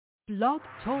Blog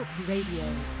Talk Radio.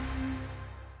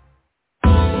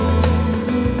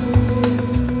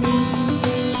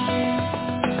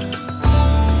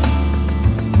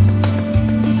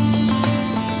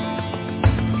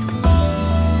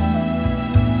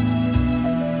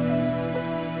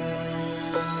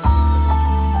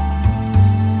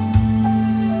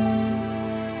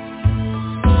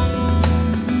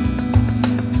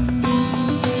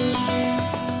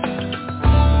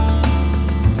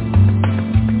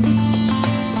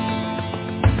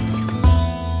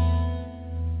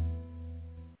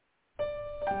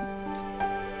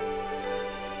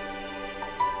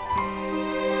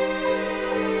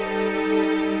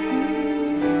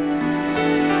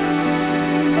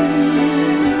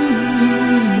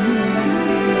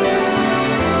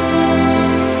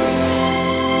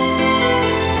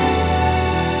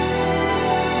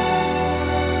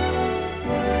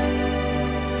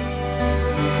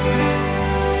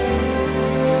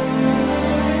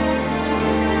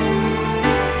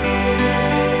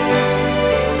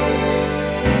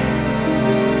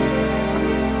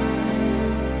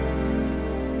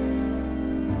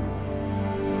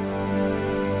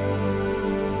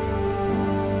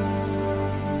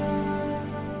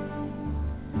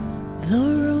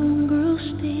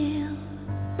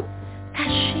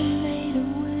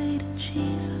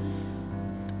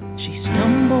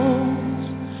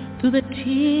 The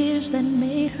tears that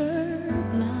made her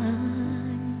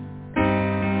blind.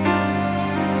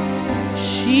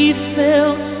 She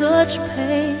felt such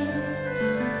pain.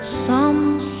 Some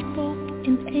spoke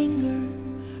in anger,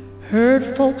 heard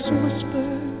folks whisper,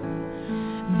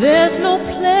 there's no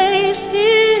place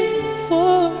here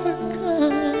for her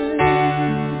kind.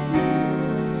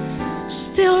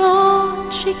 Still on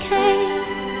she came,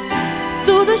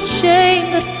 through the shame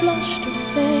that flushed her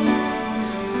face,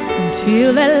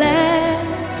 till at last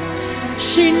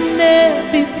she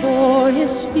knelt before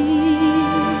his feet.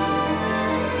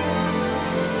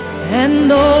 And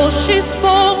though she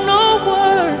spoke no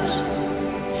words,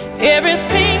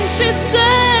 everything she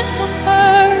said was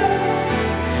heard,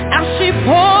 as she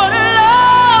poured her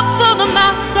love for the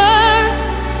master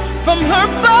from her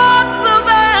box of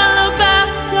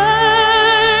alabaster.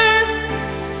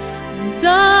 And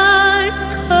I've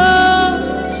come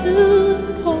to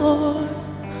pour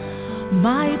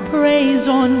my praise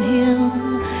on him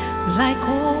like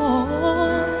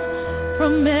oil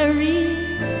from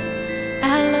Mary's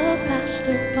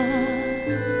alabaster box.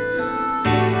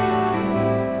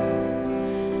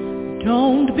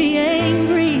 Don't be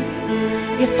angry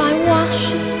if I wash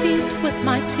his feet with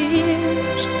my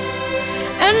tears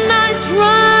and I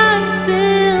dry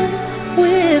them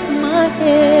with my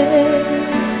hair.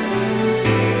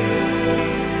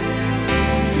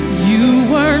 You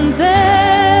weren't there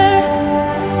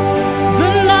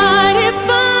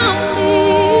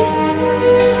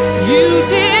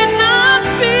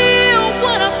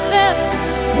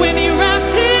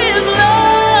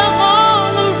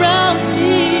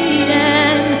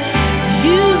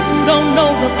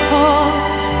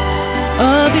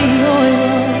of the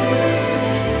oil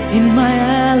in my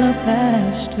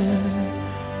alabaster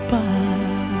box.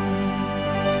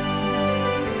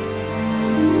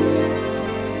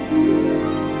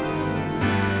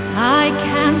 I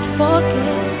can't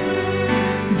forget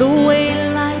the way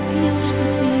life used to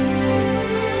be.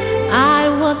 I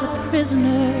was a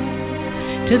prisoner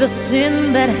to the sin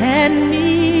that had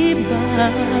me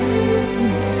bound.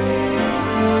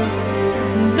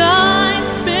 I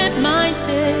spent my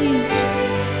days,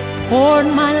 poured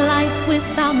my life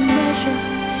without measure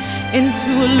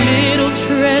into a little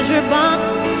treasure box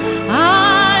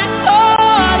I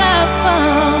thought I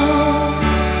found,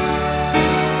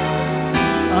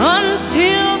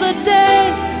 until the day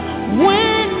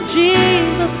when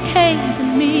Jesus came to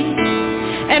me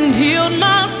and healed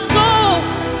my soul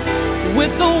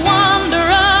with the wonder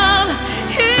of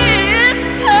his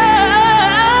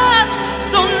touch.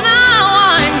 So now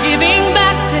I'm giving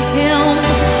back to him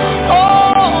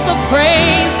all the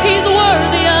praise he's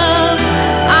worthy of.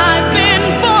 I've been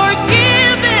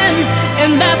forgiven,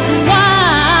 and that's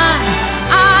why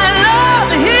I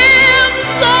love him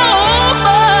so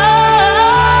much.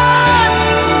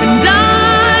 And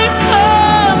I've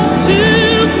come to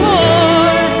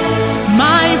pour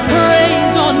my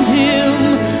praise on him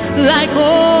like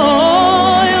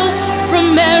oil from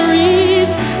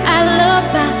Mary's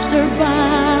alabaster box.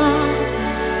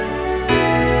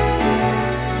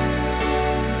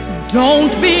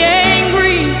 Don't be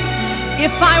angry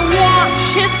if I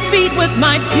wash his feet with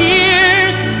my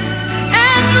tears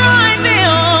and dry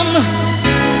them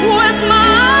with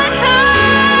my hair.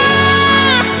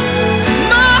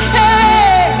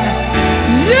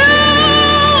 You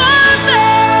are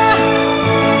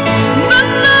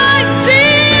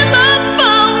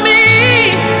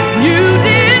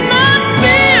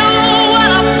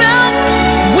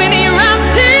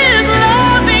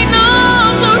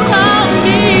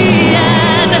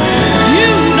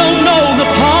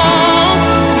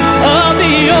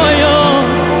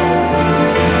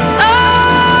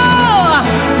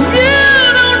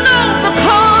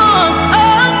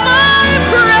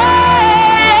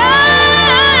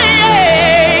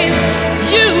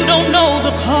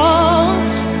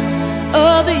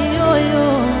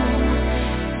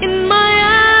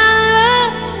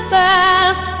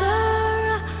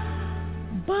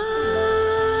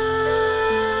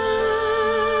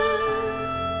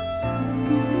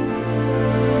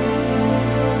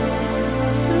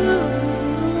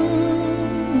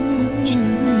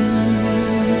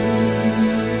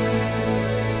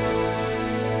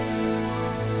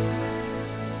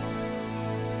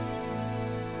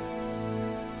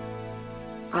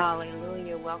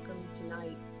Hallelujah. Welcome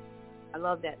tonight. I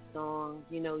love that song.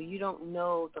 You know, you don't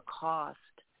know the cost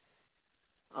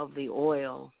of the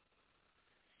oil.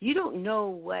 You don't know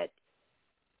what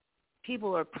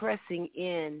people are pressing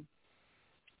in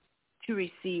to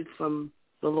receive from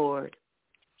the Lord.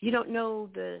 You don't know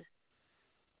the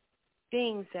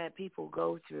things that people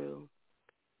go through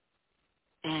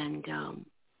and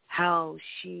how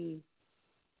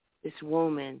this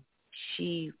woman,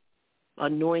 she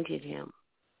anointed him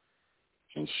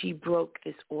and she broke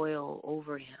this oil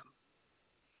over him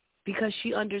because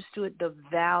she understood the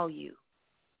value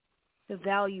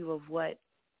of what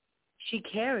she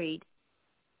carried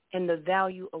and the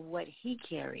value of what he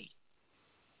carried.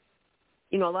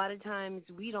 You know, a lot of times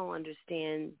we don't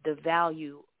understand the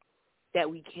value that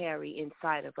we carry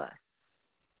inside of us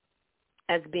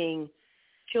as being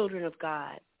children of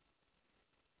God.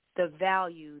 The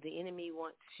value, the enemy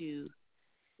wants to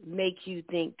make you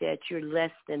think that you're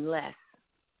less than less.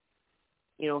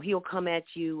 You know, he'll come at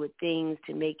you with things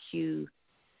to make you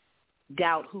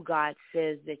doubt who God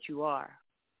says that you are.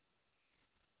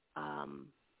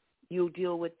 You'll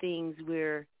deal with things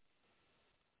where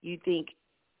you think,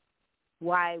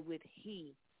 why would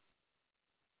he,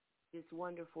 this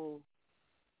wonderful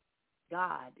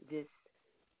God, this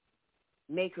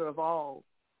maker of all,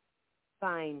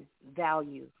 find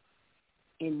value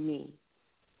in me?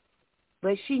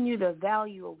 But she knew the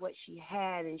value of what she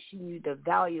had, and she knew the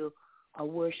value of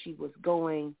where she was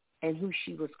going and who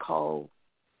she was called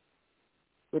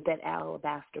with that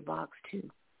alabaster box too.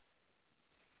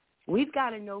 We've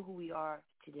got to know who we are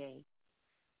today.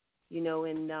 You know,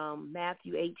 in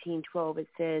Matthew 18:12 it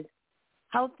says,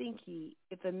 "How think ye,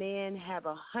 if a man have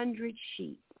 100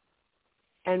 sheep,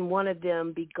 and one of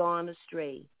them be gone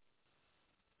astray,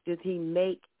 does he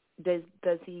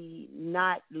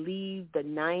not leave the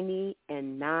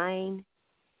 99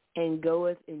 and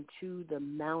goeth into the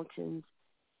mountains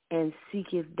and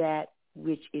seeketh that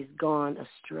which is gone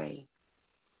astray?"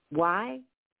 Why?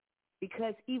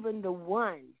 Because even the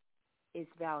one is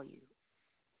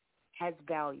has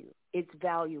value. It's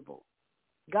valuable.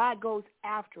 God goes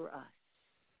after us.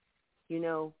 You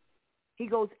know, he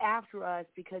goes after us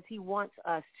because he wants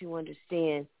us to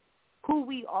understand who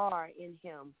we are in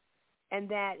him, and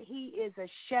that he is a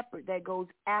shepherd that goes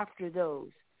after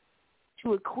those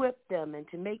to equip them and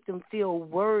to make them feel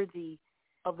worthy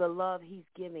of the love he's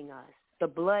giving us, the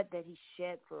blood that he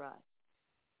shed for us,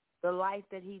 the life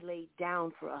that he laid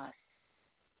down for us,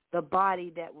 the body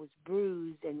that was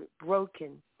bruised and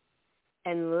broken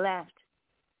and left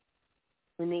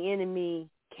when the enemy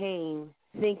came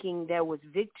thinking there was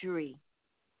victory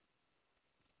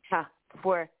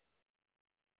for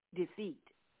defeat.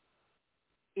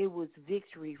 It was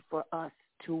victory for us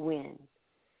to win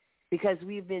because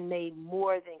we've been made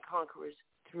more than conquerors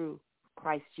through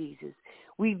Christ Jesus.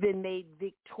 We've been made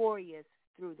victorious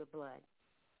through the blood.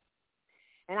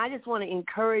 And I just want to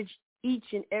encourage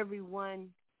each and every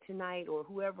one tonight, or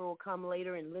whoever will come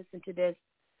later and listen to this,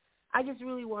 I just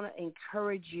really want to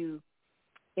encourage you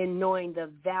in knowing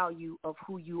the value of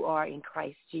who you are in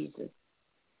Christ Jesus.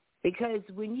 Because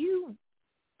when you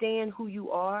stand who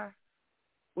you are,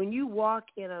 when you walk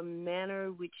in a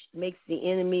manner which makes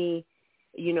the enemy,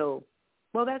 you know,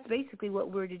 well, that's basically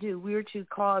what we're to do. We're to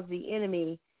cause the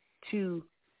enemy to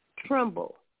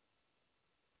tremble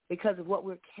because of what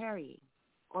we're carrying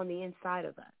on the inside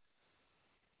of us.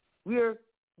 We're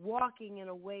walking in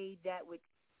a way that would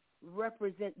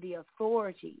represent the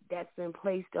authority that's been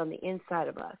placed on the inside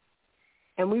of us.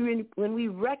 And when we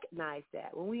recognize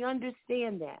that, when we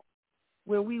understand that,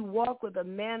 when we walk with a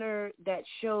manner that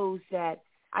shows that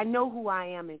I know who I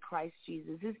am in Christ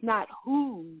Jesus, it's not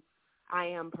who I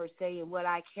am per se and what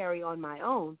I carry on my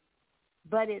own,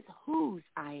 but it's whose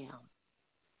I am.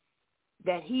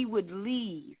 That he would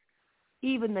leave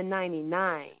even the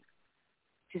 99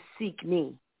 to seek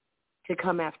me, to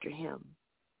come after him.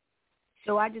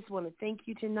 So I just want to thank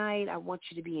you tonight. I want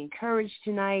you to be encouraged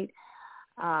tonight.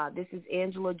 This is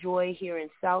Angela Joy here in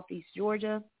Southeast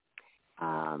Georgia.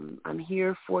 I'm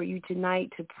here for you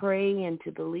tonight to pray and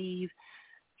to believe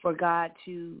for God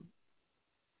to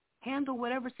handle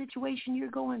whatever situation you're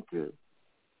going through,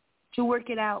 to work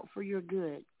it out for your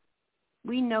good.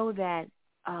 We know that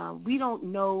we don't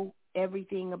know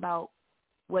everything about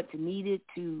what's needed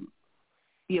to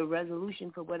be a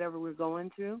resolution for whatever we're going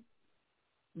through,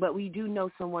 but we do know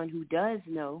someone who does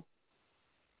know,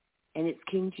 and it's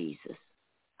King Jesus.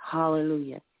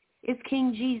 Hallelujah. It's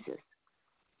King Jesus.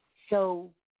 So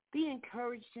be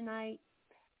encouraged tonight.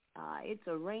 It's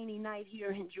a rainy night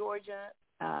here in Georgia.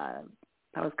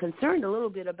 I was concerned a little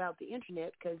bit about the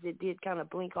internet because it did kind of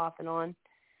blink off and on.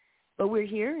 But we're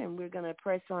here, and we're going to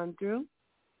press on through.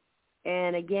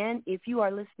 And, again, if you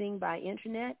are listening by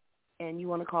internet and you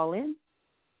want to call in,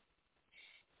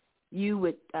 you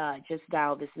would just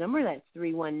dial this number. That's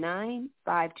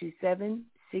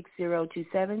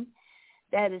 319-527-6027.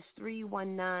 That is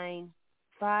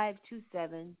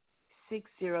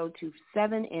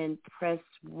 319-527-6027, and press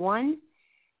 1,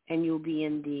 and you'll be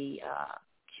in the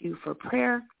queue for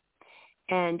prayer.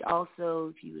 And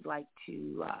also, if you would like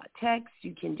to text,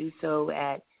 you can do so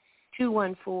at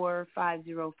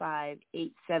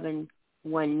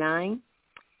 214-505-8719.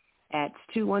 That's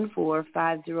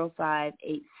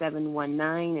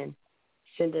 214-505-8719, and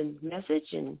send a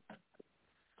message, and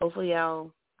hopefully I've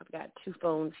got 2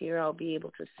 phones here. I'll be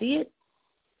able to see it,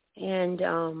 and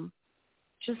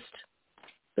just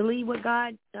believe what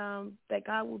God, that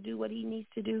God will do what he needs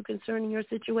to do concerning your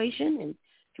situation. And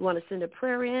if you want to send a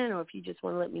prayer in, or if you just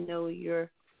want to let me know you're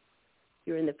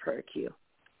in the prayer queue.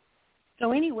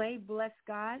 So anyway, bless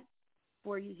God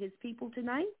for his people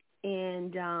tonight,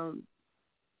 and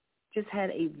just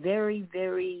had a very,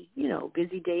 very,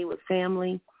 busy day with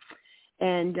family.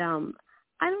 And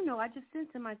I don't know, I just sense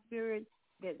in my spirit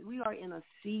that we are in a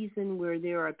season where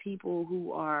there are people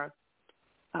who are,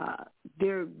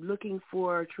 they're looking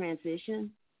for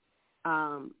transition.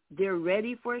 They're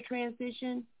ready for a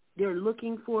transition. They're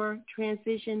looking for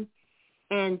transition,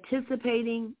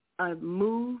 anticipating a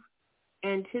move,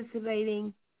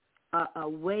 anticipating a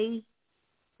way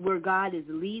where God is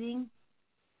leading,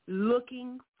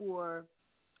 looking for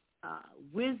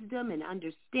wisdom and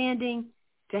understanding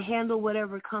to handle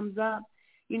whatever comes up.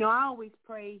 I always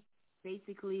pray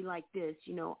basically like this.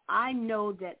 I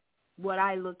know that what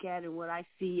I look at and what I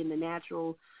see in the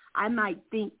natural, I might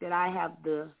think that I have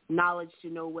the knowledge to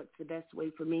know what's the best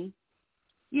way for me.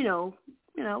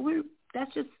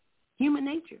 That's just human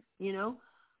nature.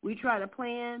 We try to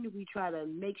plan, we try to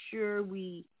make sure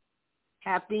we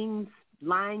have things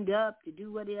lined up to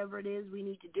do whatever it is we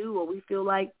need to do, or we feel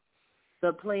like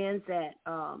the plans that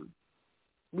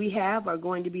we have are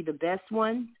going to be the best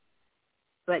ones.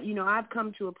 But, I've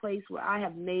come to a place where I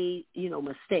have made,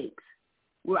 mistakes,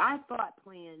 where I thought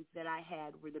plans that I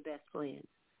had were the best plans,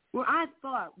 where I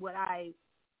thought what I,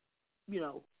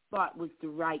 thought was the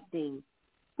right thing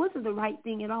wasn't the right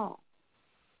thing at all.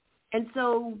 And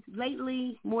so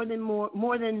lately, more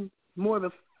than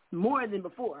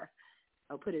before,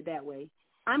 I'll put it that way,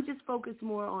 I'm just focused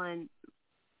more on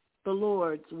the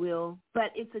Lord's will.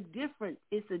 But it's a difference.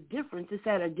 It's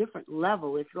at a different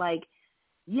level. It's like,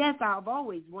 yes, I've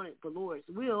always wanted the Lord's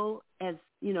will. As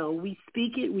we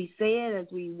speak it, we say it as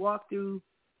we walk through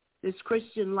this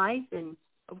Christian life, and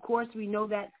of course, we know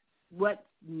that's what's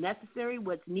necessary,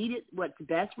 what's needed, what's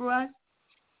best for us.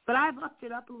 But I've upped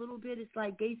it up a little bit. It's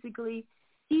like basically,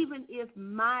 even if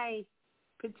my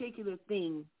particular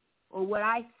thing or what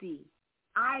I see,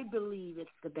 I believe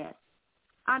it's the best,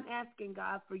 I'm asking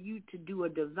God for you to do a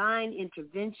divine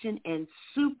intervention and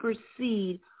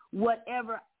supersede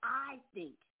whatever I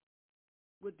think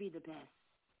would be the best,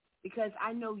 because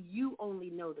I know you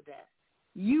only know the best.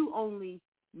 You only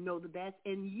know the best,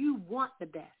 and you want the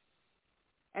best.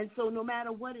 And so no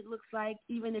matter what it looks like,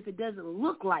 even if it doesn't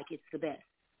look like it's the best,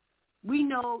 we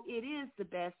know it is the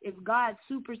best if God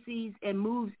supersedes and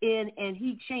moves in and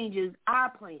he changes our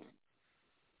plans.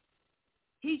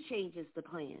 He changes the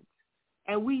plans.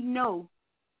 And we know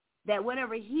that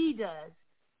whatever he does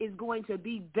is going to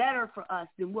be better for us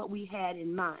than what we had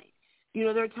in mind.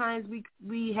 There are times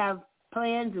we have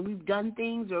plans and we've done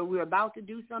things, or we're about to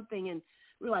do something and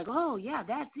we're like, oh, yeah,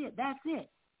 that's it.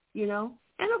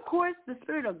 And, of course, the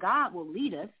Spirit of God will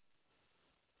lead us,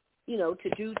 to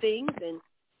do things, and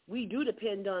we do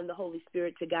depend on the Holy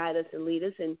Spirit to guide us and lead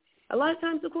us. And a lot of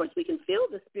times, of course, we can feel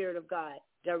the Spirit of God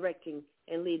directing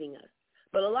and leading us.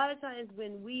 But a lot of times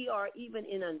when we are even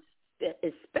in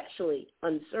especially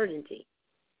uncertainty,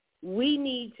 we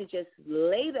need to just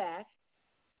lay back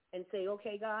and say,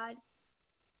 okay, God,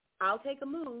 I'll take a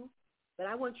move, but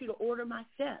I want you to order my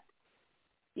steps.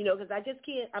 Because I just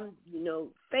can't,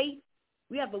 faith,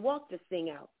 we have to walk this thing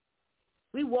out.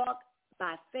 We walk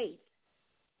by faith.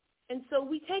 And so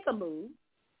we take a move,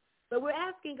 but we're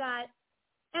asking God,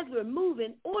 as we're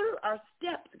moving, order our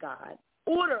steps, God.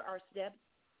 Order our steps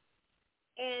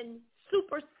and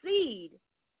supersede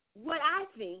what I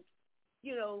think,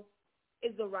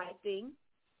 is the right thing.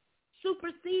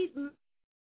 Supersede,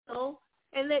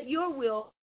 and let your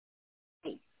will.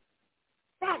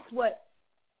 That's what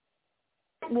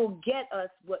will get us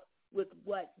with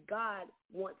what God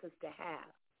wants us to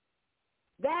have.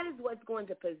 That is what's going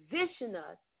to position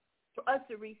us for us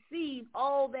to receive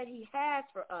all that he has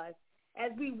for us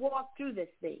as we walk through this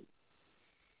thing.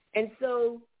 And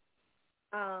so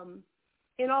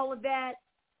in all of that,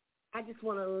 I just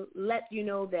want to let you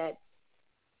know that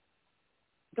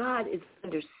God is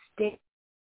understanding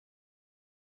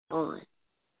on.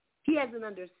 He has an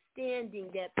understanding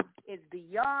that is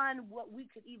beyond what we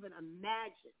could even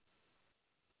imagine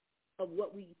of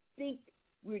what we think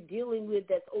we're dealing with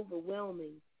that's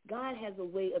overwhelming. God has a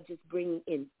way of just bringing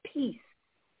in peace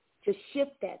to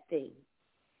shift that thing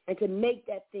and to make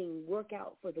that thing work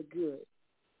out for the good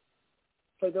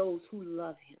for those who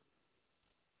love him.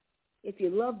 If you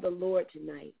love the Lord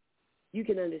tonight, you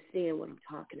can understand what I'm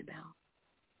talking about.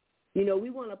 You know, we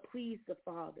want to please the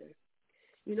Father.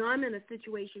 You know, I'm in a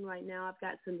situation right now. I've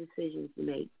got some decisions to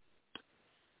make.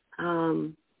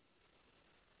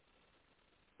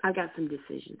 I've got some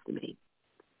decisions to make.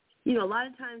 You know, a lot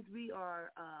of times we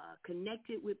are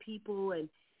connected with people, and,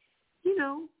 you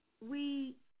know,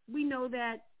 we know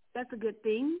that that's a good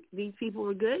thing. These people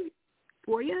are good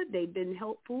for you. They've been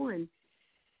helpful, and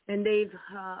they've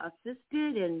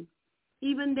assisted, and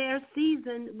even their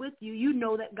season with you, you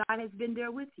know that God has been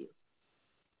there with you.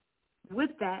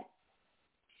 With that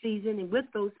season and with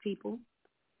those people.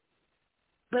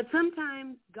 But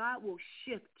sometimes God will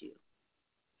shift you.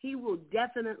 He will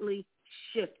definitely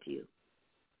shift you.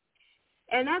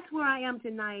 And that's where I am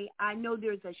tonight. I know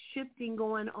there's a shifting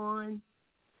going on.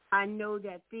 I know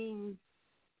that things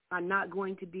are not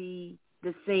going to be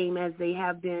the same as they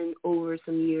have been over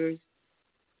some years.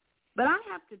 But I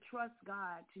have to trust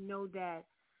God to know that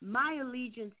my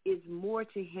allegiance is more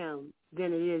to him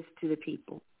than it is to the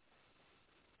people.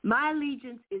 My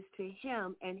allegiance is to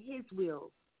him and his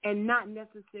will, and not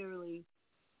necessarily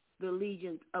the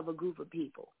allegiance of a group of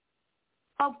people.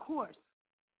 Of course,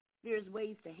 there's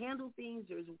ways to handle things.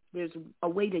 There's a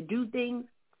way to do things,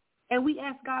 and we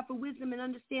ask God for wisdom and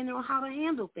understanding on how to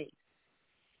handle things.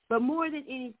 But more than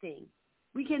anything,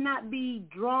 we cannot be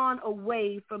drawn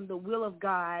away from the will of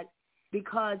God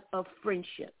because of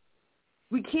friendship.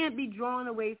 We can't be drawn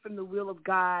away from the will of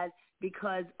God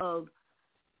because of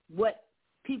what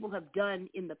people have done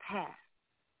in the past.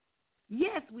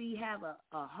 Yes, we have a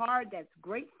heart that's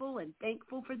grateful and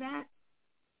thankful for that,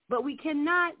 but we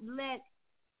cannot let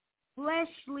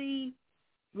fleshly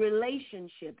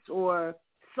relationships or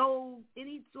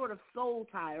any sort of soul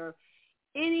tie or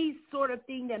any sort of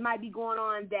thing that might be going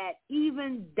on that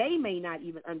even they may not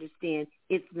even understand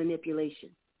its manipulation.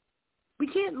 We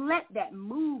can't let that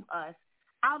move us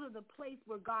out of the place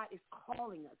where God is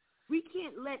calling us. We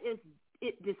can't let it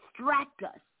distract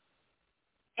us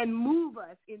and move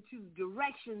us into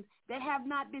directions that have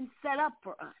not been set up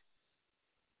for us.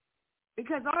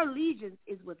 Because our allegiance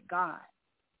is with God,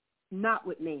 not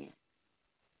with man.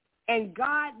 And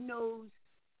God knows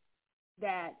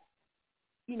that,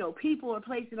 you know, people are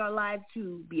placed in our lives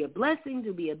to be a blessing,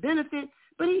 to be a benefit,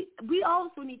 but we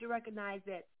also need to recognize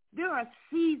that there are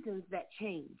seasons that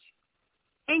change.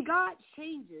 And God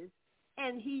changes,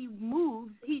 and he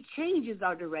moves, he changes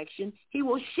our direction. He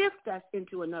will shift us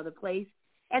into another place,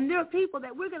 and there are people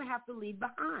that we're going to have to leave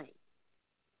behind.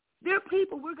 There are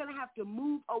people we're going to have to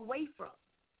move away from.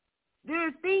 There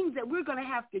are things that we're going to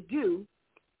have to do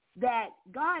that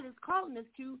God is calling us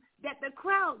to that the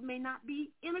crowd may not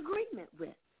be in agreement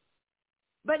with.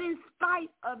 But in spite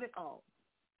of it all,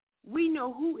 we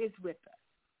know who is with us,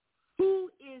 who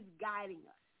is guiding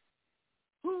us,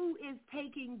 who is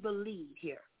taking the lead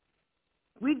here.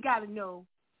 We've got to know,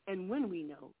 and when we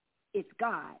know it's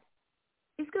God,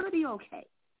 it's going to be okay.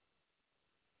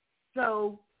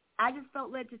 So I just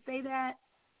felt led to say that.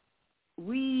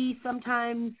 We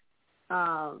sometimes,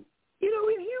 we're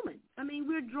human. I mean,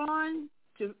 we're drawn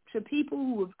to people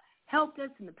who have helped us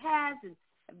in the past and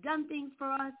have done things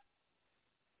for us.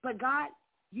 But God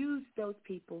used those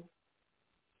people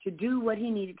to do what he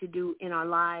needed to do in our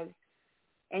lives,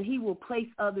 and he will place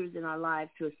others in our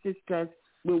lives to assist us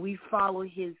when we follow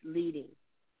his leading.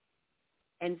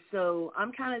 And so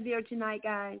I'm kind of there tonight,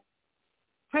 guys.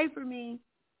 Pray for me.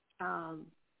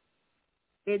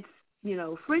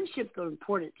 Friendships are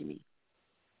important to me.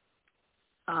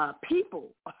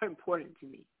 People are important to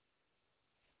me.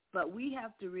 But we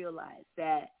have to realize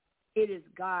that it is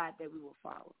God that we will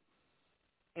follow.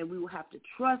 And we will have to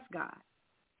trust God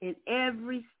in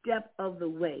every step of the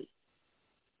way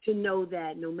to know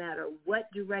that no matter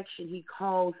what direction he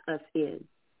calls us in,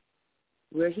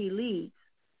 where he leads,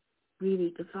 we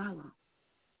need to follow.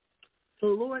 So,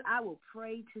 Lord, I will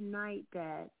pray tonight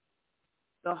that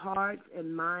the hearts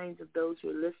and minds of those who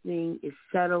are listening is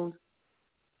settled.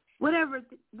 Whatever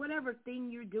thing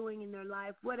you're doing in their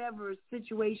life, whatever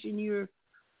situation you're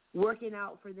working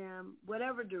out for them,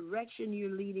 whatever direction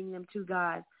you're leading them to,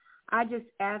 God, I just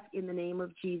ask in the name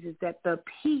of Jesus that the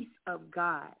peace of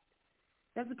God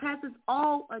that surpasses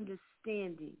all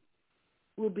understanding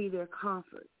will be their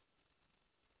comfort,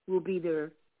 will be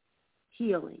their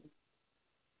healing,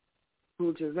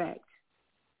 will direct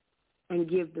and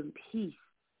give them peace,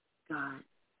 God.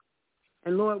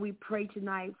 And Lord, we pray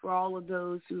tonight for all of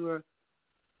those who are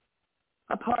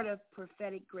a part of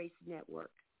Prophetic Grace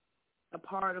Network, a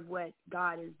part of what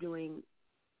God is doing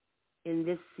in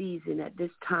this season, at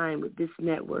this time, with this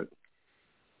network.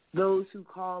 Those who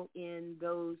call in,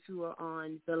 those who are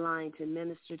on the line to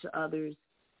minister to others,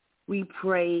 we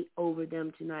pray over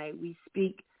them tonight. We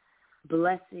speak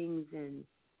blessings and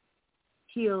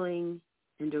healing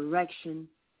and direction.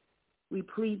 We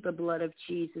plead the blood of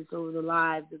Jesus over the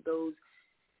lives of those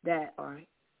that are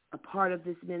a part of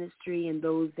this ministry and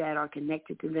those that are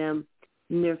connected to them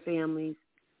and their families.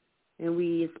 And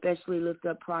we especially lift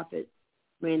up Prophet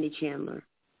Randy Chandler.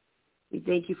 We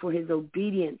thank you for his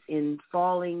obedience in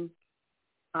falling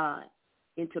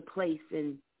into place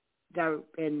and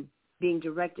being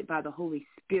directed by the Holy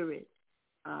Spirit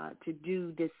to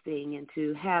do this thing and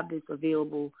to have this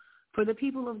available for the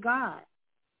people of God,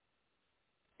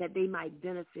 that they might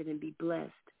benefit and be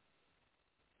blessed.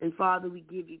 And Father, we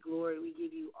give you glory, we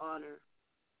give you honor.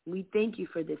 We thank you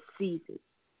for this season.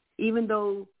 Even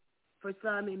though for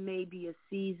some it may be a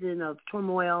season of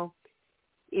turmoil,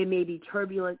 it may be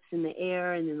turbulence in the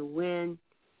air and in the wind,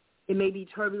 it may be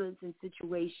turbulence in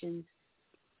situations,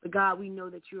 but God, we know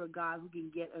that you're a God who can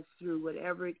get us through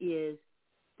whatever it is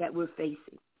that we're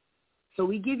facing. So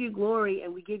we give you glory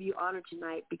and we give you honor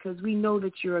tonight because we know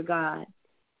that you're a God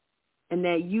and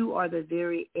that you are the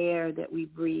very air that we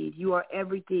breathe. You are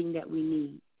everything that we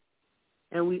need.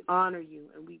 And we honor you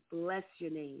and we bless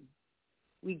your name.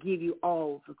 We give you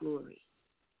all the glory.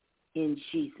 In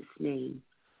Jesus' name,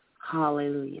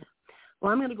 hallelujah.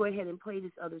 Well, I'm going to go ahead and play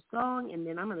this other song, and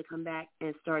then I'm going to come back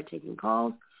and start taking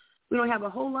calls. We don't have a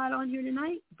whole lot on here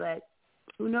tonight, but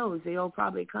who knows? They'll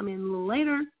probably come in a little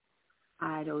later.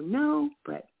 I don't know,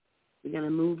 but we're going to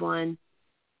move on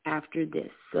after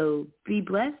this. So be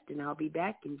blessed, and I'll be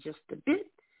back in just a bit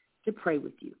to pray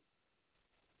with you.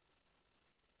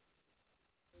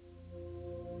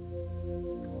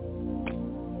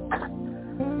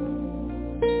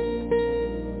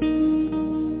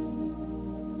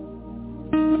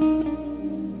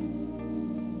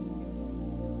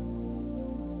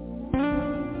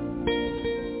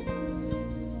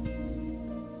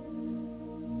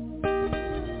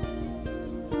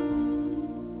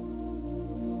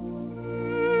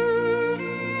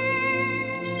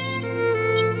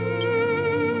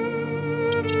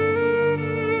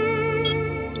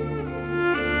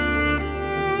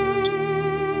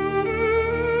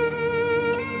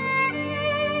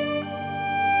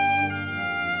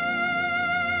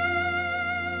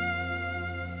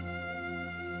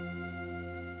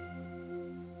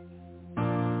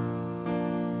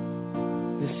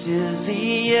 This is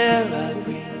the air I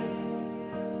breathe.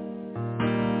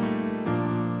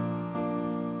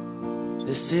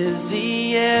 This is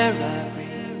the air I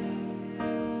breathe.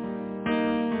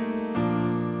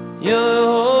 Your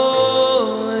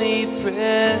holy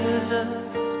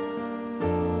presence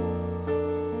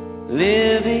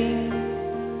living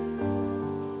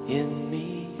in me.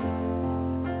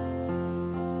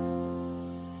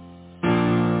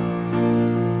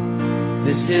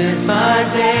 This is my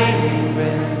daily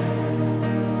bread.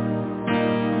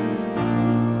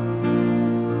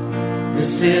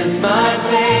 This is my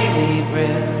daily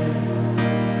bread.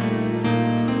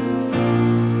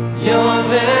 Your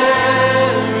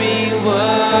very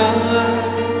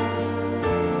word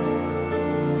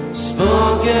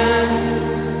spoken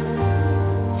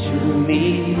to me,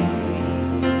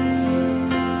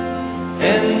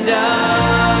 and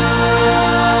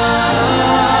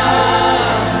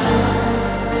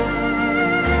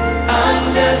I'm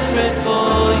desperate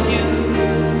for you.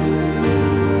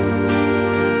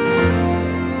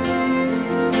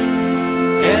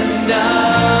 And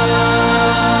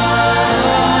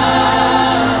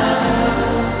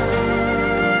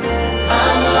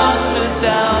I'm lost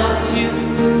without you.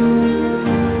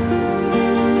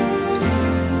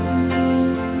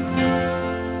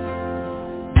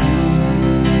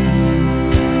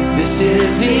 This is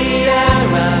the air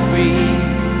I breathe.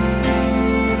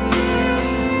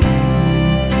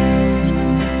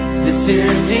 This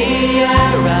is the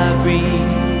air I breathe.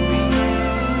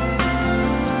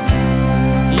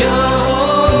 Your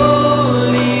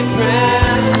holy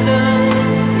presence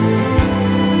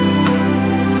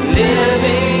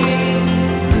living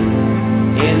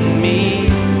in me.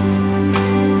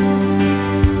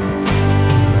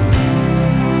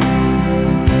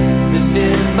 This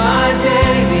is my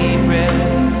daily bread.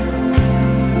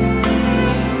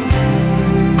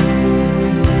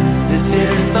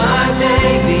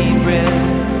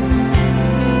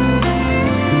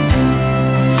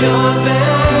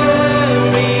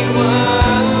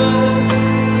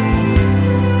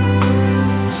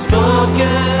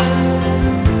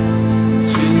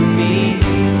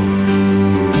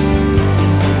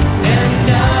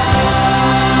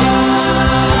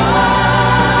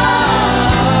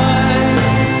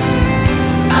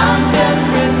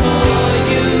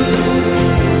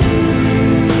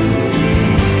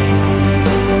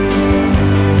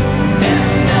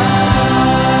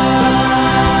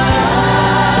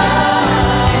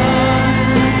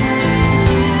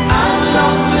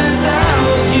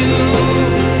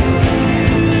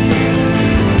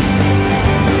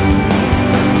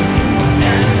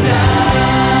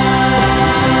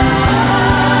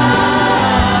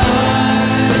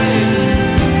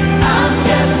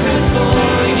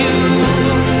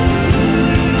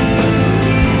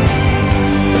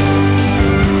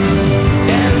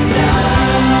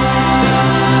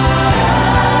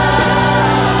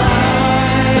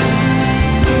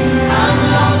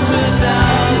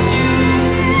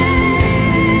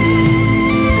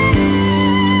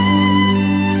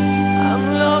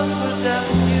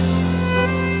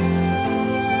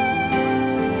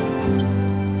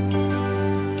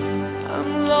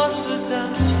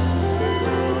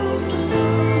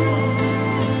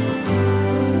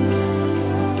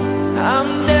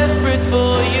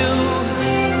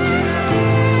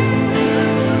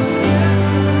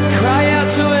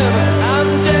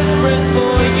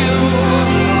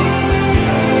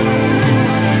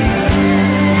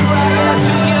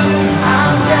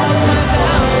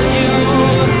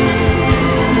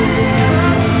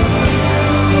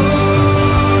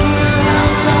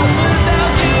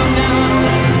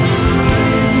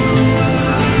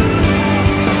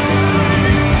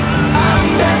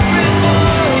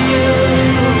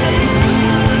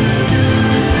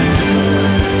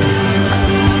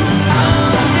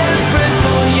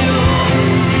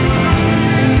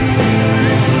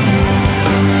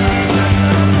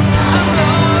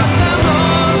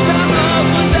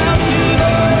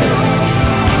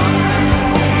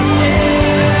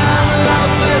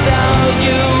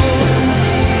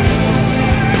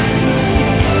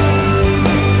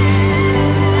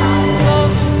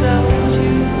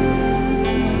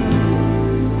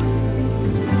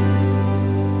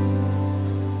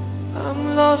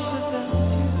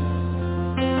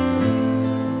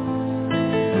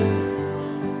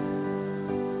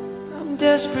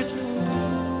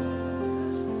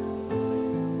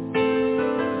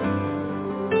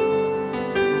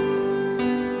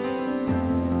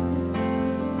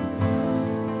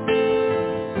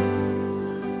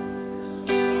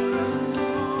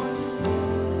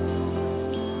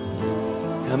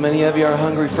 many of you are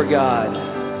hungry for God?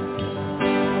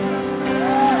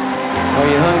 Are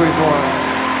you hungry for Him?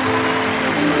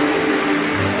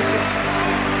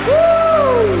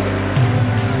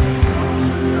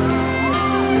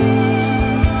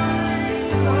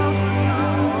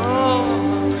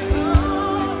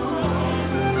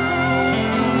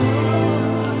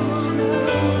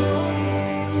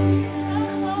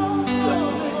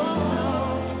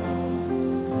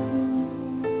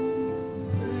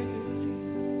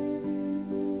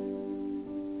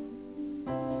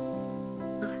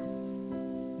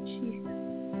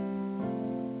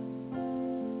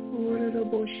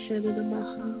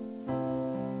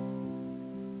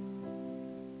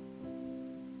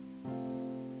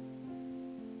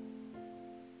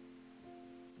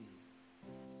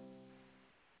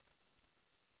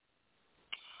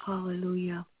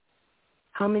 Hallelujah.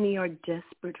 How many are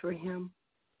desperate for Him?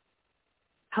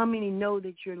 How many know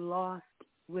that you're lost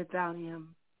without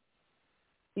Him?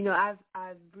 You know,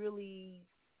 I've really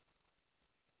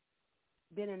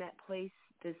been in that place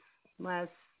this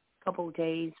last couple of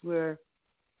days where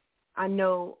I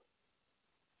know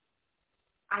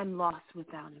I'm lost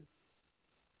without Him.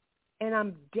 And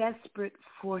I'm desperate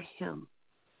for Him.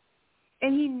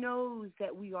 And He knows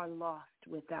that we are lost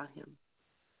without Him.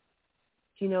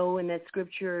 You know, in that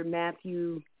scripture,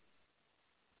 Matthew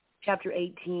chapter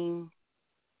 18,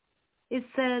 it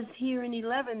says here in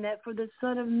 11 that for the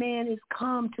Son of Man is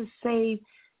come to save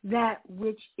that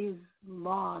which is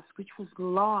lost, which was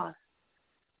lost.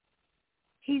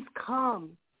 He's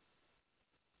come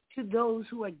to those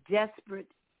who are desperate,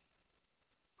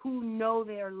 who know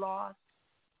they're lost.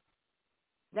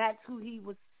 That's who He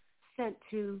was sent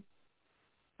to.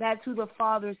 That's who the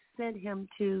Father sent Him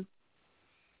to.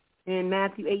 In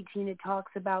Matthew 18, it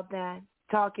talks about that.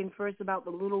 Talking first about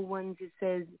the little ones, it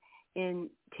says in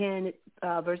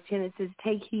verse 10, it says,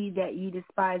 "Take heed that ye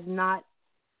despise not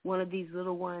one of these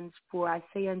little ones, for I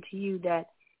say unto you that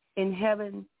in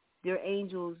heaven their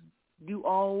angels do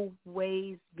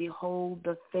always behold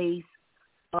the face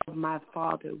of my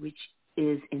Father which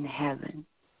is in heaven."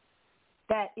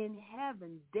 That in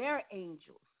heaven, their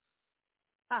angels,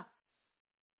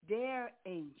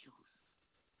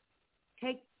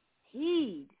 take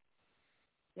heed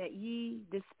that ye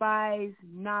despise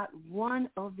not one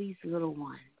of these little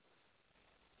ones.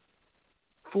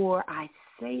 For I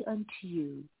say unto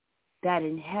you that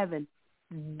in heaven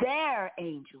their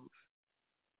angels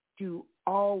do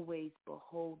always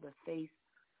behold the face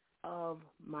of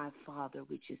my Father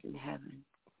which is in heaven.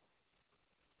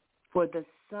 For the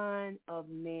Son of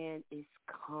Man is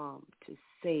come to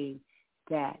save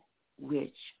that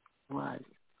which was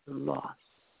lost.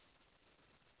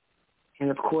 And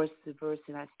of course, the verse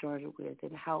that I started with,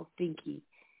 and how think ye,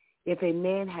 if a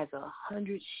man has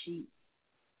 100 sheep,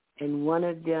 and one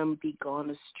of them be gone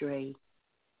astray,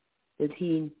 does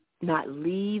he not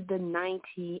leave the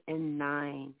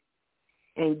 99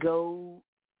 and go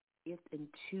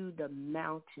into the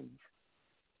mountains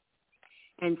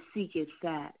and seeketh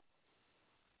that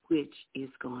which is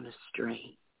gone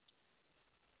astray?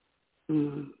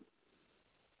 And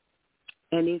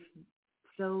if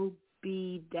so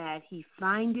be that he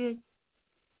find it,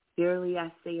 verily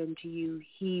I say unto you,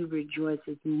 he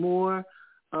rejoices more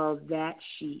of that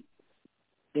sheep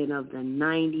than of the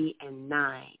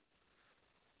 99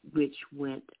 which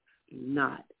went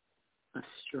not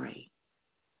astray.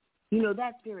 You know,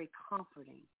 that's very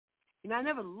comforting. And I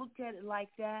never looked at it like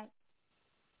that,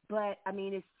 but, I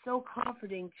mean, it's so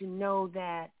comforting to know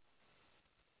that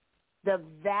the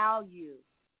value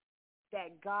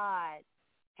that God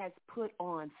has put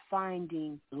on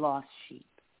finding lost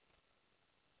sheep.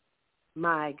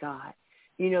 My God.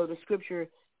 You know, the scripture,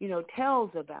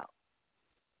 tells about,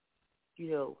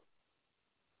 the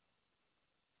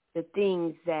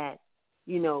things that,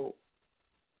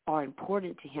 are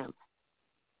important to Him.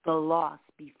 The lost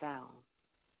be found.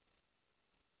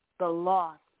 The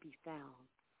lost be found.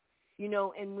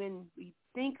 And when we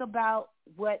think about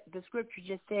what the scripture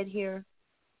just said here,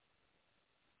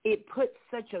 it puts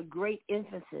such a great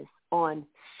emphasis on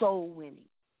soul winning.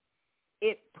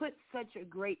 It puts such a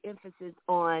great emphasis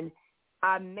on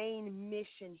our main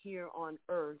mission here on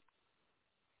earth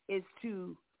is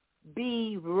to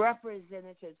be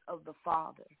representatives of the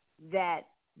Father, that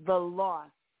the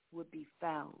lost would be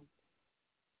found.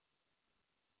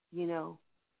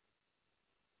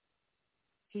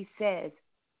 He says,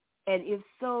 and if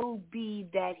so be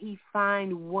that he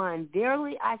find one,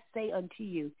 verily I say unto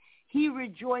you, he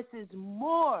rejoices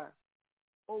more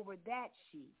over that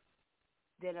sheep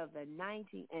than of the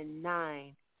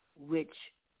 99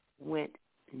 which went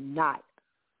not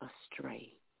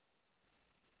astray.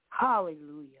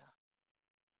 Hallelujah.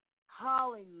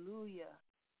 Hallelujah.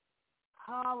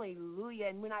 Hallelujah.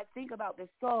 And when I think about this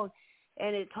song,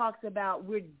 and it talks about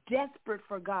we're desperate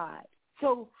for God.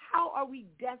 So how are we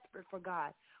desperate for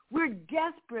God? We're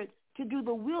desperate to do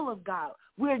the will of God.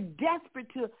 We're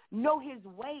desperate to know his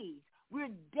ways. We're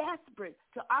desperate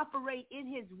to operate in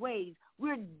his ways.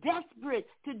 We're desperate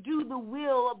to do the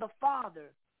will of the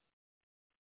Father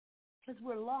because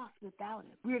we're lost without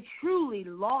him. We're truly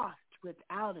lost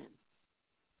without him.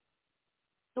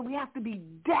 So we have to be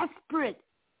desperate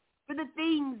for the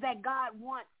things that God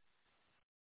wants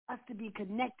us to be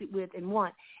connected with and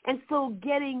want. And so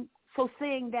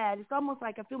saying that, it's almost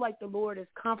like I feel like the Lord is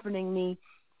comforting me,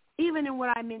 even in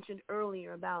what I mentioned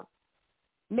earlier about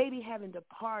maybe having to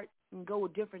part and go a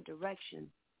different direction.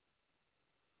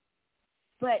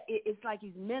 But it's like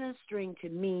he's ministering to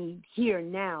me here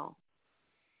now,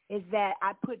 is that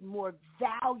I put more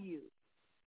value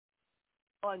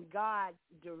on God's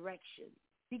direction,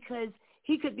 because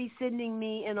he could be sending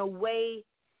me in a way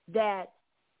that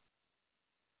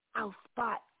I'll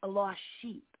spot a lost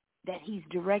sheep that he's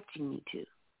directing me to.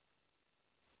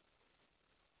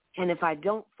 And if I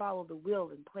don't follow the will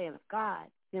and plan of God,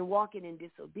 then walking in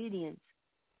disobedience,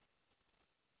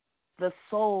 the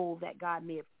soul that God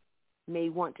may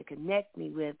want to connect me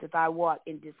with, if I walk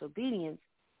in disobedience,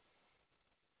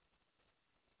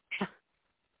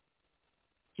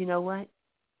 you know what?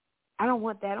 I don't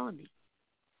want that on me.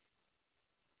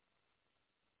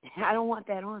 I don't want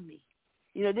that on me.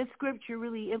 You know, this scripture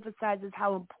really emphasizes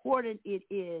how important it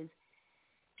is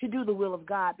to do the will of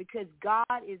God, because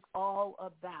God is all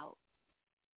about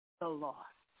the lost.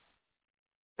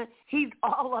 He's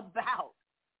all about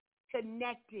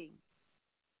connecting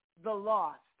the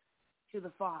lost to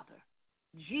the Father.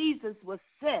 Jesus was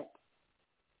sent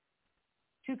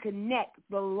to connect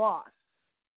the lost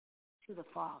to the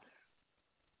Father.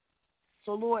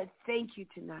 So, Lord, thank you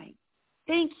tonight.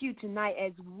 Thank you tonight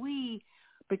as we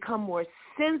become more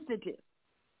sensitive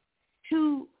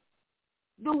to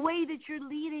the way that you're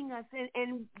leading us,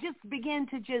 and just begin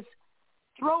to just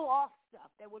throw off stuff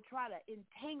that will try to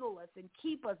entangle us and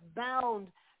keep us bound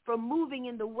from moving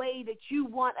in the way that you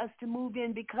want us to move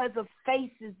in because of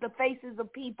the faces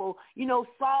of people. You know,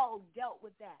 Saul dealt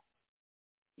with that,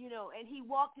 you know, and he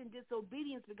walked in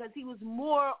disobedience because he was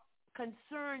more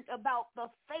concerned about the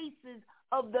faces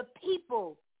of the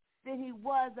people than he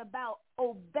was about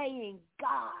obeying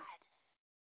God.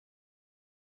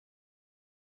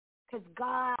 Because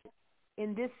God,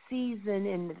 in this season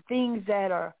and the things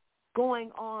that are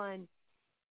going on,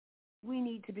 we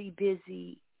need to be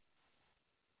busy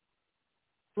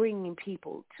bringing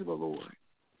people to the Lord,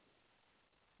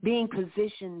 being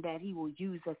positioned that he will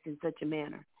use us in such a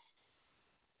manner.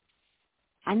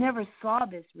 I never saw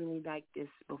this really like this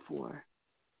before.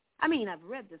 I mean, I've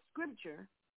read the scripture.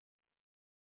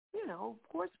 You know, of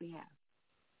course we have.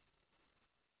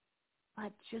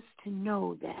 But just to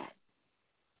know that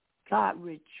God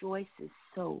rejoices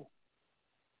so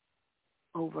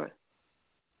over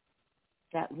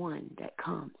that one that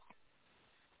comes,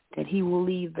 that he will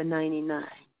leave the 99,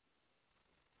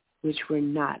 which were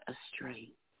not astray.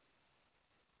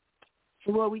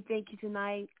 So, Lord, we thank you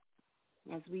tonight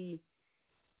as we,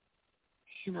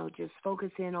 you know, just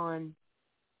focus in on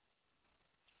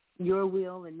your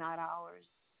will and not ours.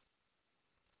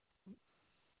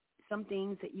 Some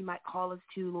things that you might call us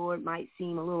to, Lord, might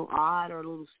seem a little odd or a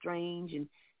little strange. And,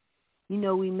 you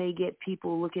know, we may get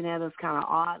people looking at us kind of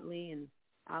oddly and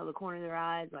out of the corner of their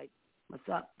eyes like, what's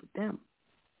up with them?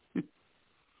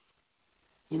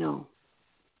 You know.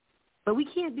 But we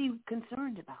can't be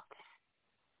concerned about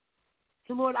that.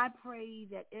 So, Lord, I pray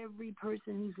that every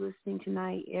person who's listening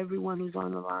tonight, everyone who's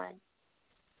on the line,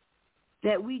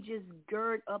 that we just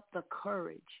gird up the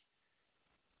courage,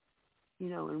 you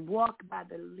know, and walk by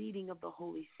the leading of the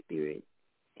Holy Spirit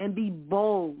and be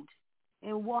bold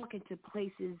and walk into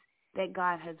places that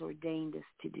God has ordained us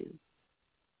to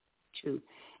do.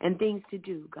 And things to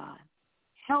do, God.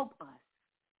 Help us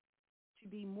to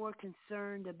be more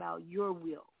concerned about your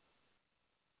will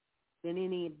than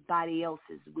anybody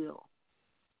else's will,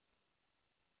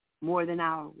 more than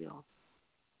our will.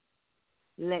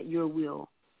 Let your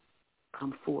will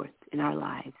come forth in our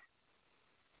lives.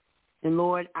 And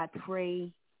Lord, I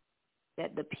pray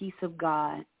that the peace of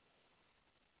God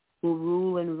will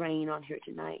rule and reign on here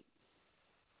tonight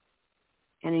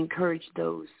and encourage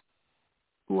those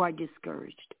who are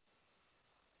discouraged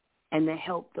and to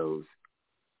help those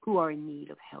who are in need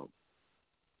of help,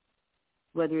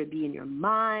 whether it be in your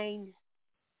mind,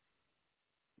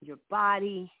 your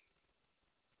body,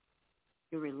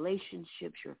 your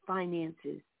relationships, your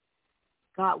finances.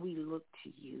 God, we look to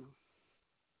you.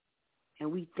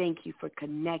 And we thank you for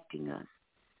connecting us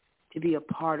to be a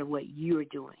part of what you're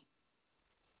doing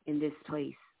in this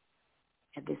place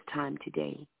at this time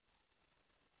today.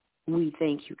 We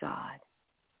thank you, God.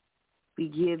 We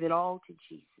give it all to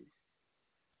Jesus.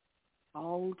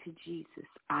 All to Jesus.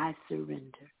 I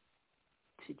surrender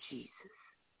to Jesus.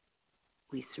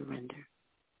 We surrender.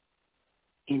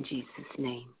 In Jesus'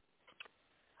 name.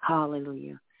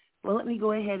 Hallelujah. Well, let me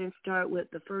go ahead and start with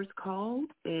the first call.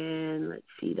 And let's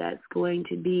see, that's going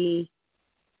to be,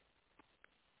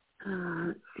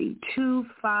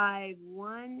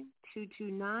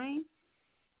 251229.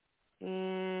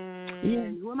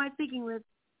 And who am I speaking with?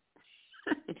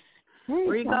 Hey, Where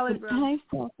are you calling from?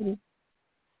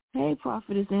 Hey,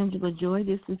 Prophetess Angela Joy.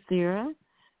 This is Sarah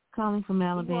calling from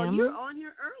Alabama. Well, you're on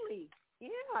here early.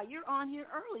 Yeah, you're on here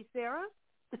early, Sarah.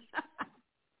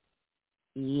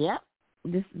 Yep.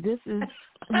 This is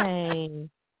hey.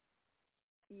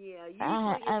 Yeah,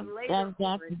 usually it's later. I've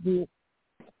got to do it.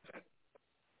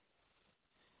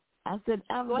 I said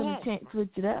I was going to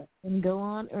switch it up and go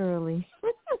on early.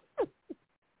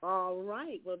 All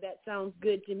right. Well, that sounds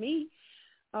good to me.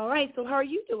 All right. So how are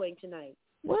you doing tonight?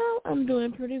 Well, I'm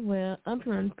doing pretty well. I'm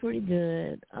doing pretty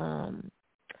good. I'm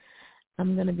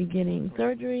going to be getting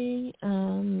surgery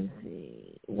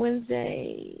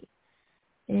Wednesday,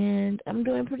 and I'm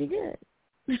doing pretty good.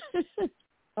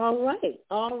 All right.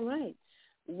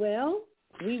 Well,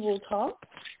 we will talk,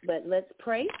 but let's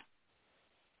pray.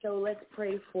 So let's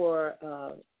pray for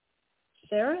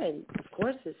Sarah and, of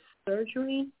course, his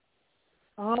surgery.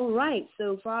 All right.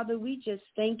 So, Father, we just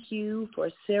thank you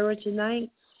for Sarah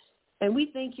tonight. And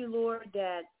we thank you, Lord,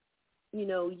 that,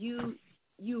 you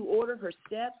order her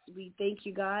steps. We thank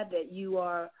you, God, that you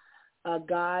are a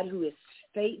God who is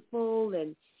faithful.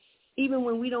 And even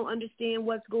when we don't understand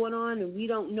what's going on and we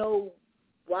don't know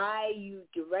why you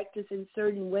direct us in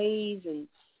certain ways, and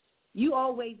you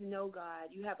always know, God,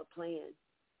 you have a plan.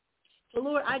 So,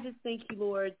 Lord, I just thank you,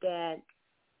 Lord, that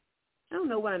I don't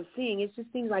know what I'm seeing. It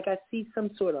just seems like I see some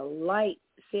sort of light,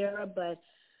 Sarah, but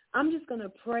I'm just going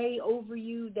to pray over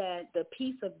you that the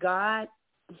peace of God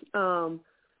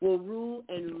will rule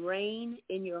and reign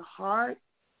in your heart,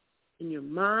 in your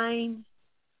mind,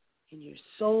 in your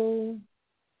soul.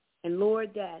 And,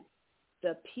 Lord, that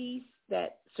the peace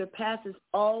that surpasses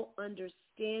all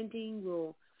understanding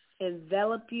will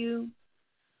envelop you.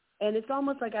 And it's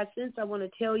almost like I want to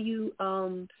tell you,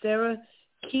 Sarah,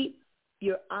 keep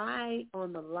your eye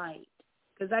on the light,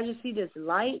 because I just see this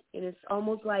light, and it's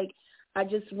almost like I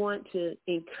just want to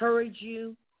encourage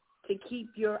you to keep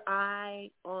your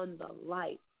eye on the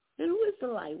light. And who is the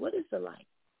light? What is the light?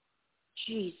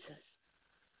 Jesus.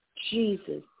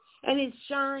 And it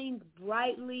shines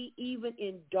brightly even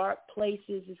in dark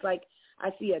places. It's like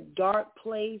I see a dark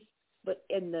place, but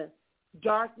in the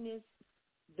darkness,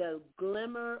 the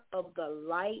glimmer of the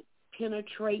light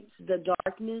penetrates the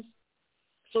darkness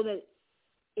so that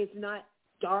it's not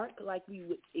dark like we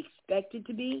would expect it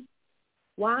to be.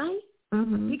 Why?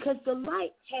 Mm-hmm. Because the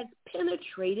light has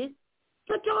penetrated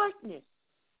the darkness.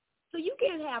 So you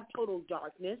can't have total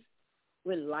darkness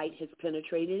when light has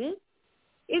penetrated it.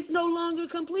 It's no longer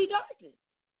complete darkness.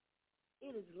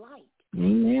 It is light.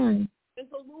 Amen. And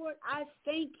so, Lord, I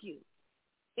thank you.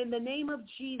 In the name of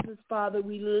Jesus, Father,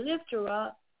 we lift her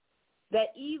up,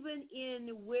 that even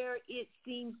in where it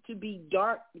seems to be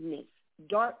darkness,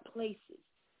 dark places,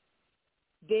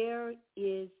 there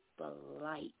is the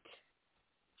light.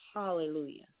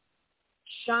 Hallelujah.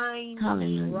 Shine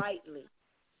brightly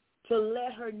to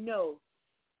let her know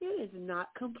it is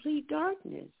not complete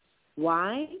darkness.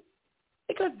 Why?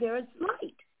 Because there is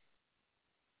light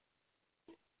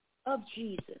of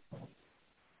Jesus.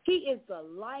 He is the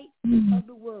light of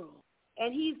the world,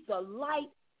 and he's the light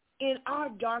in our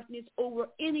darkness over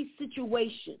any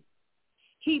situation.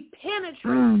 He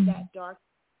penetrates that darkness,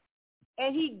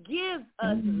 and he gives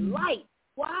us light.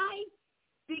 Why?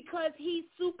 Because he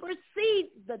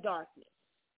supersedes the darkness.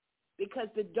 Because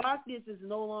the darkness is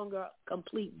no longer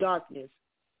complete darkness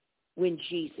when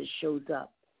Jesus shows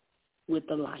up with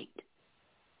the light.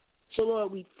 So,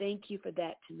 Lord, we thank you for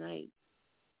that tonight.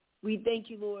 We thank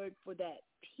you, Lord, for that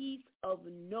peace of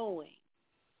knowing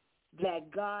that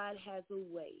God has a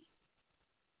way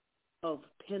of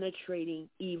penetrating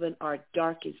even our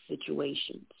darkest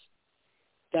situations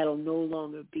that'll no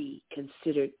longer be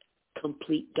considered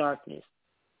complete darkness,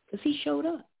 because he showed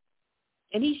up.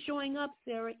 And he's showing up,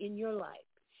 Sarah, in your life.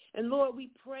 And, Lord, we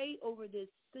pray over this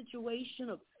situation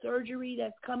of surgery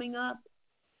that's coming up.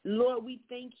 Lord, we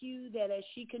thank you that as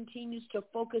she continues to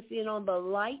focus in on the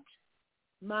light,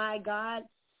 my God,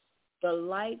 the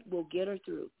light will get her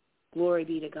through. Glory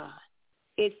be to God.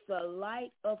 It's the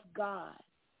light of God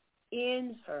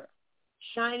in her,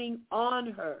 shining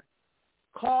on her,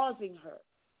 causing her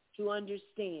to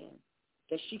understand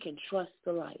that she can trust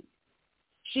the light.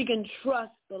 She can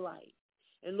trust the light.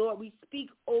 And Lord, we speak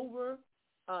over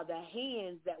the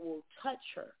hands that will touch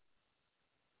her,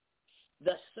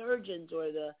 the surgeons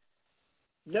or the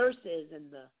nurses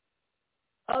and the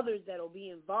others that will be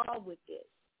involved with this.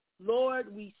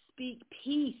 Lord, we speak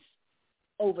peace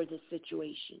over the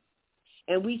situation.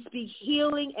 And we speak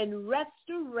healing and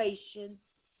restoration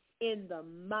in the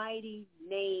mighty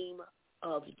name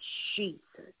of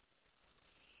Jesus.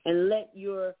 And let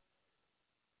your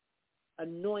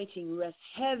anointing rest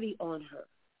heavy on her.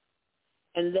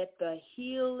 And let the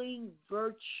healing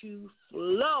virtue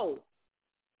flow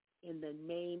in the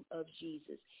name of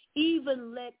Jesus.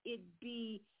 Even let it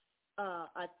be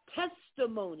a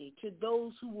testimony to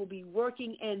those who will be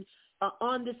working and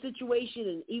on the situation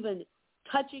and even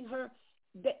touching her.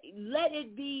 Let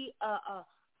it be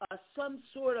some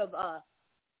sort of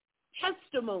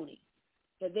testimony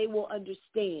that they will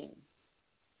understand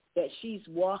that she's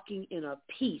walking in a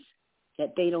peace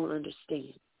that they don't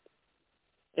understand.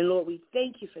 And Lord, we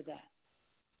thank you for that.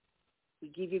 We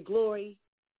give you glory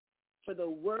for the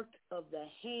work of the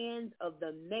hands of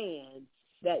the man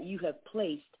that you have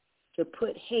placed to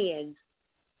put hands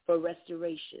for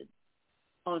restoration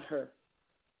on her.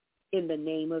 In the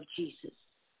name of Jesus,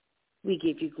 we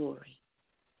give you glory.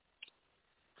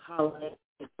 Hallelujah.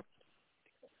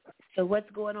 So what's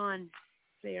going on,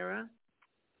 Sarah?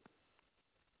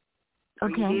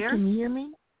 Okay, can you hear me? Can you hear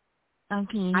me?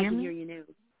 I can hear you now.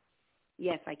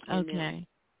 Yes, I can now. Okay.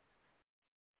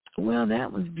 Well,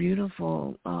 that was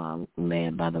beautiful,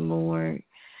 led by the Lord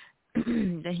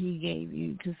that he gave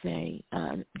you to say,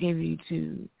 gave you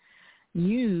to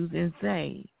use and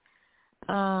say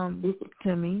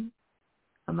to me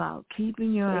about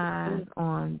keeping your eyes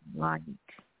on light.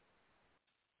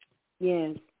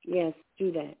 Yes,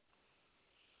 do that.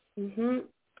 I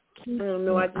don't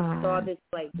know, I just saw this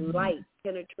like light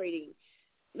penetrating,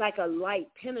 like a light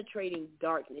penetrating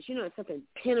darkness. You know, if something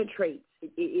penetrates,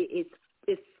 it's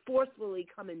forcefully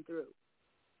coming through.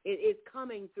 It's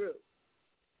coming through.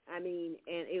 I mean,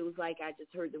 and it was like I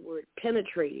just heard the word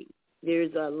penetrating.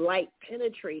 There's a light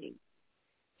penetrating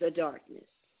the darkness.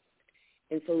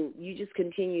 And so you just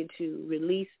continue to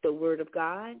release the word of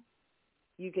God.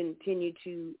 You continue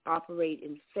to operate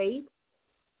in faith.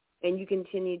 And you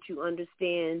continue to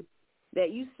understand that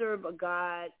you serve a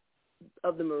God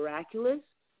of the miraculous.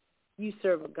 You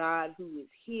serve a God who's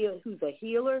a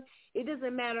healer. It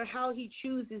doesn't matter how he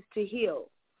chooses to heal.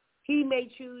 He may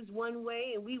choose one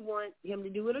way, and we want him to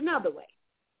do it another way.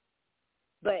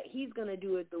 But he's going to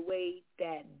do it the way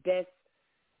that best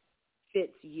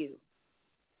fits you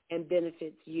and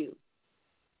benefits you.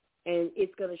 And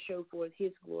it's going to show forth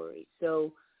his glory.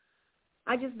 So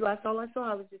that's all I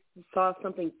saw. Saw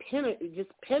something just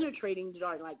penetrating the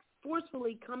dark, like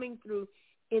forcefully coming through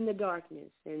in the darkness.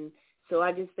 And so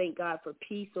I just thank God for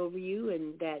peace over you,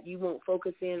 and that you won't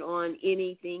focus in on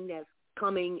anything that's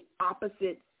coming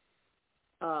opposite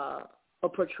or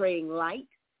portraying light.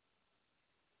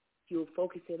 You'll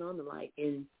focus in on the light,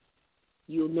 and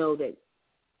you'll know that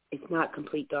it's not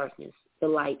complete darkness. The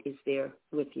light is there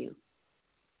with you.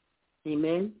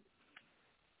 Amen.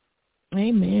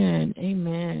 Amen.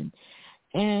 Amen.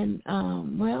 And,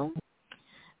 well,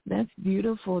 that's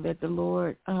beautiful that the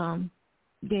Lord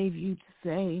gave you to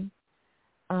say,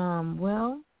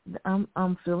 well,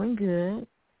 I'm feeling good.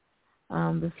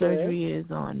 The surgery is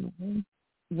on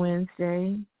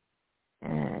Wednesday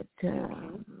at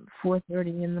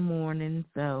 4:30 in the morning.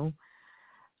 So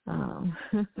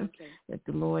if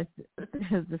the Lord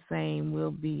says the same,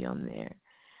 we'll be on there.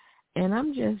 And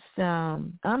I'm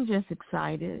just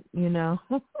excited, you know.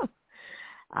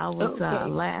 I was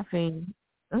laughing.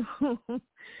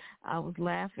 I was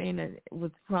laughing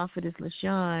with Prophetess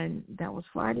LaShawn. That was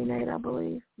Friday night, I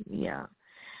believe. Yeah.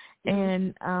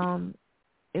 And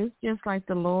it's just like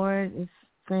the Lord is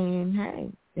saying, hey,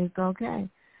 it's okay.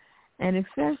 And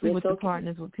especially with the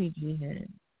partners with PG.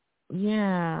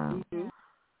 Yeah. Mm-hmm.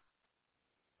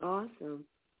 Awesome.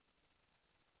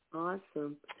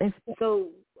 So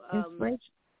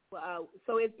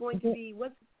it's going to be,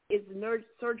 is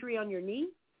surgery on your knee?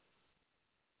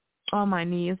 On my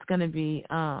knee. It's going to be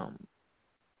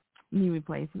knee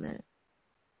replacement.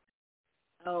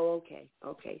 Oh,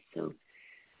 okay. So,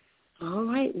 all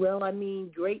right. Well, I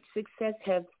mean, great success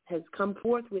has come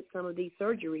forth with some of these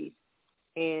surgeries.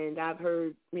 And I've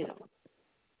heard, a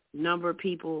number of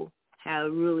people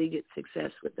have really good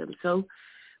success with them. So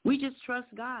we just trust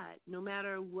God. No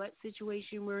matter what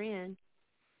situation we're in,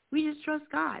 we just trust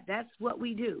God. That's what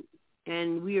we do.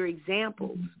 And we are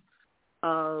examples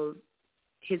of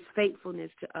his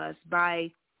faithfulness to us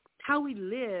by how we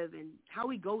live and how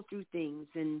we go through things.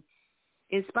 And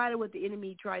in spite of what the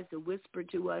enemy tries to whisper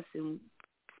to us, and in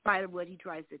spite of what he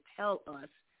tries to tell us,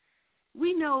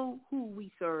 we know who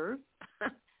we serve.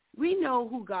 We know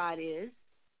who God is.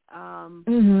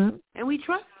 And we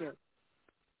trust him.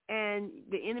 And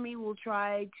the enemy will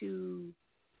try to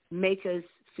make us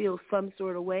feel some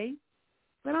sort of way.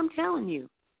 But I'm telling you,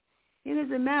 it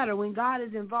doesn't matter. When God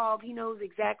is involved, he knows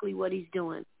exactly what he's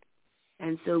doing.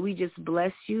 And so we just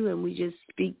bless you, and we just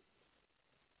speak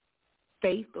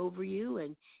faith over you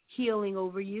and healing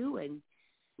over you and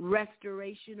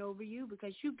restoration over you,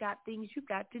 because you've got things you've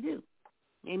got to do.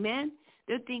 Amen?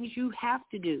 There are things you have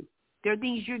to do. There are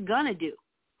things you're going to do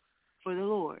for the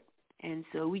Lord. And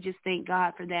so we just thank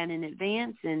God for that in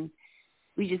advance, and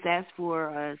we just ask for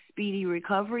a speedy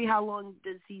recovery. How long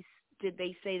did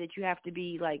they say that you have to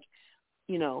be, like,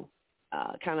 you know,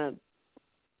 kind of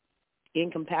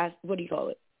incapacitated? What do you call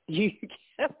it? You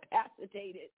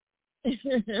incapacitated.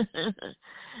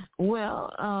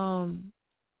 Well,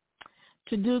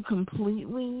 to do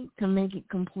completely, to make it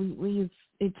completely,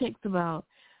 it takes about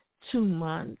 2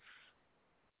 months.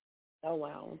 Oh,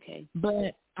 wow, okay.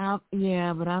 But I've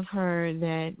heard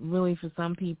that really for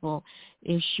some people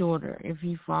it's shorter if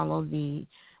you follow the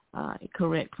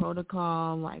correct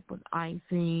protocol, like with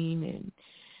icing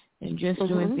and just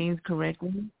doing things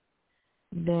correctly.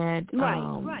 That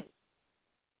right.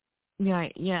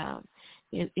 Yeah.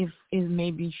 It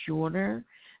may be shorter.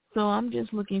 So I'm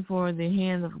just looking for the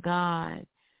hand of God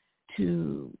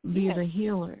to be the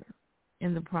healer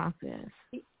in the process.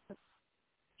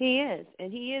 He is,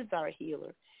 and he is our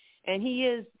healer. And he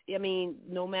is, I mean,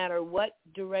 no matter what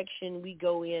direction we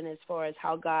go in as far as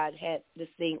how God had this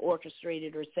thing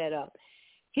orchestrated or set up,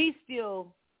 he's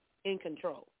still in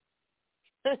control.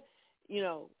 You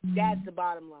know, that's the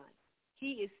bottom line.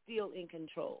 He is still in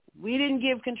control. We didn't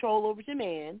give control over to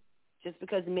man just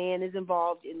because man is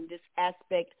involved in this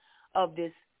aspect of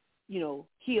this, you know,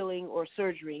 healing or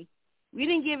surgery. We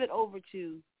didn't give it over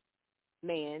to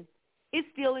man. It's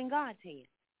still in God's hands.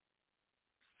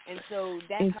 And so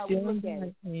that's how we look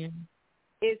at it.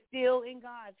 It's still in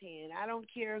God's hand. I don't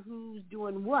care who's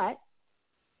doing what.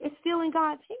 It's still in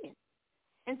God's hand.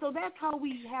 And so that's how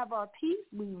we have our peace.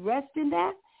 We rest in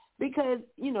that because,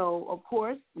 you know, of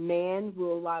course, man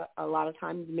will a lot of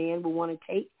times man will want to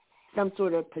take some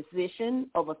sort of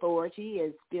position of authority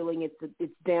as feeling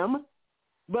it's them.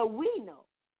 But we know,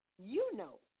 you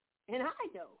know, and I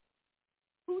know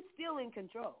who's still in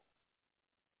control.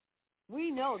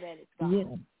 We know that it's God.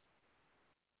 Yeah.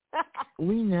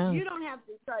 We know. You don't have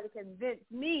to try to convince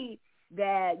me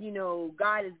that, you know,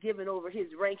 God has given over his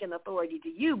rank and authority to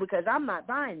you, because I'm not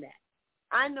buying that.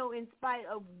 I know in spite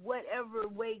of whatever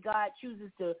way God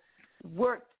chooses to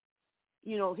work,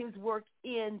 you know, his work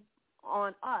in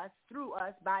on us, through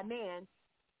us, by man,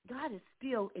 God is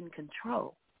still in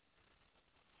control.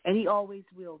 And he always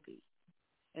will be.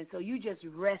 And so you just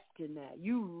rest in that.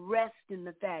 You rest in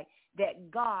the fact that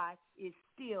God is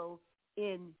still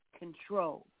in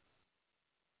control.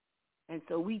 And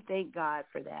so we thank God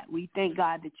for that. We thank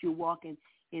God that you're walking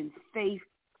in faith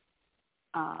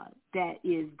that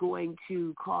is going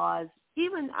to cause,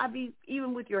 even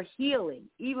with your healing,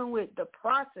 even with the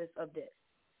process of this,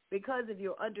 because of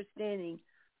your understanding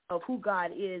of who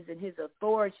God is and his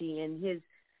authority and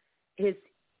his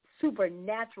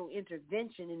supernatural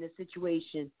intervention in the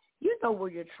situation, you know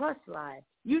where your trust lies.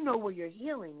 You know where your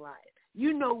healing lies.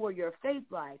 You know where your faith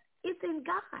lies. It's in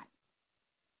God.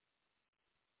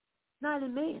 Not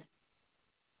in man.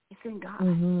 It's in God.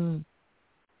 Mm-hmm.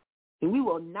 And we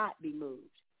will not be moved.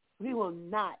 We will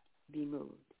not be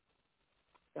moved.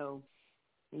 So,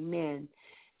 amen.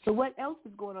 So what else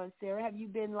is going on, Sarah? Have you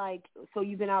been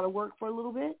you've been out of work for a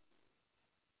little bit?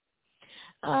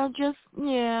 I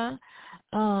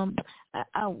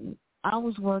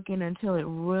was working until it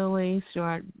really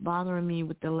started bothering me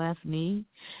with the left knee.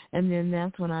 And then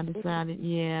that's when I decided,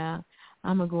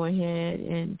 I'm going to go ahead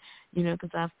and, you know, because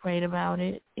I've prayed about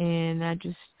it. And I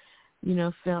just, you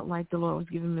know, felt like the Lord was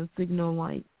giving me a signal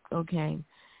like, okay,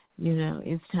 you know,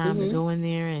 it's time to go in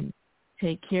there and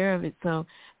take care of it. So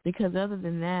because other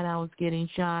than that, I was getting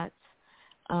shots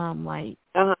I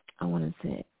want to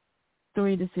say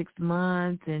 3 to 6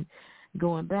 months and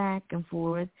going back and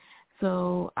forth.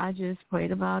 So I just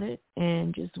prayed about it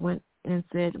and just went and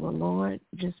said, well, Lord,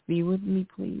 just be with me,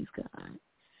 please, God,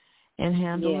 and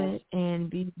handle it and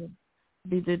be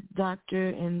the doctor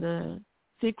in the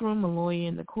sick room, a lawyer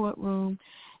in the courtroom,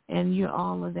 and you're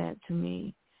all of that to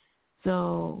me.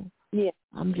 So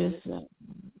I'm just,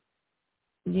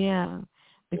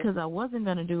 because I wasn't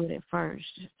going to do it at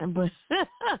first. But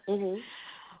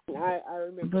I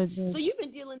remember. So you've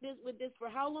been dealing with this for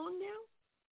how long now?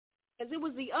 Because it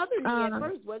was the other knee at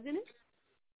first, wasn't it?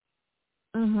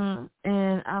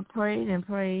 And I prayed and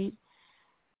prayed,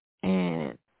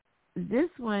 and this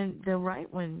one, the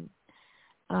right one,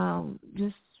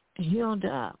 just healed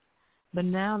up. But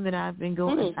now that I've been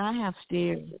going, I have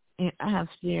stairs. I have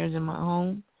stairs in my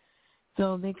home,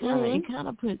 so they kind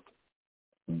of put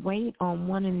weight on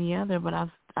one and the other. But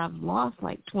I've lost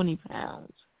like 20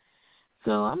 pounds.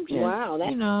 So I'm just,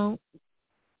 you know.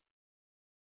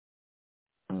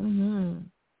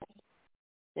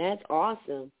 That's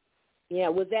awesome. Yeah,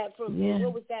 was that from? Yeah.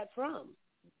 What was that from?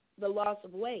 The loss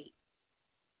of weight.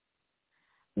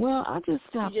 Well, I just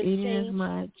stopped eating as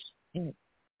much.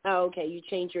 Oh, okay. You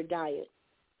changed your diet.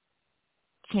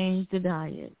 Changed the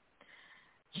diet,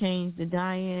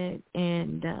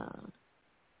 and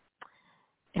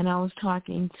I was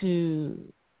talking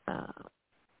to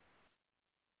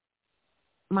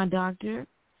my doctor,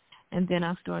 and then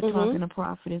I started talking to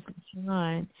Prophetess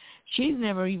Sean. She's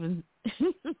never even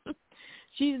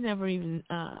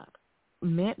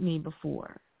met me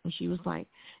before, and she was like,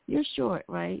 "You're short,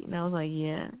 right?" And I was like,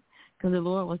 "Yeah," because the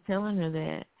Lord was telling her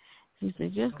that. She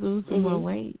said, "Just lose some more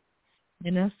weight."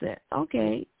 And I said,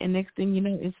 "Okay." And next thing you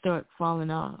know, it started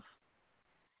falling off.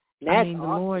 Awesome. The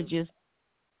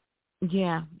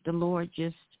Lord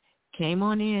just came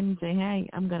on in and said, "Hey,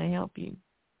 I'm going to help you."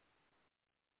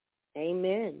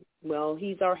 Amen. Well,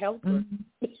 He's our helper.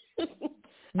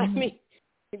 I mean,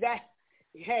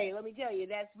 hey, let me tell you,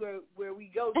 that's where we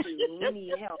go to when we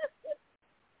need help.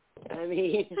 I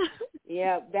mean,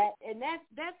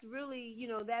 that's really,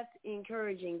 that's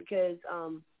encouraging because,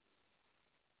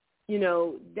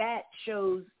 that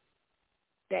shows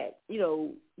that,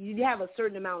 you have a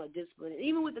certain amount of discipline,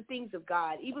 even with the things of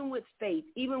God, even with faith,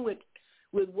 even with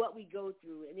what we go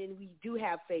through, and then we do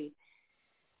have faith.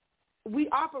 We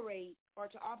operate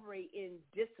in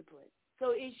discipline.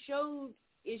 So it's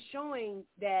showing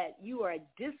that you are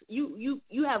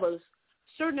you have a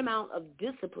certain amount of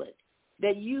discipline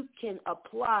that you can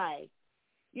apply,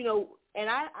 and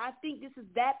I think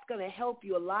that's going to help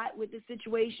you a lot with this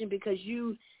situation because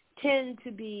you tend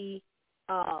to be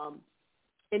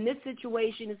in this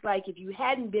situation. It's like if you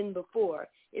hadn't been before,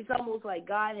 it's almost like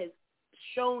God has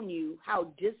shown you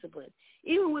how disciplined,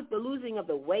 even with the losing of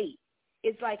the weight,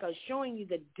 it's like showing you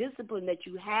the discipline that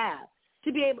you have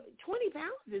to be able. 20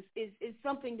 pounds is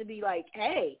something to be like,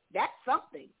 hey, that's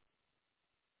something.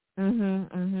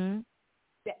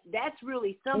 That's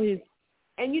really something.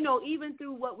 And even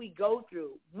through what we go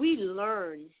through, we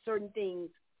learn certain things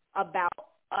about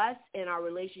us and our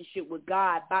relationship with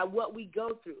God by what we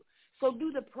go through. So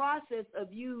through the process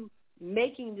of you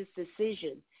making this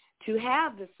decision to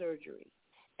have the surgery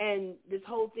and this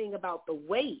whole thing about the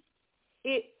weight,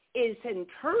 it is to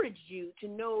encourage you to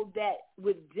know that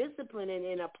with discipline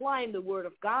and applying the word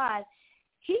of God,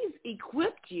 He's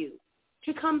equipped you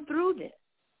to come through this.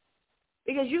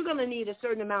 Because you're going to need a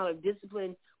certain amount of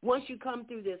discipline once you come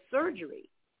through this surgery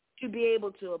to be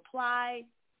able to apply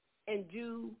and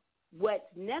do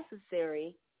what's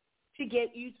necessary to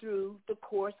get you through the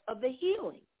course of the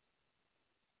healing.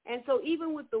 And so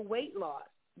even with the weight loss,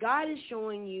 God is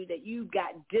showing you that you've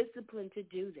got discipline to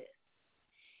do this.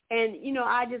 And,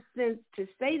 I just sense to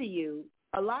say to you,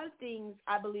 a lot of things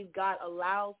I believe God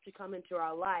allows to come into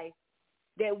our life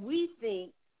that we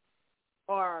think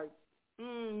are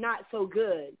not so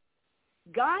good.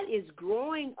 God is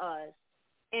growing us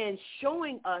and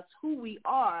showing us who we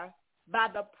are by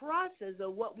the process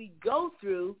of what we go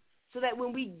through so that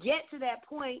when we get to that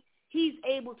point, He's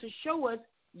able to show us,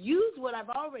 use what I've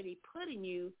already put in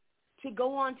you to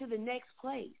go on to the next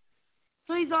place.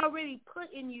 So He's already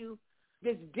put in you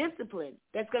this discipline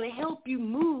that's going to help you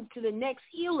move to the next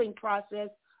healing process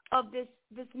of this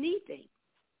knee thing.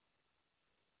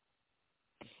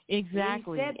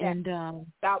 Exactly. And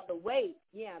about the weight,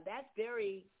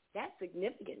 that's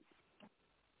significant.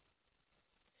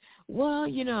 Well,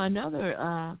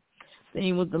 another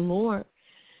thing with the Lord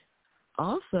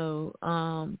also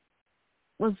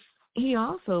was He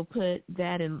also put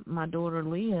that in my daughter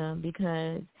Leah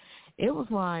because it was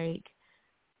like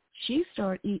she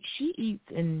eats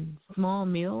in small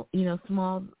meal,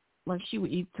 small, like she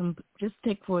would eat some, just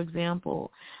take for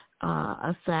example,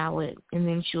 a salad, and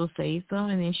then she'll save some,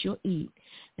 and then she'll eat,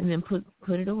 and then put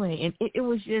it away. And it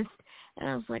was just, and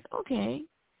I was like, okay,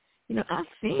 I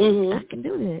think I can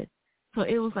do this. So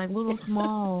it was like little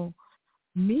small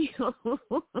meals,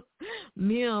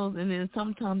 and then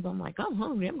sometimes I'm like, I'm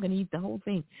hungry, I'm going to eat the whole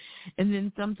thing. And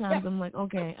then sometimes I'm like,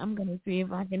 okay, I'm going to see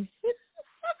if I can.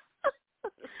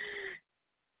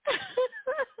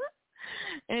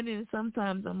 And then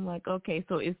sometimes I'm like, okay,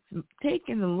 so it's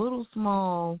taking the little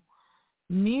small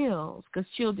meals, because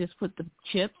she'll just put the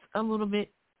chips a little bit,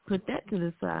 put that to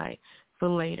the side for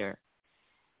later.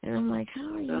 And I'm like,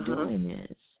 how are you doing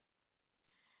this?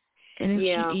 And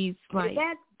if she eats like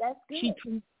that's good. She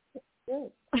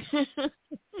good.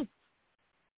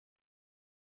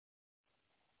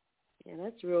 Yeah,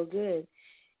 that's real good.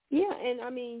 Yeah, and I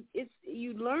mean,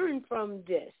 you learn from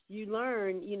this. You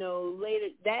learn, later.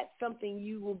 That's something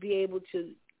you will be able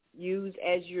to use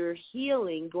as you're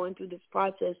healing, going through this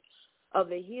process of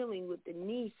the healing with the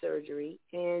knee surgery.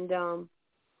 And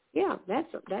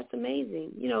that's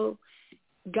amazing.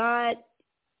 God,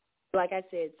 like I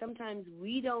said, sometimes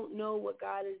we don't know what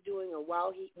God is doing or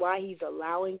why He's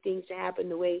allowing things to happen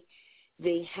the way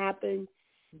they happen.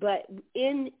 But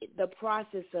in the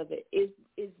process of it,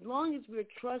 as long as we're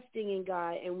trusting in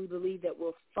God and we believe that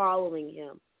we're following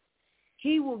Him,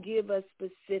 He will give us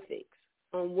specifics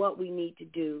on what we need to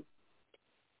do.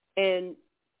 And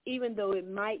even though it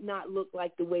might not look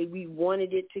like the way we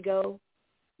wanted it to go,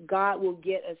 God will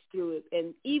get us through it.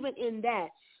 And even in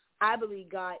that, I believe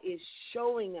God is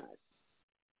showing us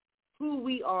who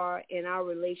we are in our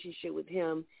relationship with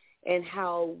Him and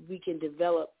how we can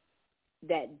develop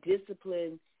that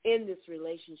discipline in this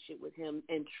relationship with Him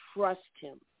and trust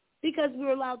Him, because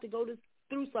we're allowed to go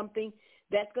through something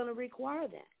that's going to require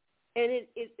that. And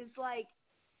it's like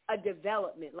a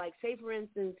development. Like, say, for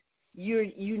instance, you're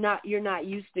not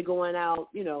used to going out,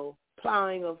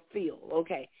 plowing a field.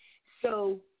 Okay,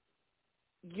 so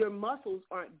your muscles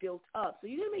aren't built up. So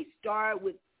you may start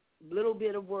with a little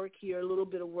bit of work here, a little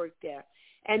bit of work there,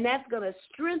 and that's going to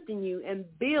strengthen you and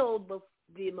build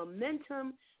the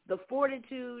momentum, the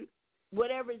fortitude,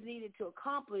 whatever is needed to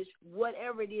accomplish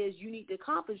whatever it is you need to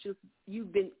accomplish.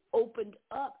 You've been opened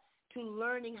up to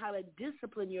learning how to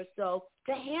discipline yourself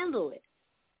to handle it.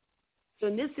 So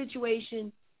in this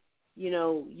situation,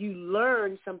 you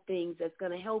learn some things that's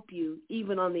going to help you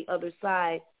even on the other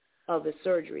side of the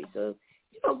surgery. So,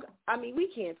 we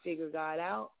can't figure God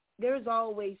out. There's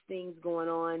always things going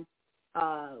on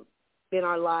in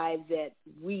our lives that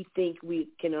we think we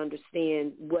can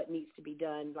understand what needs to be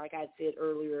done. Like I said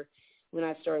earlier when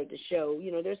I started the show,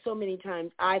 there's so many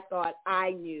times I thought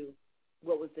I knew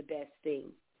what was the best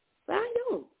thing, but I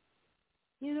don't.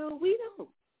 We don't.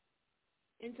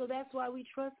 And so that's why we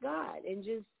trust God. And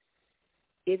just,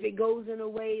 if it goes in a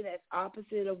way that's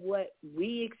opposite of what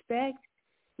we expect,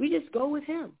 we just go with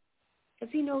Him,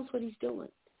 because He knows what He's doing.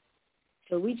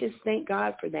 So we just thank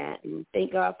God for that, and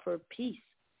thank God for peace,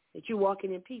 that you're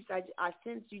walking in peace. I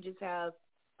sense you just have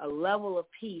a level of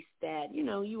peace that,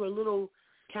 you were a little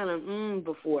kind of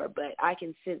before, but I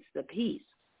can sense the peace.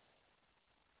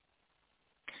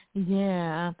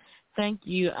 Yeah, thank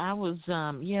you. I was,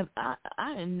 I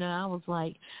didn't know. I was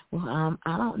like, well,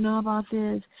 I don't know about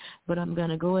this, but I'm going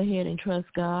to go ahead and trust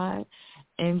God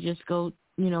and just go,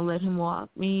 let Him walk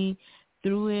me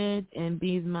through it and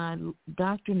be my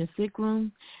doctor in the sick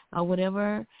room or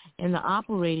whatever, in the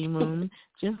operating room.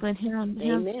 Just let Him,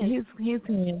 his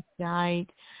hands guide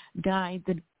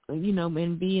the,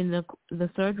 and be in the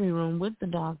surgery room with the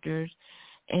doctors,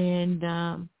 and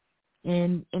of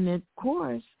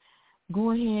course,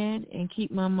 go ahead and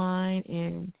keep my mind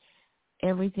and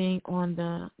everything on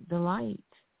the light,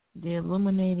 the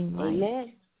illuminating light.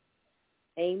 Amen.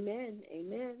 Amen.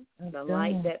 Amen. The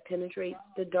light that penetrates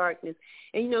the darkness.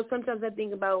 And, sometimes I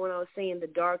think about when I was saying the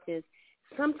darkness,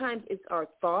 sometimes it's our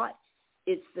thoughts.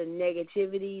 It's the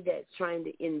negativity that's trying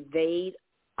to invade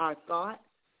our thoughts,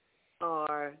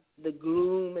 or the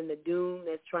gloom and the doom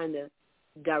that's trying to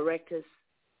direct us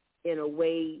in a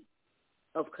way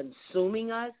of consuming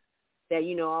us, that,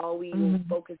 all we will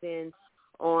focus in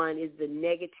on is the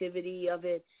negativity of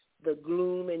it, the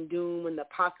gloom and doom and the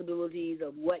possibilities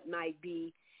of what might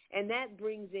be, and that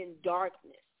brings in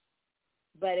darkness.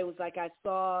 But it was like I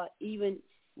saw, even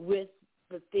with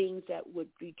the things that would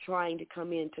be trying to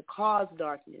come in to cause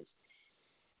darkness,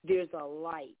 there's a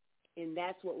light, and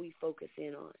that's what we focus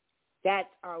in on.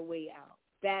 That's our way out.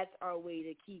 That's our way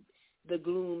to keep the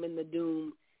gloom and the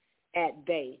doom at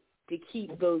bay, to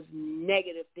keep those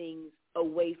negative things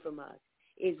away from us,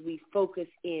 is we focus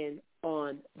in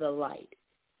on the light.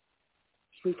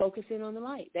 We focus in on the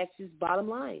light. That's just bottom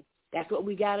line. That's what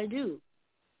we got to do.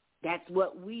 That's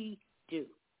what we do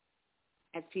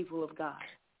as people of God.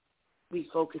 We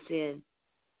focus in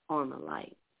on the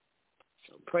light.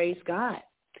 So praise God.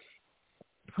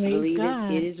 Praise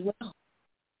God. It is well.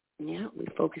 Yeah, we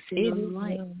focus in on the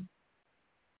light.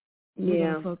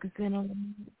 Yeah. Focus in on the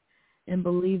light and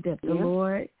believe that the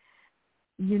Lord,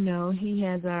 He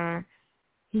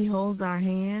holds our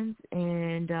hands,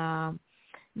 and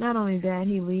not only that,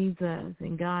 he leads us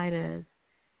and guides us,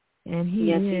 and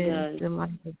he is the light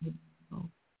of the world.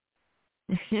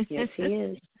 Yes, he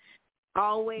is.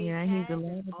 Always he's the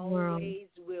light of the world. Always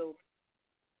will.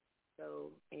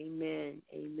 So, amen.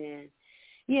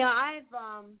 Yeah, I've,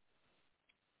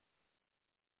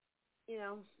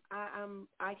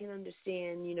 I can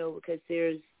understand, because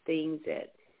there's things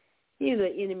that,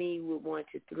 the enemy would want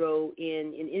to throw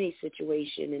in any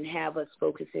situation and have us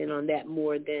focus in on that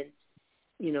more than,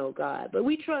 God. But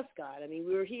we trust God. I mean,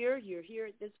 we're here. You're here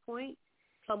at this point.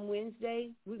 Come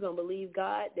Wednesday, we're going to believe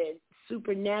God that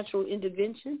supernatural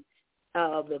intervention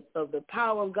of the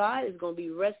power of God is going to be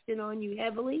resting on you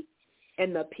heavily,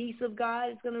 and the peace of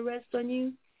God is going to rest on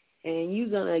you, and you're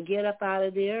going to get up out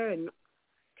of there and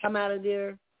come out of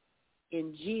there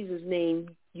in Jesus' name.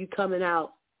 You coming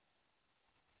out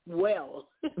well.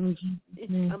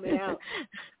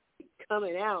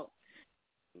 coming out.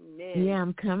 Man, yeah,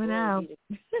 I'm coming out.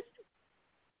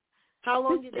 How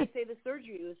long did they say the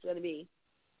surgery was going to be?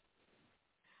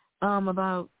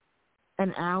 About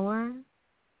an hour.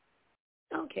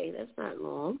 Okay, that's not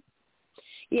long.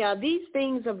 Yeah, these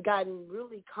things have gotten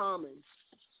really common.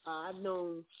 I've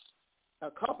known a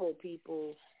couple of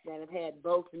people that have had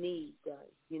both knees done,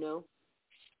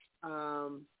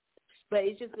 but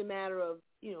it's just a matter of,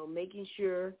 making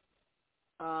sure,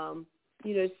 follow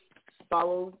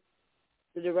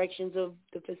the directions of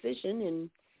the physician and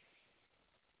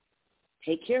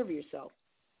take care of yourself,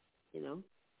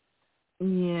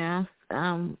 Yeah.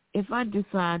 If I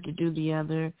decide to do the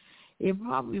other, it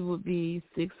probably would be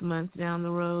 6 months down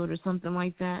the road or something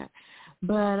like that.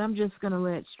 But I'm just going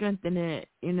to strengthen it,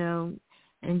 and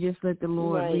just let the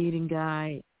Lord lead and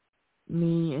guide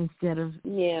me instead of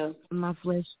my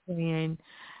flesh saying,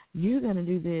 you're going to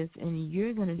do this and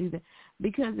you're going to do that.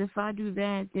 Because if I do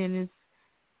that, then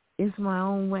it's my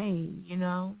own way,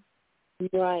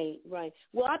 Right.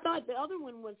 Well, I thought the other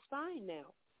one was fine now.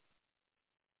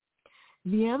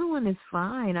 The other one is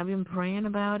fine. I've been praying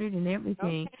about it and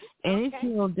everything, and it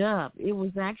healed up.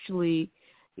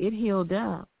 It healed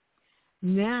up.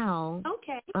 Now,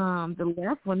 the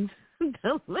left one,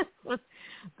 the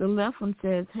left one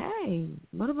says, "Hey,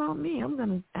 what about me? I'm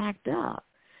gonna act up."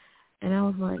 And I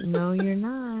was like, "No, you're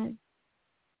not.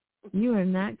 You are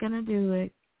not gonna do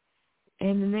it."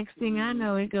 And the next thing I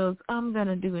know, it goes, "I'm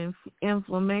gonna do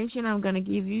inflammation. I'm gonna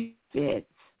give you fits."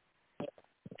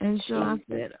 And so I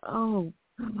said, "Oh,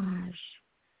 gosh."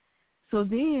 So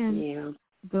then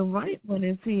the right one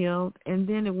is healed, and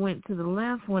then it went to the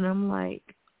left one. I'm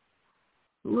like,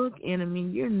 look, enemy,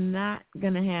 you're not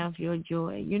going to have your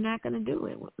joy. You're not going to do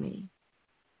it with me.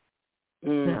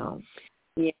 So.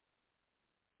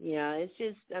 Yeah, it's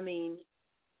just,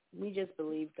 we just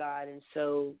believe God. And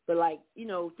so, but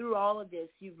through all of this,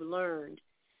 you've learned.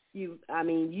 You've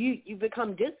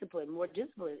become more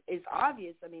disciplined. It's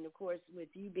obvious, of course, with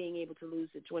you being able to lose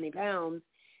the 20 pounds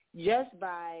just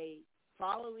by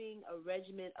following a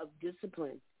regimen of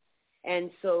discipline.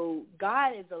 And so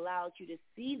God has allowed you to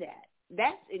see that.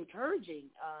 That's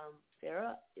encouraging,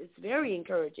 Sarah. It's very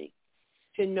encouraging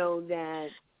to know that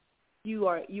you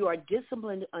are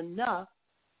disciplined enough,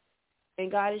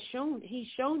 and God has shown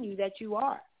you that you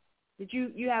are, that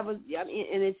you have and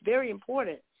it's very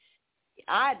important.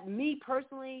 Me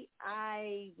personally,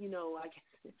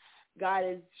 God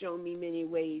has shown me many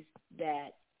ways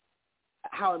that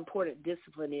how important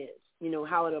discipline is,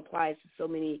 how it applies to so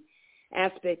many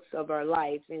aspects of our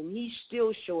life, and He's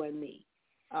still showing me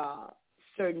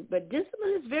but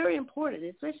discipline is very important,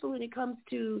 especially when it comes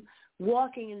to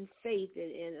walking in faith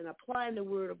and applying the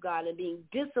Word of God and being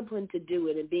disciplined to do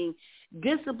it and being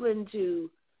disciplined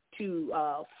to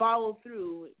follow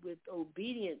through with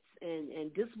obedience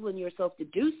and discipline yourself to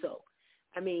do so.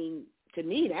 To me,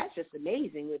 that's just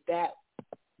amazing with that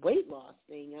weight loss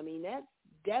thing. That's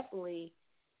definitely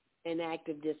an act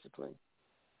of discipline.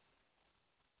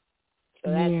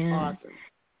 So that's awesome.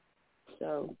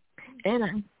 So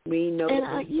we know that.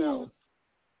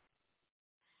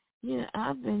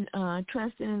 I've been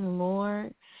trusting in the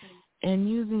Lord and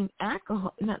using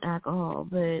not alcohol,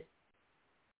 but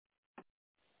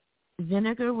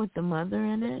vinegar with the mother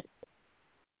in it.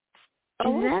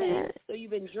 Oh, okay. So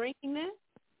you've been drinking that?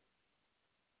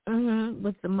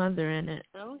 With the mother in it.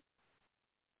 Oh,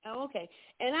 okay.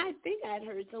 And I think I'd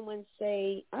heard someone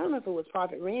say, I don't know if it was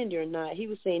Prophet Randy or not, he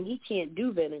was saying he can't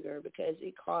do vinegar because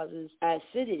it causes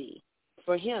acidity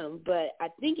for him, but I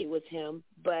think it was him.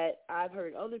 But I've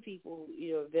heard other people,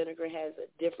 vinegar has a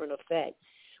different effect.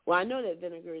 Well, I know that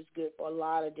vinegar is good for a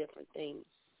lot of different things,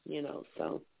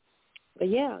 so. But,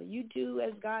 you do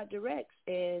as God directs,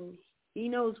 and He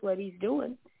knows what He's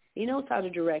doing. He knows how to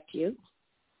direct you.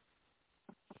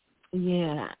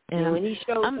 Yeah. And when he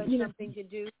shows us something to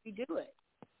do, we do it.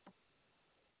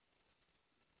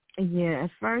 Yeah,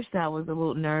 at first I was a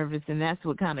little nervous, and that's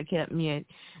what kind of kept me,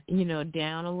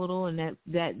 down a little, and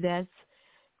that's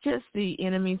just the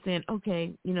enemy saying,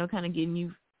 okay, kind of getting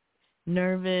you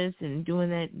nervous and doing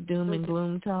that doom and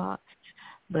gloom talk.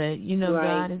 But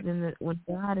right.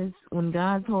 God is when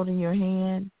God's holding your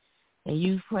hand, and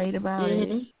you've prayed about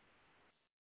it,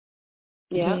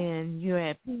 then you're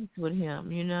at peace with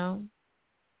Him.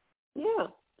 Yeah,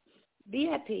 be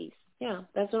at peace. Yeah,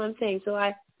 that's what I'm saying. So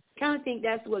I kind of think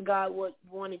that's what God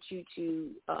wanted you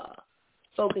to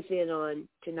focus in on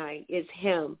tonight is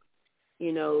Him,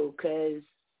 because,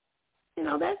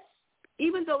 that's,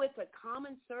 even though it's a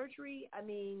common surgery, I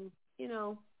mean,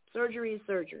 surgery is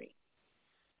surgery.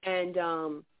 And,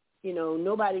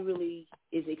 nobody really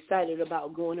is excited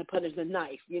about going up under the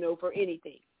knife, for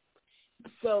anything.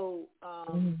 So,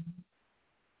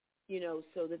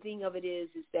 so the thing of it is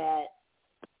that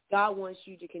God wants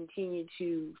you to continue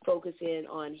to focus in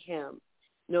on Him,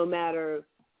 no matter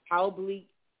how bleak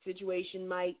situation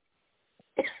might,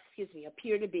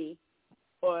 appear to be,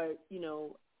 or,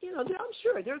 I'm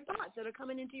sure there are thoughts that are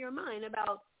coming into your mind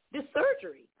about this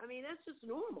surgery. I mean, that's just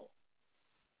normal.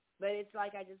 But it's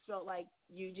like I just felt like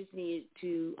you just needed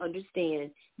to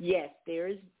understand, yes,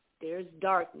 there's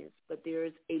darkness, but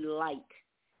there's a light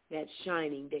that's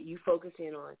shining that you focus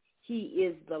in on. He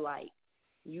is the light.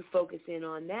 You focus in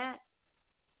on that,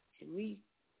 and we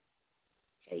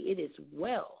say it is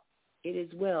well. It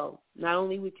is well, not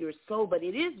only with your soul, but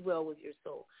it is well with your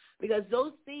soul. Because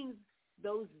those things,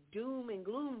 those doom and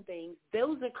gloom things,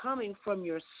 those are coming from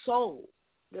your soul,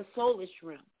 the soulish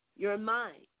realm, your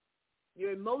mind,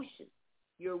 your emotions,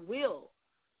 your will.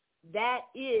 That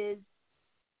is,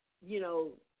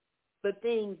 the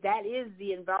things, that is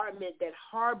the environment that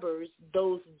harbors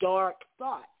those dark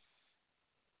thoughts,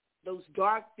 those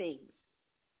dark things.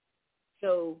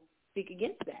 So speak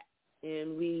against that.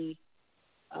 And we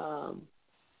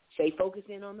say focus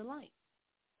in on the light.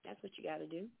 That's what you got to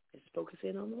do, is focus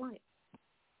in on the light.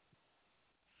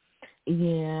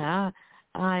 Yeah,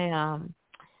 I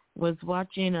was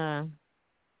watching a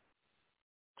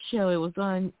show. It was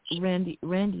on Randy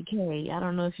K. I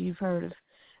don't know if you've heard of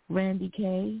Randy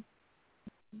K.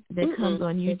 That comes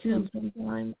on YouTube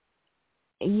sometimes.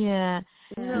 Yeah,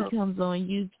 he comes on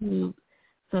YouTube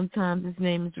sometimes. His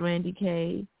name is Randy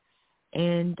K.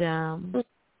 And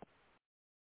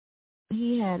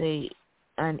he had an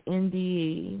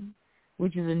NDE,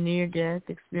 which is a near-death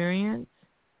experience.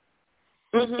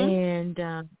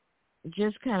 And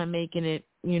just kind of making it,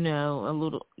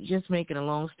 just making a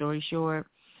long story short,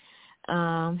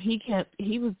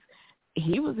 he was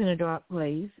in a dark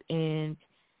place, and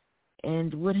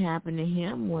what happened to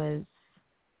him was,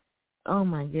 oh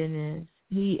my goodness,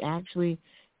 he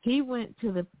went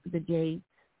to the gates,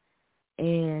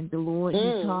 and the Lord,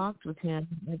 he talked with him,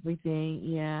 everything,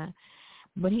 yeah,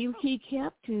 but he was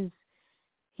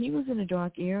in a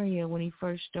dark area when he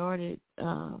first started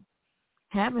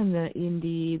having the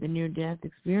NDE, the near-death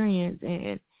experience,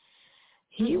 and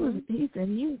he said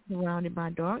he was surrounded by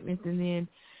darkness, and then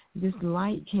this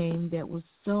light came that was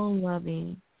so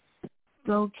loving,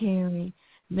 so caring.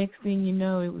 Next thing you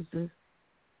know, it was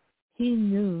he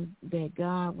knew that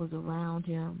God was around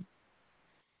him,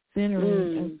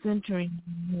 centering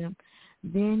him.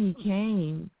 Then he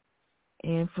came,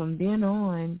 and from then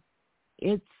on,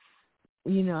 it's,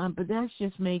 but that's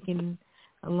just making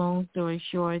a long story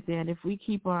short, that if we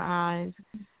keep our eyes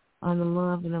on the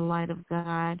love and the light of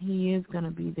God, He is going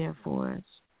to be there for us.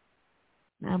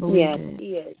 I believe it.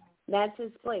 He is. That's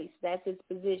His place. That's His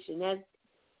position.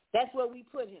 That's where we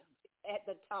put Him, at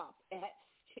the top,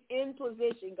 in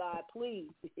position. God, please,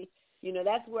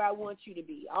 that's where I want you to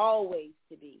be, always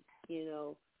to be.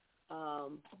 There's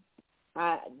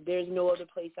no other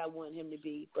place I want Him to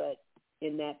be, but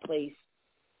in that place,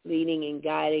 leading and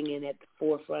guiding and at the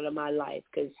forefront of my life,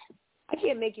 because I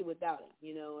can't make it without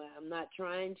Him. I'm not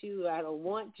trying to. I don't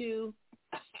want to.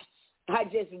 I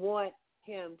just want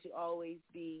Him to always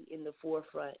be in the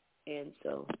forefront. And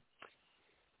so,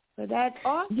 but that's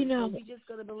awesome. So we're just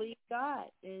going to believe God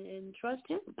and trust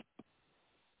Him.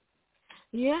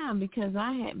 Yeah, because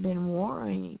I had been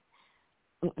warring,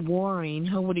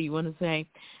 what do you want to say,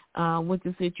 with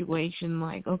the situation,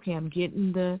 like, okay, I'm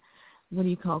getting the,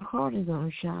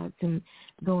 cortisone shots, and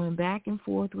going back and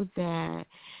forth with that,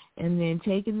 and then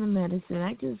taking the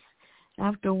medicine.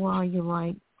 After a while, you're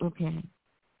like, okay,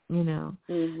 you're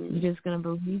just going to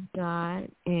believe God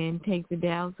and take the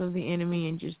doubts of the enemy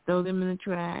and just throw them in the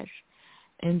trash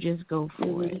and just go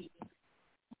for it.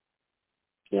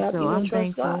 Yeah, so I'm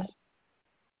thankful. God.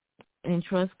 And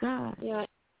trust God. Yeah.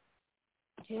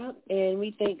 Yep, and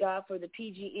we thank God for the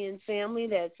PGN family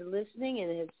that's listening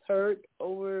and has heard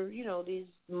over, these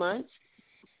months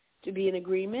to be in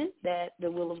agreement that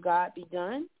the will of God be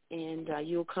done, and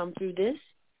you'll come through this,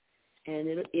 and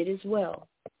it is well.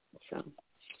 So,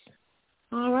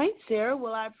 all right, Sarah,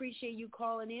 well, I appreciate you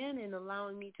calling in and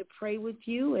allowing me to pray with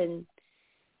you and,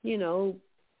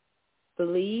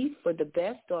 believe for the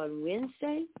best on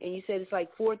Wednesday. And you said it's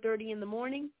like 4:30 in the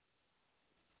morning?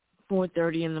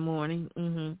 4:30 in the morning.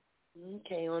 Mm-hmm.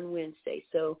 Okay, on Wednesday.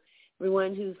 So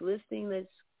everyone who's listening,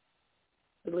 let's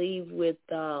believe with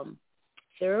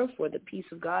Sarah for the peace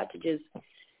of God to just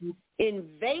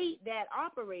invade that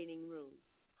operating room.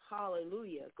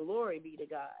 Hallelujah. Glory be to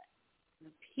God.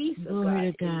 The peace of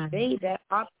God to invade that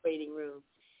operating room.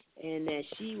 And that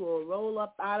she will roll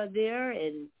up out of there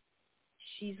and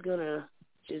she's going to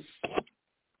just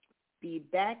be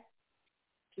back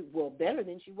to, better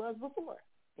than she was before.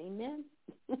 Amen.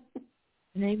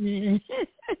 Amen.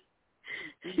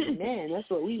 Amen. That's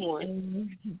what we want.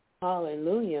 Amen.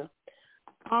 Hallelujah.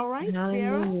 All right, Hallelujah.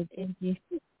 Sarah. Thank you.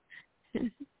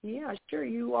 Yeah, sure.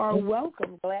 You are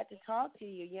welcome. Glad to talk to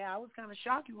you. Yeah, I was kind of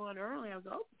shocked you on early. I was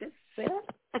like, oh, this is Sarah.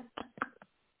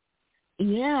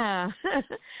 Yeah,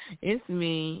 it's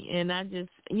me. And I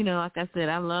just, like I said,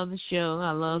 I love the show.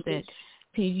 I love that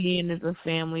PGN is a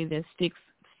family that sticks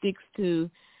to,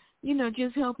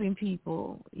 just helping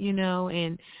people,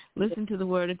 and listen to the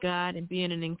Word of God and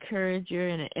being an encourager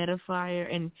and an edifier.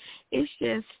 And it's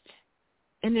just,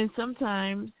 and then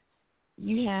sometimes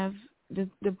you have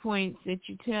the points that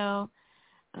you tell.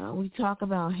 We talk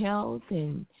about health,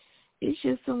 and it's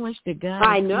just so much that God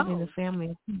is giving the family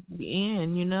of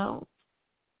PGN,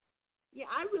 Yeah,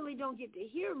 I really don't get to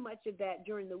hear much of that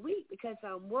during the week because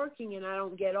I'm working and I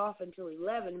don't get off until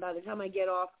 11. By the time I get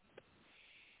off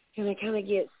and I kind of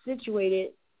get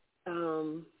situated,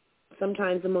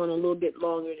 sometimes I'm on a little bit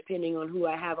longer depending on who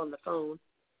I have on the phone.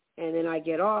 And then I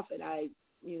get off and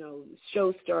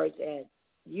show starts at,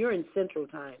 you're in Central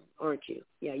Time, aren't you?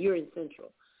 Yeah, you're in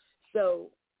Central. So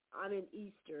I'm in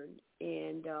Eastern.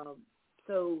 And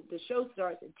so the show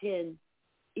starts at 10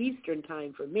 Eastern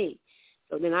Time for me.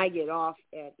 So then I get off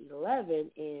at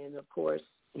 11, and, of course,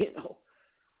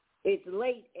 it's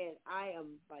late, and I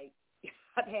am like,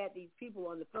 I've had these people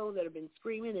on the phone that have been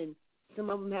screaming, and some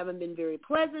of them haven't been very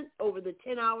pleasant over the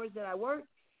 10 hours that I work.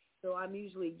 So I'm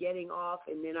usually getting off,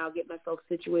 and then I'll get myself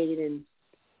situated and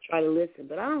try to listen.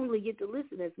 But I don't really get to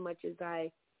listen as much as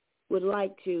I would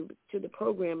like to the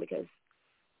program because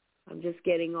I'm just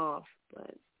getting off.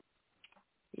 But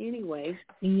anyway,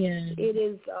 it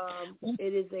is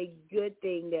a good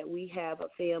thing that we have a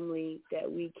family that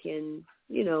we can,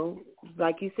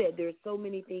 like you said, there's so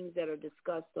many things that are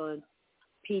discussed on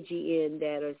PGN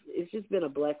it's just been a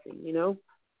blessing, A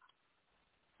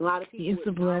lot of people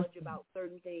with knowledge about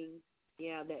certain things,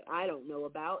 that I don't know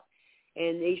about,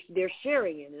 and they're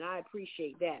sharing it, and I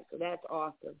appreciate that. So that's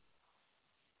awesome.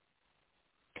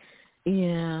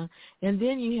 Yeah, and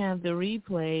then you have the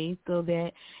replay so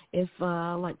that if,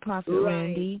 like Prophet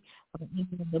Randy,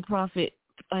 the prophet,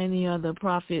 any other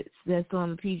prophets that's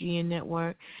on the PGN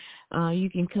network, you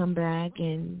can come back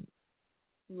and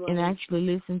actually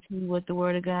listen to what the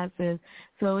Word of God says.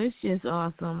 So it's just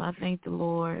awesome. I thank the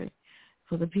Lord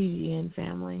for the PGN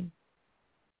family.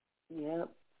 Yep,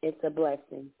 it's a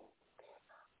blessing.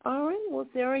 All right, well,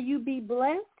 Sarah, you be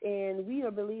blessed, and we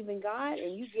are believing God,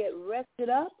 and you get rested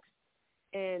up.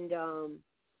 And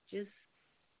just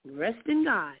rest in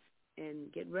God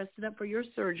and get rested up for your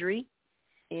surgery.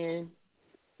 And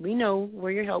we know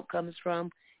where your help comes from,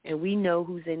 and we know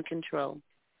who's in control.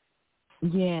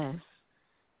 Yes.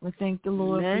 Well, thank the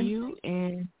Lord for you,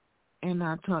 and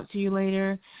I'll talk to you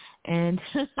later. And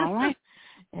all right.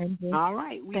 And all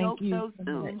right. We hope so so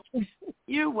soon.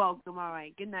 You're welcome. All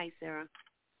right. Good night, Sarah.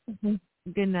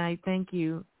 Good night. Thank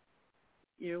you.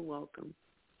 You're welcome.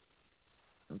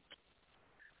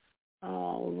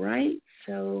 All right,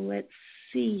 so let's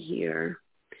see here.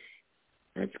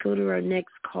 Let's go to our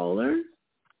next caller,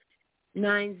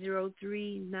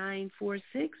 903-946.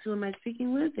 Who am I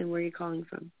speaking with, and where are you calling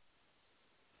from?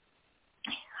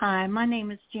 Hi, my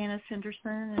name is Janice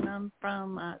Henderson, and I'm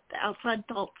from outside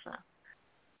Tulsa.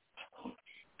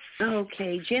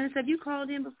 Okay, Janice, have you called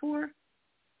in before?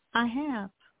 I have.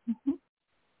 Mm-hmm.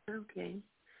 Okay.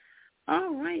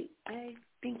 All right, I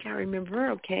think I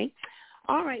remember. Okay.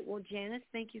 All right, well, Janice,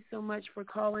 thank you so much for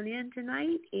calling in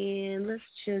tonight, and let's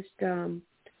just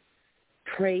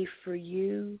pray for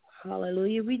you.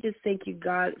 Hallelujah. We just thank you,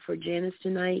 God, for Janice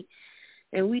tonight,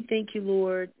 and we thank you,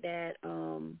 Lord, that, I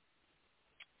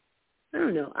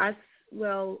don't know,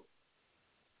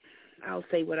 I'll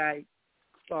say what I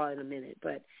saw in a minute,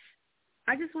 but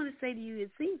I just want to say to you,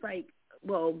 it seems like,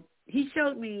 well, he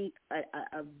showed me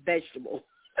a vegetable.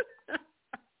 I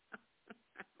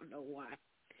don't know why.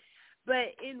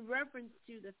 But in reference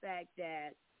to the fact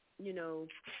that, you know,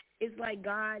 it's like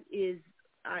God is,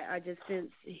 I just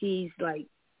sense he's like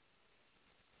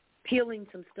peeling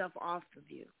some stuff off of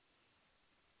you.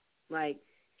 Like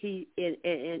he's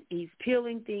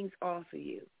peeling things off of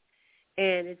you.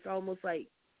 And it's almost like,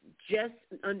 just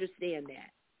understand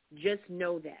that. Just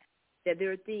know that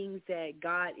there are things that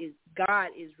God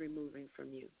is removing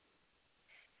from you.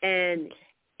 And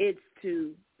it's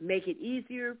to make it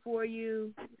easier for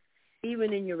you,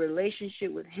 even in your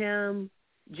relationship with him,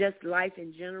 just life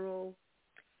in general.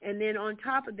 And then on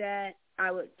top of that,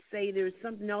 I would say there's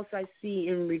something else I see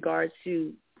in regards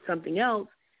to something else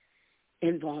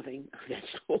involving a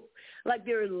vegetable. Like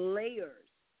there are layers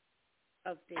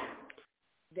of things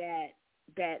that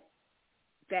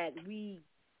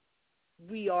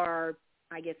we are,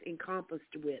 I guess,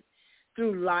 encompassed with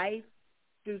through life,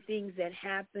 through things that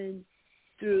happen,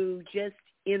 through just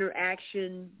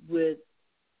interaction with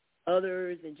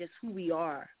others and just who we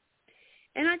are.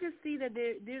 And I just see that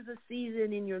there's a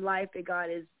season in your life that God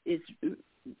is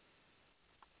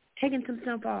taking some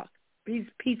stuff off. He's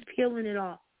peeling it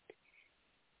off.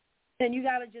 And you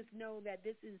got to just know that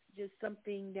this is just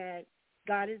something that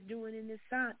God is doing in this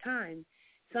time.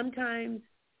 Sometimes,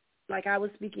 like I was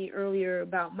speaking earlier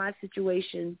about my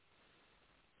situation,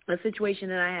 a situation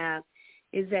that I have,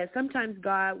 is that sometimes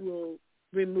God will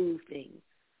remove things.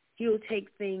 He'll take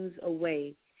things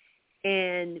away.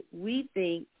 And we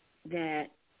think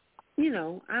that, you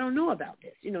know, I don't know about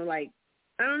this. You know, like,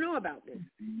 I don't know about this.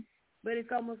 Mm-hmm. But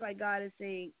it's almost like God is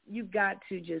saying, you've got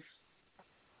to just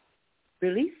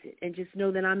release it and just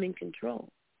know that I'm in control.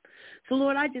 So,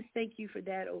 Lord, I just thank you for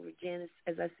that over Janice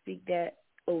as I speak that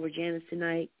over Janice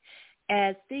tonight.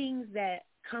 As things that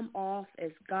come off,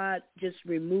 as God just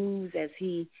removes, as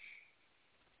he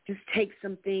just takes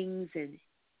some things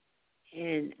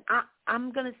and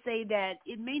I'm going to say that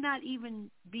it may not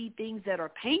even be things that are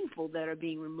painful that are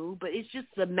being removed, but it's just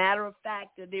a matter of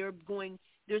fact that there's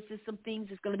just some things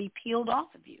that's going to be peeled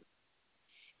off of you.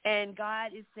 And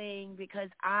God is saying, because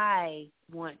I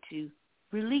want to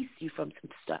release you from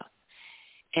some stuff.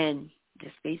 And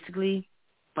that's basically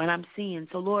what I'm seeing.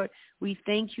 So, Lord, we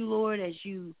thank you, Lord, as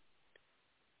you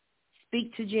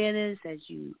speak to Janice, as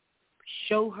you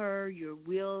show her your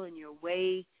will and your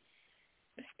way,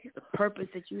 the purpose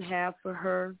that you have for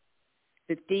her,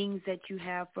 the things that you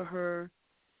have for her,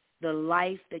 the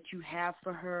life that you have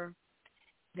for her,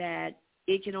 that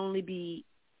it can only be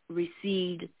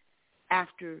received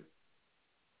after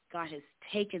God has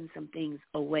taken some things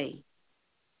away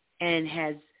and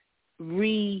has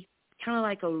remake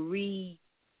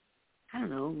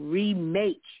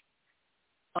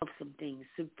of some things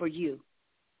for you.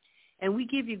 And we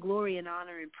give you glory and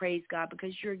honor and praise, God,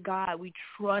 because you're God. We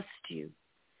trust you.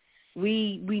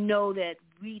 We know that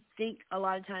we think a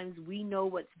lot of times we know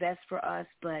what's best for us,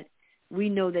 but we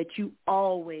know that you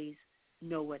always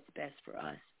know what's best for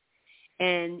us.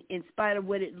 And in spite of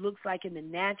what it looks like in the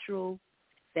natural,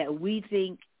 that we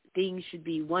think things should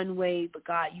be one way, but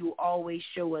God, you always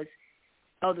show us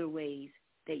other ways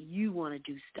that you want to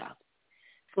do stuff.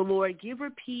 So, Lord, give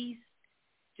her peace.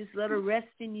 Just let her rest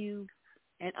in you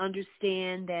and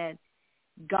understand that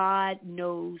God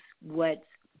knows what's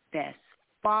best.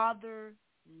 Father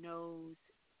knows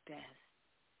best.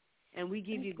 And we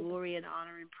give you glory and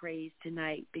honor and praise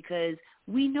tonight because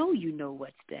we know you know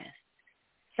what's best.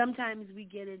 Sometimes we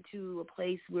get into a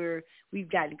place where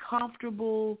we've gotten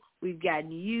comfortable, we've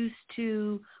gotten used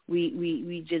to,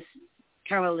 we just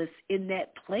kind of in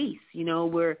that place, you know,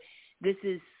 where this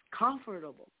is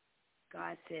comfortable.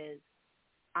 God says,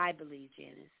 I believe,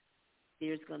 Janice,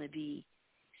 there's going to be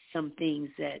some things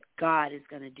that God is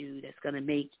going to do that's going to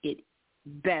make it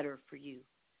better for you.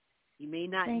 You may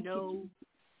not know,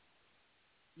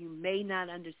 you may not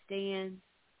understand,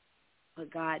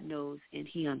 but God knows and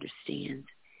he understands.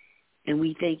 And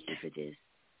we thank you for this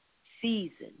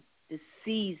season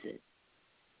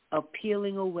of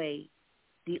peeling away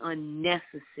the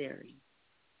unnecessary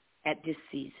at this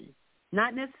season.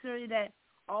 Not necessarily that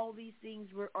all these things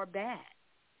are bad,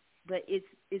 but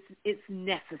it's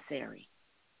necessary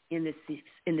in this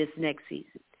next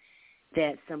season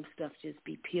that some stuff just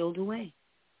be peeled away.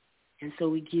 And so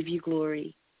we give you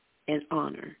glory and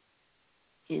honor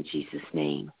in Jesus'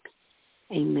 name.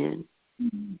 Amen.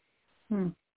 Mm-hmm.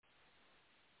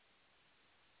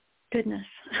 Goodness.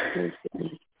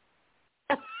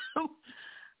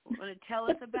 Want to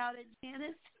tell us about it,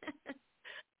 Janice?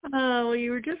 Well,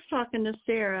 you were just talking to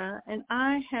Sarah, and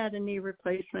I had a knee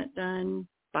replacement done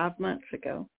 5 months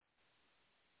ago.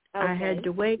 Okay. I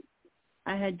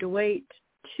had to wait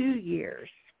 2 years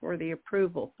for the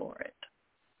approval for it.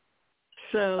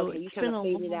 So okay, you kind of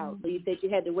faded out. So you said you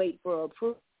had to wait for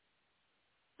approval.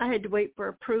 I had to wait for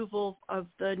approval of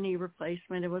the knee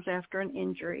replacement. It was after an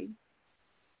injury.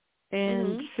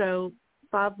 And so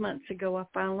 5 months ago I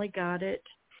finally got it.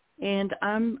 And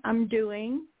I'm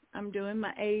doing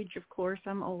my age, of course,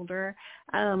 I'm older.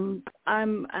 I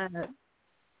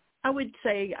would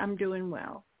say I'm doing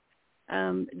well.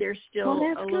 There's still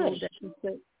a little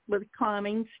deficit with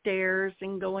climbing stairs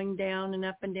and going down and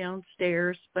up and down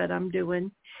stairs, but I'm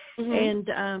doing. And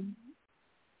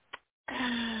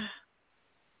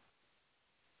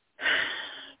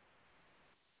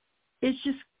it's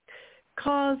just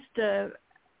caused a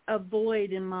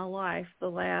void in my life the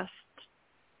last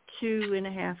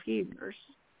 2.5 years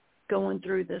going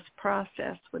through this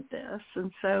process with this.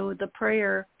 And so the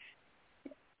prayer,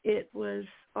 it was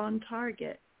on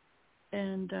target.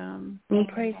 And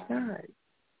praise God.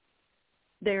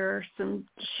 There are some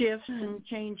shifts and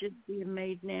changes being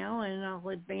made now, and I'll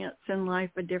advance in life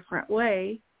a different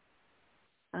way.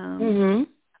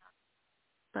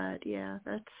 But, yeah,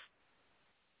 that's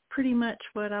pretty much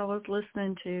what I was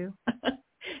listening to.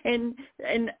 And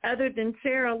other than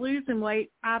Sarah losing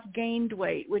weight, I've gained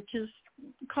weight, which has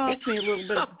caused me a little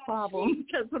bit of a problem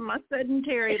because of my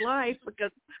sedentary life,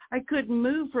 because I couldn't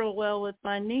move real well with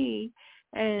my knee.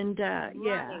 And,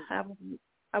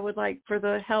 I would like for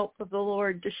the help of the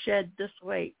Lord to shed this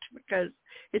weight because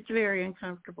it's very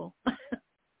uncomfortable. I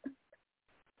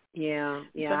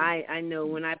know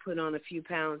when I put on a few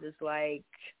pounds, it's like,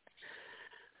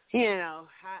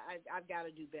 I've got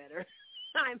to do better.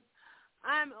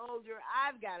 I'm older.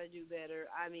 I've got to do better.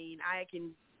 I mean, I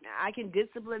can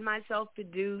discipline myself to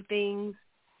do things,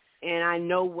 and I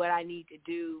know what I need to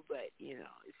do, but,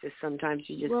 it's just sometimes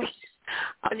you just,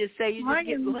 I'll just say you just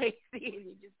get lazy and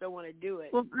you just don't want to do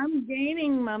it. Well, I'm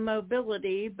gaining my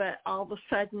mobility, but all of a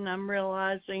sudden I'm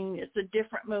realizing it's a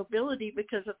different mobility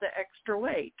because of the extra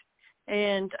weight.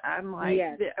 And I'm like,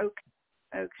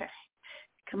 okay,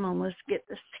 come on, let's get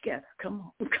this together.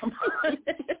 Come on.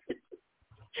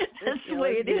 That's the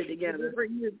way it is together.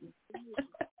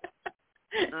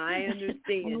 I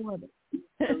understand.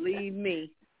 Believe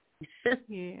me.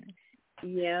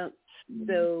 Yeah.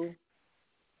 So,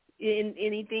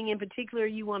 anything in particular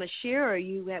you want to share, or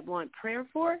you want prayer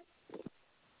for?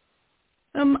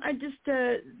 I just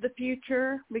the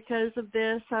future, because of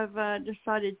this, I've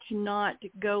decided to not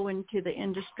go into the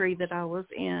industry that I was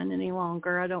in any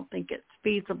longer. I don't think it's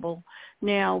feasible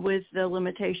now with the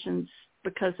limitations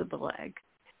because of the leg.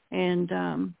 And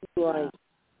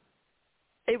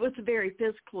it was very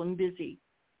physical and busy,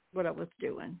 what I was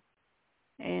doing.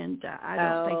 And I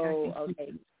don't think I can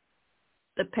keep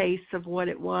the pace of what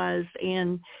it was.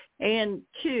 And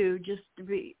two, just to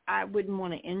be, I wouldn't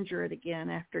want to injure it again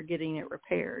after getting it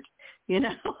repaired,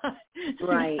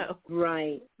 Right,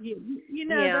 right.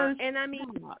 Those, and I mean,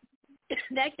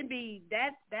 that can be,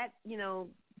 that can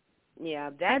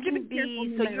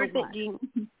be, so you're thinking,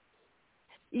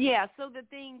 so the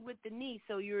thing with the knee,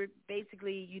 so you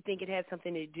think it had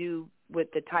something to do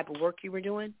with the type of work you were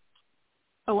doing?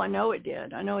 Oh, I know it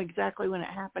did. I know exactly when it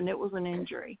happened. It was an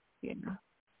injury,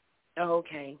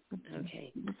 Okay.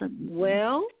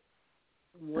 Well,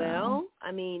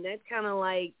 I mean, that's kind of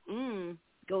like,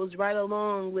 goes right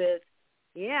along with,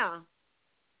 Yeah.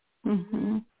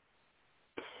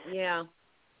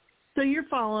 So you're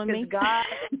following me. God,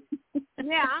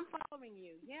 I'm following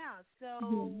you. Yeah,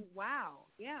 so, wow.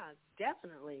 Yeah,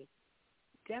 definitely.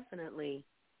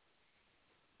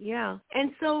 Yeah,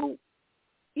 and so,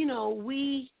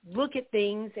 we look at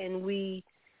things and we,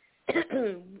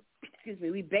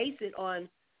 we base it on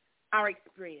our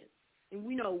experience, and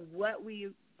we know what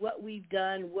we've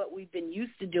done, what we've been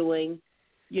used to doing,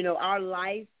 our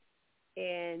life,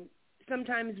 and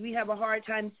sometimes we have a hard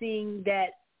time seeing that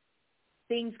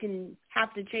things can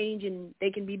have to change and they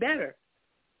can be better.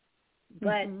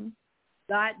 But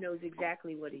God knows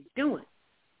exactly what He's doing,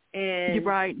 and you're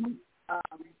right.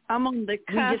 I'm on the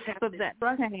cusp of that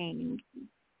change.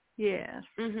 Yes.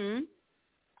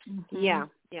 Yeah.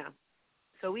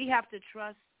 So we have to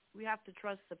trust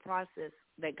the process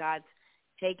that God's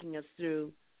taking us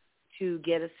through to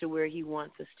get us to where He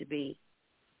wants us to be,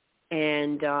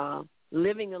 and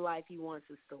living the life He wants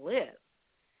us to live.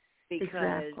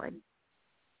 Exactly.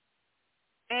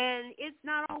 And it's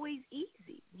not always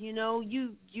easy.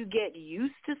 You get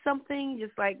used to something,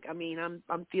 just like,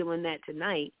 I'm feeling that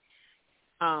tonight,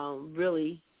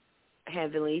 really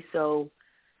heavily. So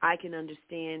I can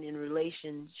understand in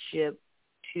relationship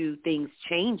to things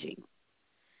changing.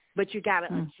 But you got to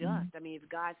adjust. If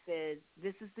God says,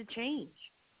 this is the change,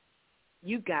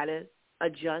 you've got to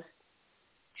adjust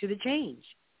to the change.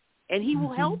 And he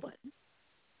will help us.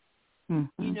 You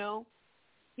know,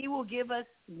 he will give us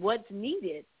what's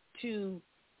needed to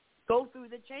go through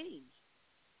the change,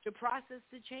 to process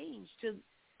the change, to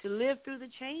live through the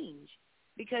change,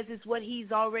 because it's what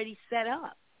he's already set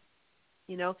up,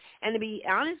 you know. And to be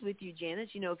honest with you, Janice,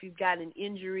 you know, if you've got an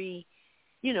injury,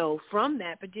 you know, from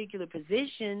that particular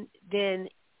position, then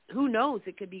who knows?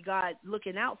 It could be God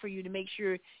looking out for you to make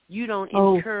sure you don't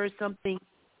incur something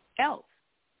else.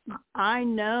 I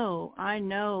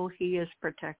know he has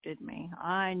protected me.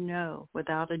 I know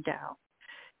without a doubt.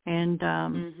 And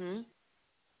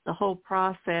the whole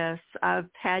process, I've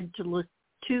had to look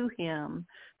to him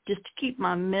just to keep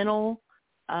my mental,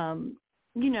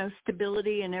 you know,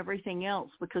 stability and everything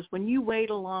else. Because when you wait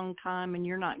a long time and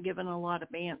you're not given a lot of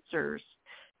answers,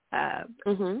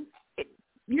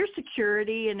 your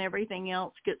security and everything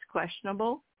else gets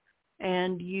questionable,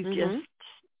 and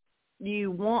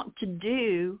you want to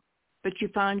do, but you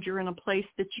find you're in a place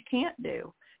that you can't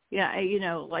do. Yeah, you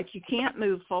know, like you can't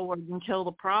move forward until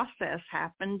the process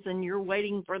happens, and you're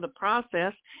waiting for the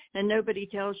process, and nobody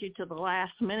tells you to the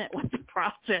last minute what the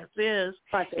process is.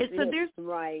 There's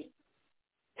right.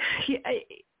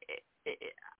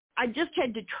 I just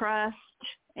had to trust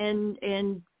and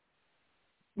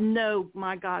know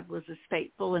my God was as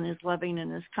faithful and as loving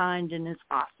and as kind and as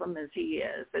awesome as he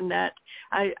is. And that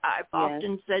I've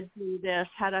often said to you this,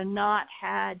 had I not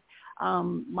had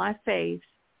my faith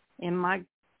in my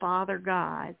Father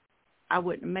God, I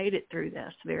wouldn't have made it through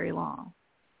this very long,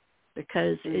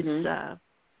 because it's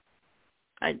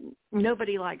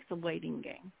nobody likes a waiting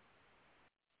game.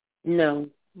 No.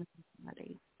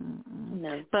 Nobody.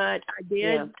 No. But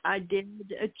I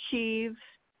did achieve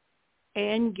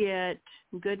and get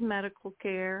good medical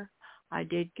care. I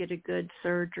did get a good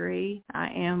surgery. I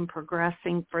am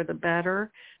progressing for the better.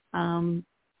 I'm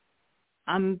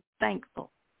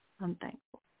thankful.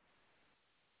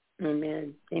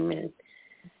 Amen.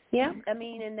 Yeah, I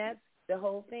mean, and that's the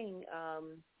whole thing.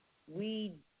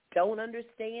 We don't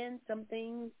understand some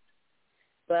things,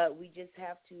 but we just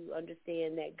have to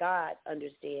understand that God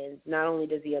understands. Not only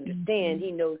does he understand,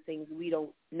 he knows things we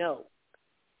don't know.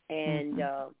 And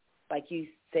like you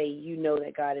say, you know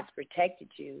that God has protected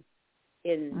you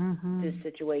in this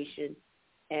situation.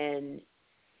 And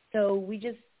so we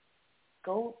just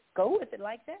go with it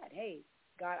like that. Hey,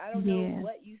 God, I don't know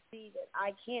what you see that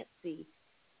I can't see,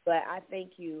 but I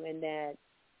thank you, and that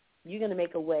you're going to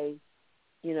make a way,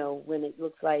 you know, when it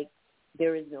looks like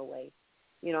there is no way.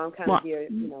 You know, I'm kind of here,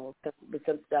 you know, with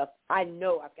some stuff. I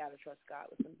know I've got to trust God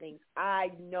with some things.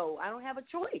 I know I don't have a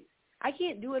choice. I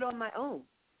can't do it on my own.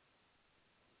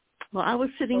 Well, I was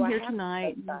sitting here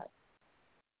tonight.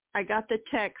 I got the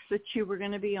text that you were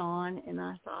going to be on, and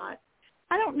I thought,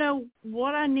 I don't know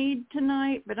what I need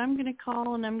tonight, but I'm going to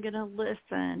call and I'm going to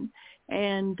listen.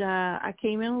 And I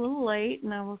came in a little late,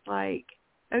 and I was like,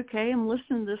 okay, I'm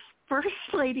listening to this first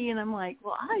lady, and I'm like,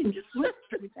 well, I just went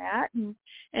through that,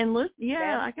 and listen,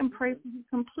 I can pray for her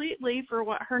completely for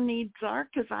what her needs are,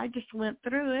 because I just went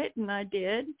through it, and I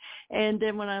did. And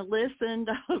then when I listened,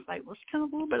 I was like, well, it's kind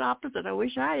of a little bit opposite. I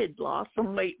wish I had lost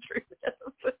some weight through this.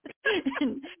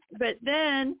 But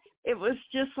then it was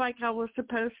just like I was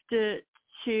supposed to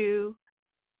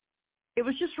it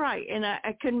was just right. And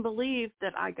I couldn't believe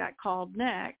that I got called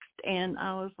next. And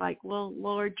I was like, well,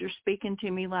 Lord, you're speaking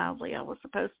to me loudly. I was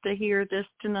supposed to hear this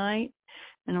tonight,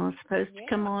 and I was supposed to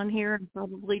come on here and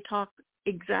probably talk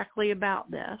exactly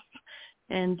about this.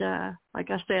 And like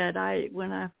I said,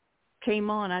 when I came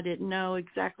on, I didn't know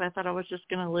exactly. I thought I was just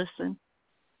going to listen.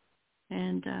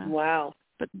 And wow.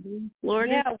 But the Lord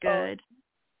is good.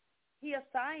 He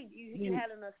assigned you. You had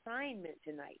an assignment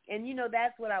tonight. And, you know,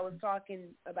 that's what I was talking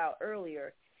about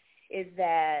earlier, is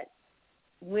that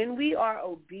when we are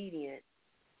obedient,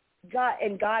 God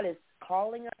is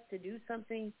calling us to do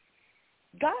something,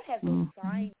 God has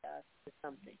assigned us to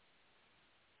something.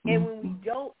 And when we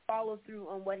don't follow through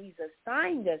on what he's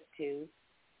assigned us to,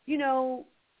 you know,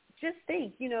 just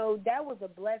think, you know, that was a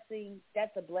blessing.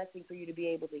 That's a blessing for you to be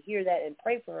able to hear that and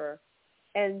pray for her.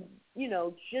 And, you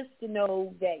know, just to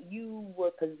know that you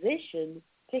were positioned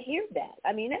to hear that.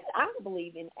 I mean, I don't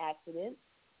believe in accidents.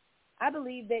 I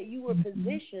believe that you were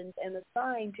positioned and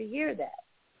assigned to hear that.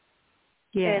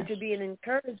 Yes. And to be an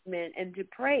encouragement and to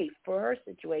pray for her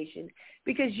situation,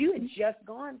 because you had just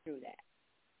gone through that.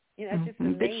 You know, it's just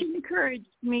amazing. But she encouraged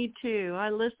me, too. I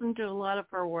listened to a lot of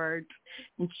her words,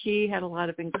 and she had a lot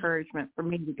of encouragement for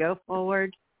me to go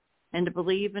forward and to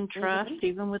believe and trust,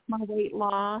 even with my weight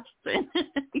loss. You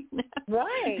know?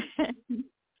 Right.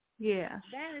 Yeah.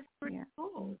 That is pretty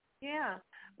cool. Yeah.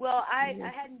 Well, I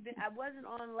wasn't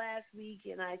on last week,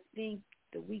 and I think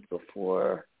the week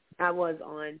before I was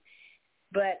on,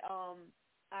 but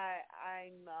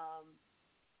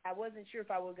I wasn't sure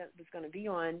if I was going to be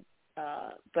on,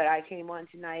 but I came on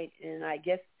tonight, and I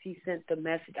guess he sent the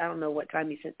message. I don't know what time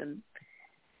he sent the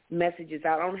messages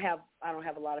out. I don't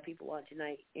have a lot of people on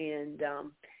tonight, and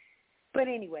but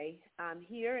anyway, I'm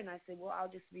here, and I said, well,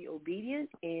 I'll just be obedient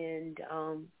and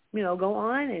go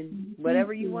on, and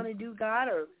whatever you want to do, God,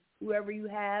 or whoever you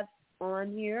have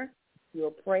on here,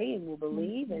 we'll pray and we'll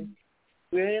believe, and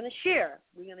we're going to share.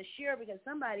 We're going to share because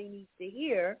somebody needs to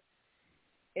hear.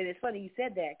 And it's funny you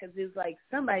said that because it's like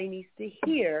somebody needs to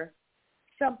hear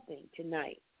something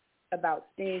tonight about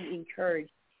staying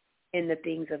encouraged in the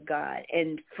things of God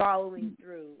and following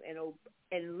through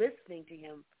and listening to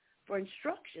Him for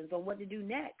instructions on what to do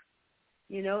next.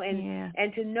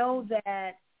 And to know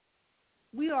that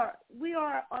we are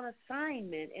on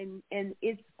assignment, and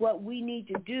it's what we need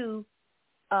to do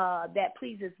that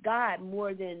pleases God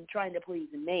more than trying to please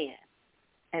man.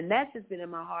 And that's just been in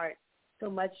my heart so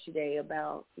much today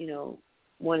about,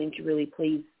 wanting to really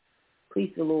please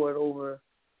the Lord over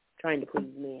trying to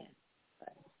please man.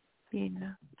 But,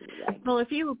 yeah. Well,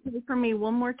 if you would pray for me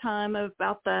one more time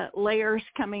about the layers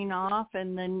coming off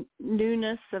and the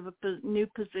newness of a new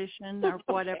position or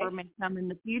whatever may come in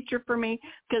the future for me,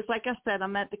 because like I said,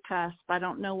 I'm at the cusp. I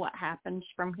don't know what happens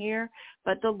from here,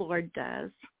 but the Lord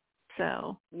does.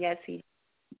 So yes, He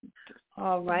does.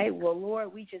 All right. Well,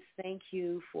 Lord, we just thank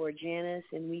you for Janice,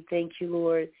 and we thank you,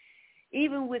 Lord,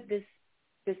 even with this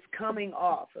coming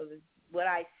off of what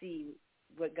I see,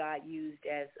 what God used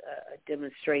as a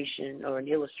demonstration or an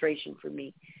illustration for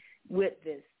me with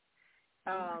this.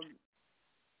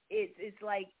 It's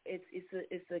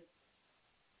a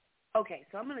okay.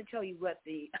 So I'm going to tell you what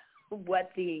the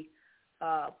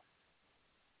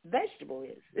vegetable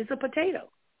is. It's a potato.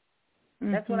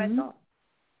 That's what I thought.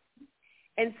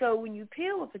 And so when you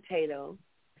peel a potato,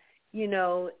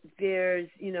 there's,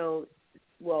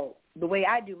 well, the way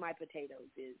I do my potatoes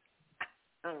is,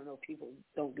 I don't know if people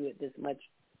don't do it this much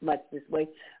this way,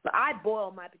 but I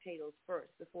boil my potatoes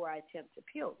first before I attempt to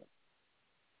peel them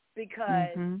because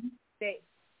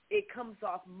it comes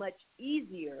off much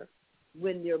easier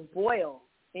when they're boiled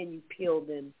and you peel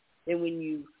them than when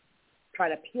you try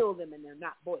to peel them and they're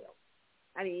not boiled.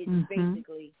 I mean, it's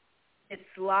basically, it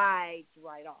slides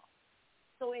right off.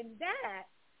 So in that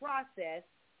process,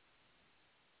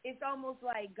 it's almost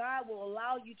like God will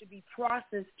allow you to be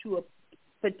processed to a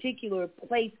particular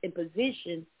place and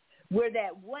position where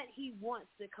that what He wants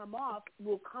to come off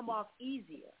will come off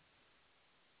easier.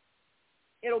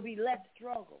 It'll be less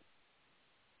struggle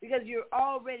because you're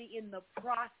already in the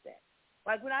process.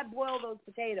 Like when I boil those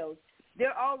potatoes,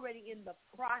 they're already in the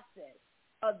process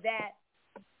of that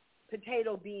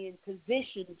potato being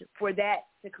positioned for that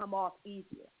to come off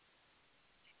easier.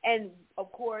 And,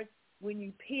 of course, when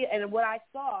you peel, and what I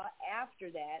saw after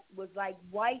that was like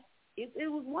white. It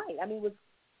was white. I mean, it was,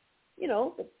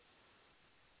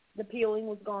 the peeling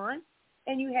was gone,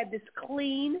 and you had this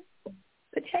clean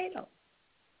potato.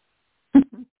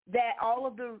 That all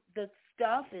of the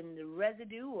stuff and the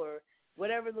residue or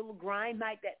whatever little grime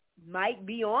that might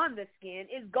be on the skin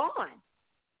is gone.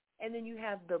 And then you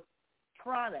have the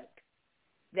product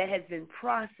that has been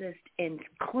processed and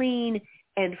clean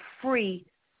and free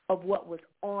of what was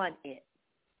on it.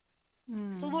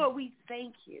 So, Lord, we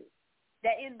thank you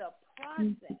that in the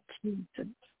process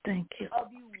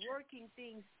of you working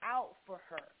things out for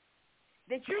her,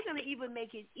 that you're going to even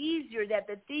make it easier that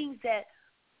the things that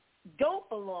don't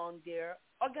belong there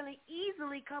are going to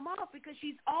easily come off because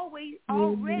she's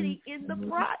already in the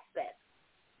process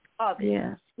of it.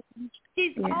 Yes.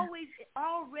 She's always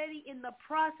already in the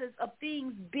process of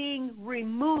things being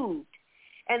removed.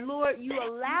 And, Lord, you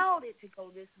allowed it to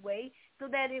go this way so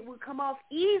that it would come off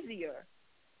easier.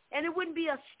 And it wouldn't be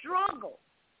a struggle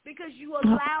because you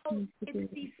allowed it to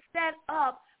be set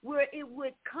up where it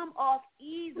would come off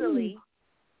easily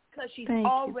because she's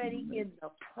already in the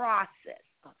process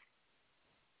of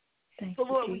it. So,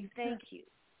 Lord, we thank you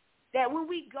that when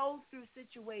we go through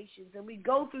situations and we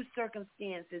go through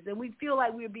circumstances and we feel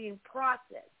like we're being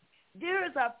processed, there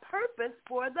is a purpose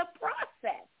for the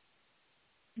process.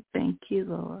 Thank you,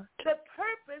 Lord. The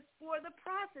purpose for the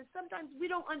process. Sometimes we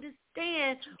don't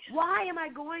understand, why am I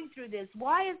going through this?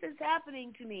 Why is this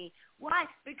happening to me? Why?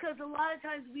 Because a lot of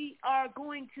times we are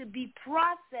going to be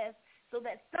processed so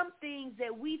that some things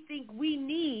that we think we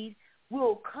need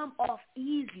will come off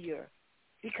easier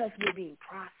because we're being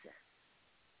processed.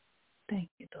 Thank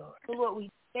you, Lord. So, Lord, we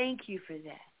thank you for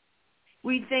that.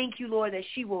 We thank you, Lord, that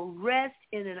she will rest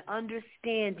in an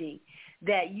understanding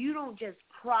that you don't just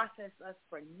process us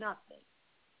for nothing.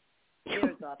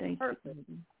 There's a purpose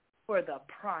for the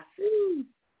process.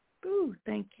 Ooh,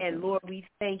 thank you. And Lord, we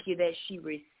thank you that she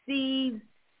receives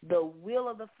the will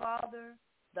of the Father,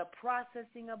 the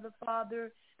processing of the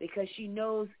Father, because she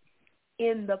knows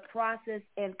in the process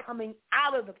and coming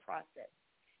out of the process,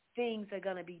 things are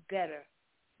going to be better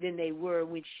than they were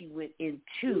when she went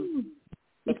into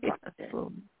the process.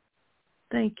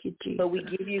 Thank you, Jesus. So we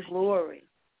give you glory.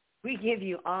 We give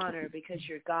you honor because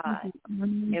you're God.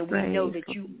 And we know that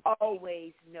you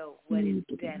always know what is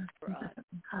best for us.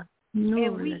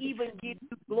 And we even give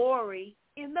you glory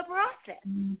in the process.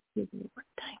 We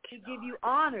give you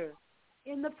honor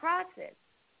in the process.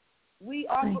 We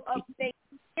offer up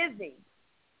thanksgiving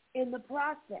in the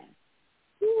process.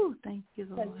 Ooh, thank you,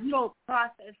 Lord. Because you don't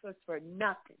process us for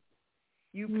nothing.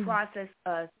 You process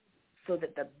us so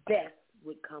that the best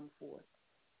would come forth.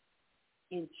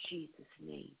 In Jesus'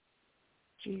 name.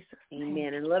 Jesus' Amen.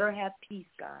 name. And let her have peace,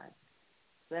 God.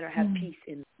 Let her have peace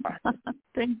in the process.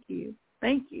 Thank you.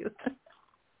 Thank you.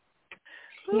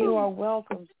 You are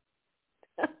welcome.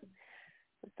 I'm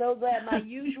so glad I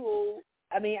think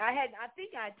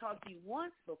I talked to you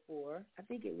once before. I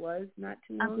think it was not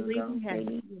too long ago. I believe we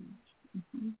had.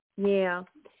 Yeah.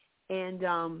 And,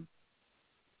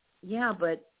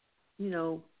 but,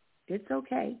 it's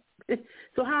okay.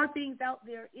 So how are things out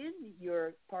there in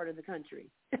your part of the country?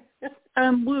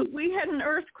 We had an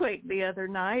earthquake the other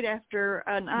night after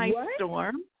an ice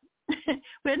storm.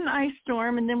 We had an ice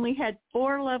storm, and then we had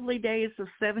 4 lovely days of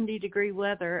 70-degree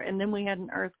weather, and then we had an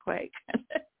earthquake.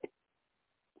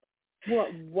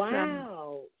 What?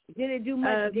 Wow. Did it do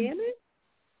much damage?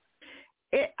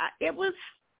 It was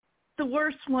the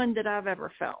worst one that I've ever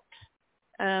felt.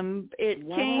 It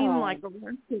came like a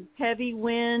heavy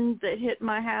wind that hit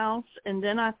my house, and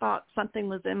then I thought something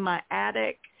was in my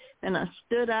attic, and I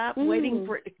stood up waiting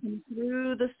for it to come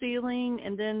through the ceiling,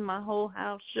 and then my whole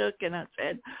house shook, and I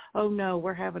said, oh, no,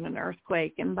 we're having an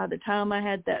earthquake. And by the time I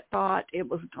had that thought, it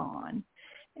was gone.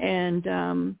 And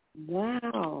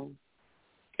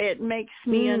it makes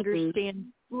me understand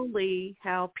fully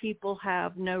how people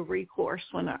have no recourse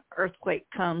when an earthquake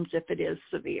comes if it is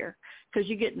severe, because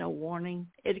you get no warning.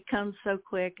 It comes so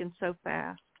quick and so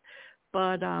fast.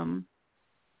 But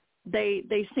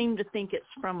they seem to think it's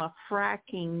from a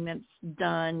fracking that's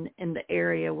done in the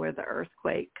area where the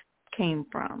earthquake came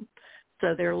from.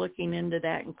 So they're looking into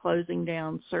that and closing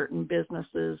down certain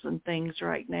businesses and things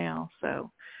right now. So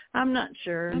I'm not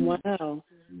sure. Wow.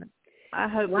 I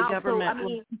hope the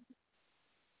government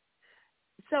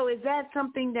So is that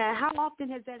something how often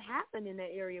has that happened in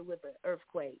that area with an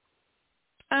earthquake?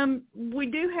 We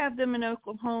do have them in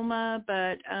Oklahoma,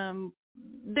 but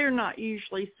they're not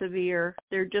usually severe.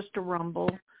 They're just a rumble.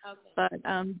 Okay. But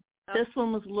this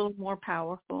one was a little more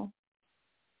powerful.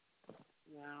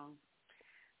 Wow.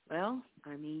 Well,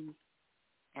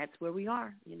 that's where we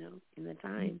are, in the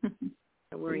time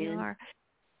that we're in. Are.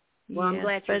 Well, I'm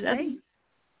glad you're safe.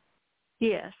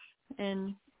 Yes,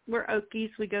 and we're Okies.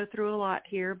 We go through a lot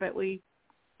here, but we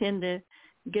tend to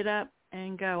get up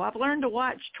and go. I've learned to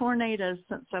watch tornadoes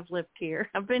since I've lived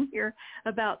here. I've been here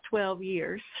about 12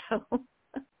 years. So.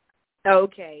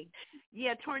 Okay.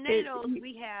 Yeah, tornadoes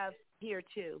we have here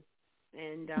too.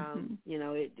 And, you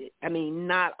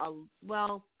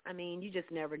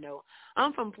just never know.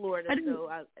 I'm from Florida,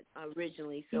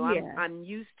 originally, so I'm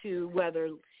used to weather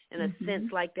in a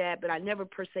sense like that, but I never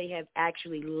per se have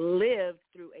actually lived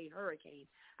through a hurricane.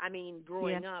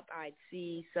 Growing up, I'd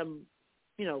see some,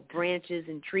 branches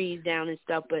and trees down and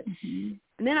stuff, but and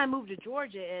then I moved to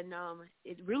Georgia, and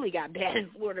it really got bad in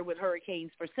Florida with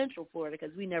hurricanes for Central Florida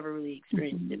because we never really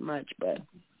experienced it much, but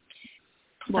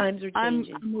times are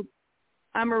changing.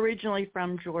 I'm originally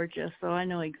from Georgia, so I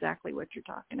know exactly what you're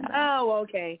talking about. Oh,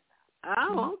 okay.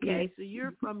 Yeah. So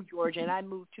you're from Georgia, and I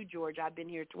moved to Georgia. I've been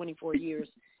here 24 years,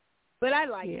 but I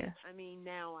like it.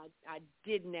 Now I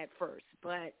didn't at first,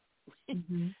 but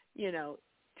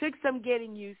took some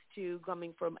getting used to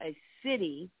coming from a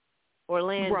city,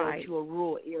 Orlando, to a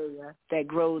rural area that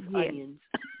grows onions.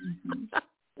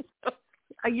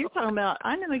 You're talking about,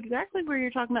 I know exactly where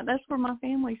you're talking about. That's where my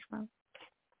family's from.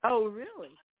 Oh,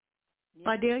 really?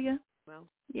 Yeah. Vidalia? Well,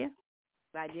 yeah.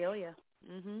 Vidalia.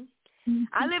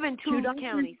 I live in Tools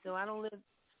County, so I don't live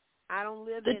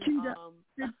the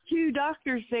 2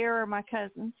 doctors there are my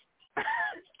cousins.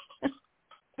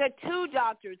 The 2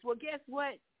 doctors. Well, guess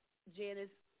what, Janice?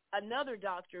 Another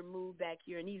doctor moved back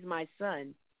here, and he's my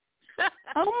son.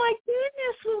 Oh, my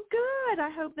goodness. Well, good. I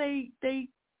hope they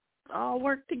all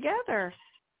work together.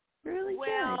 Really good.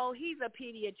 Well, he's a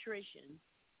pediatrician.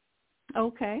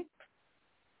 Okay.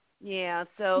 Yeah,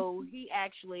 so he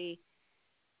actually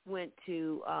went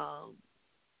to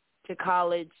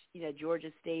college,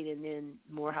 Georgia State, and then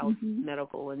Morehouse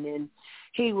Medical, and then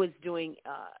he was doing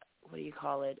what do you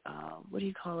call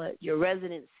it? Your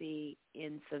residency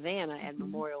in Savannah at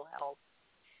Memorial Health.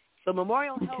 So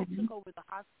Memorial Health took over the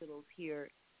hospitals here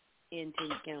in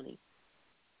Tennessee County.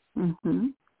 Mm-hmm.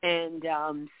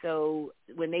 And so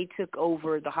when they took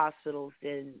over the hospitals,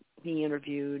 then he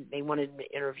interviewed. They wanted him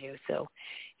to interview. So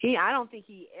I don't think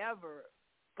he ever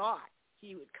thought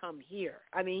he would come here.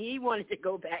 I mean, he wanted to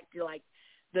go back to, like,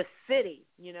 the city,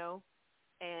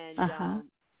 and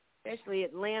especially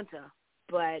Atlanta.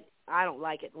 But I don't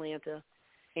like Atlanta.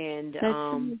 And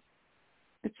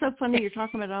it's so funny you're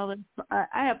talking about all this.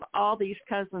 I have all these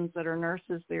cousins that are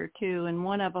nurses there, too, and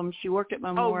one of them, she worked at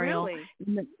Memorial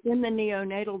in the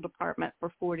neonatal department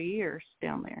for 40 years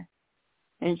down there,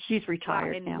 and she's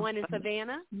retired and now. And one in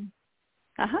Savannah?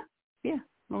 Yeah,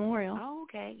 Memorial. Oh,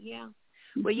 okay, yeah.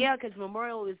 Well, yeah, because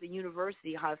Memorial is the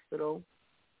university hospital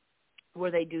where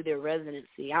they do their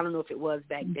residency. I don't know if it was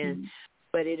back then,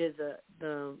 but it is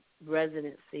the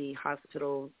residency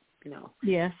hospital,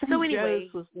 Yeah, St. So anyway,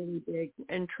 Joe's was really big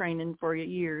in training for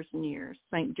years and years.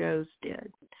 St. Joe's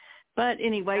did. But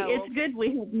anyway, it's good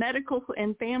we have medical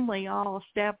and family all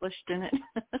established in it.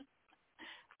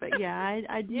 But yeah,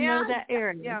 I do know that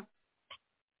area.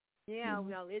 Yeah.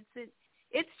 Well,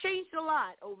 it's changed a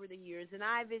lot over the years, and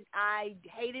I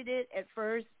hated it at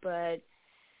first, but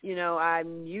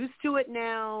I'm used to it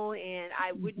now, and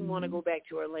I wouldn't want to go back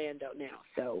to Orlando now,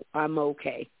 so I'm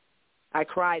okay. I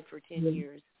cried for 10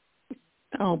 years.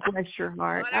 Oh, bless your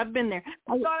heart! I've been there.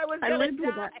 I thought I was going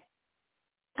to die.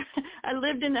 I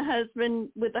lived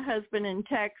with a husband in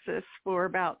Texas for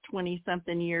about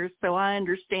 20-something years, so I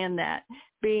understand that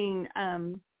being,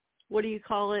 what do you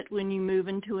call it when you move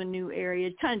into a new area?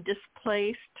 Kind of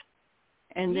displaced,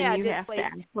 and then you have to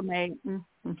acclimate.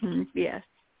 Yes.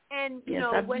 And,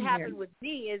 what happened with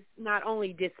me is not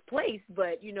only displaced,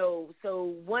 but,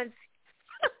 so once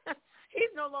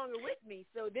he's no longer with me,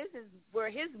 so this is where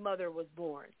his mother was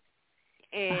born.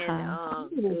 And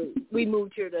we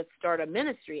moved here to start a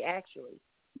ministry, actually,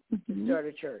 to start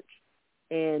a church.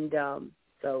 And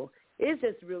so it's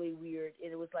just really weird.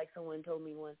 And it was like someone told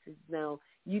me once, now,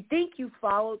 you think you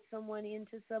followed someone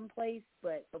into some place,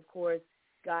 but, of course,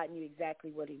 God knew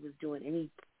exactly what he was doing, and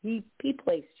he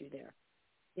placed you there.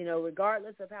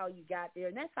 Regardless of how you got there.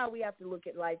 And that's how we have to look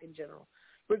at life in general.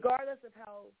 Regardless of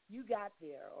how you got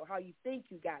there or how you think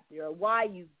you got there or why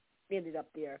you ended up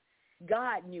there,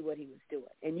 God knew what he was doing.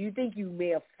 And you think you may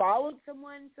have followed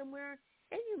someone somewhere,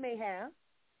 and you may have,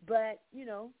 but,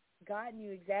 God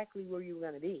knew exactly where you were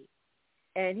going to be.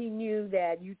 And he knew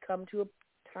that you'd come to a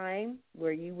time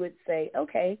where you would say,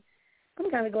 okay, I'm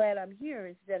kind of glad I'm here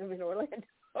instead of in Orlando.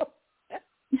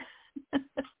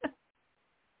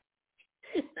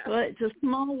 Well, it's a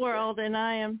small world, and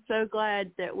I am so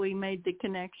glad that we made the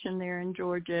connection there in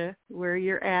Georgia, where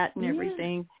you're at and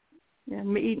everything. Yeah,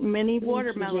 many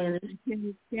watermelons in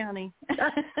Tennessee County.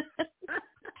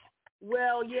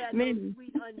 Well, yeah, those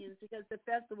sweet onions, because the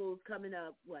festival is coming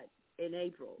up, in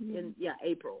April?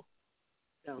 April.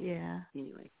 So,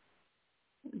 anyway.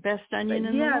 Best onion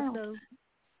in the world.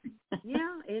 So,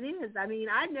 yeah, it is. I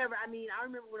remember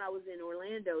when I was in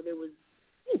Orlando, there was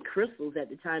Crystals at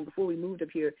the time before we moved up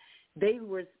here. They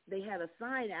had a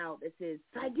sign out that says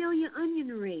Sidelia onion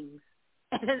rings,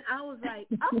 and I was like,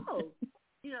 oh,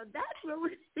 that's where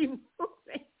we're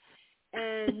moving.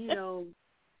 And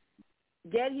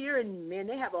get here, and man,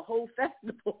 they have a whole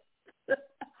festival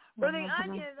for the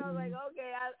onions. I was like,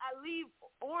 okay, I leave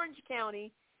Orange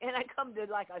County and I come to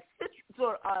like a citrus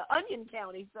or onion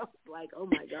county. So it's like, oh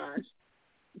my gosh,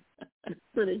 it's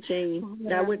gonna change.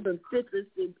 Yeah. I went from citrus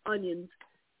to onions.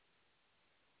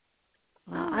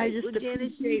 I just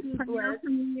appreciate prayer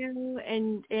from you,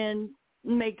 and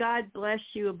may God bless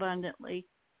you abundantly.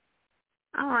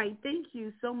 All right, thank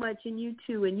you so much, and you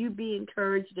too, and you be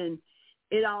encouraged, and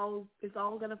it's all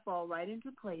going to fall right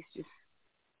into place. Just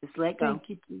let go.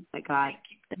 Thank you. Let God.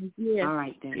 Thank you. All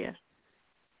right, then. Yes.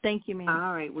 Thank you, ma'am.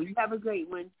 All right, well, you have a great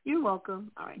one. You're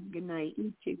welcome. All right, good night.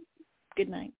 You too. Good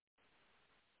night.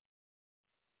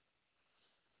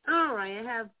 All right, I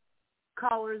have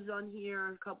callers on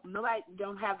here. Nobody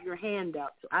don't have your hand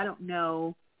up, so I don't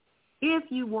know if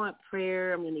you want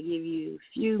prayer. I'm going to give you a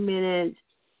few minutes.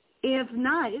 If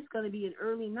not, it's going to be an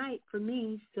early night for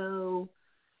me. So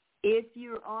if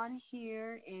you're on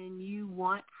here and you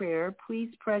want prayer, please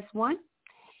press 1,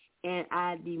 and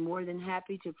I'd be more than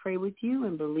happy to pray with you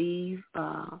and believe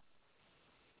for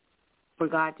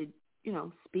God to,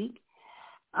 speak.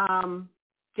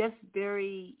 Just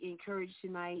very encouraged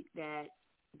tonight that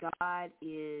God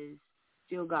is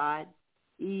still God.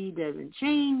 He doesn't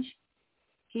change.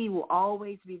 He will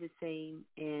always be the same,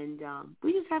 and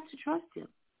we just have to trust him.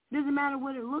 It doesn't matter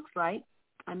what it looks like.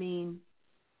 I mean,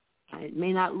 it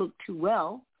may not look too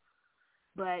well,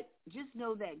 but just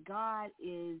know that God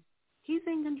he's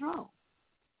in control.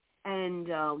 And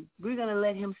we're going to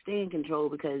let him stay in control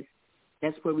because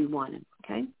that's where we want him,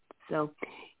 okay? So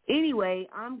anyway,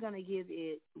 I'm going to give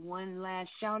it one last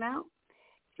shout-out.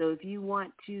 So if you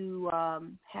want to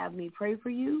have me pray for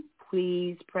you,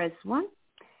 please press 1.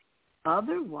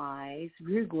 Otherwise,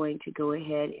 we're going to go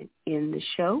ahead and end the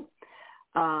show.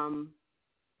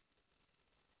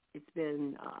 It's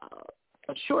been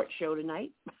a short show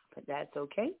tonight, but that's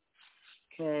okay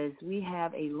because we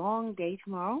have a long day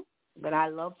tomorrow. But I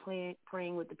love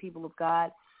praying with the people of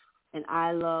God, and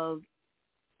I love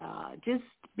just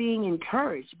being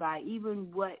encouraged by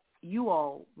even what you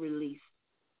all release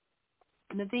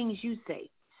and the things you say.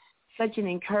 Such an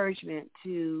encouragement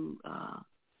to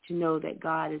know that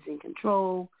God is in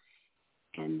control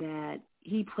and that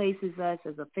he places us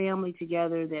as a family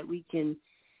together, that we can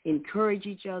encourage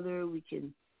each other. We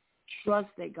can trust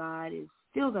that God is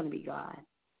still going to be God.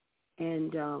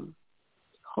 And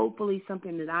hopefully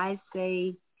something that I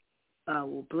say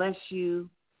will bless you.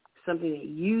 Something that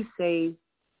you say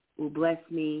will bless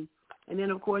me. And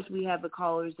then, of course, we have the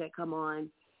callers that come on.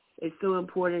 It's so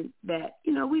important that,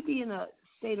 we be in a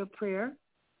state of prayer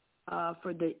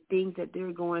for the things that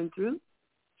they're going through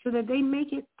so that they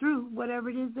make it through whatever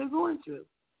it is they're going through.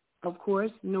 Of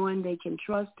course, knowing they can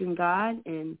trust in God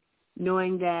and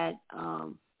knowing that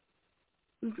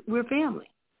we're family.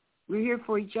 We're here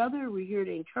for each other. We're here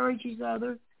to encourage each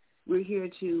other. We're here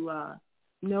to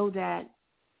know that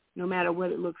no matter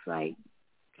what it looks like,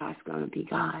 God's going to be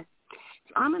God.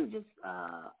 So I'm going to just,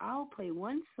 I'll play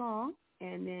one song,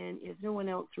 and then if no one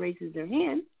else raises their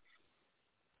hand,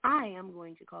 I am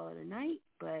going to call it a night.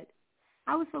 But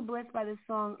I was so blessed by this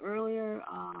song earlier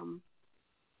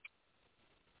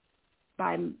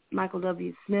by Michael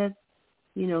W. Smith.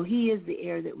 He is the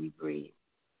air that we breathe.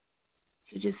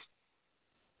 So just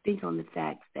think on the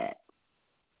fact that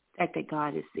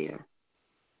God is there.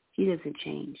 He doesn't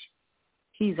change.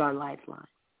 He's our lifeline.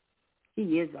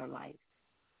 He is our life.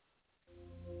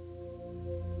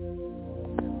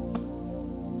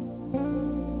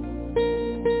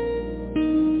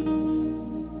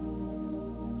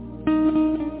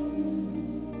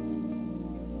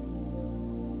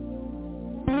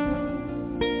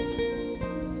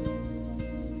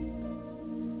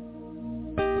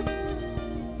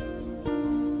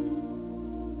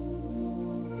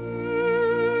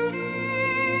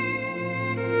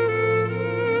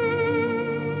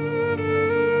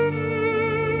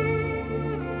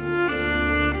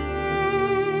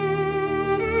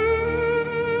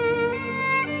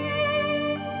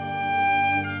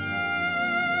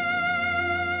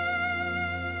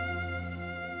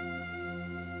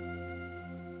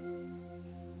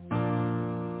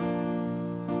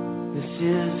 This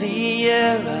is the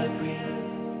air I breathe.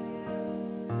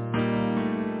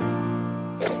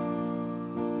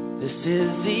 This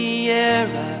is the air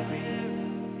I breathe.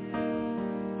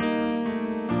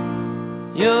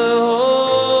 Your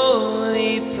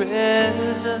holy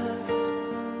presence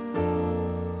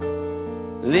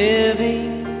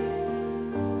living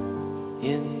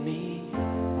in me.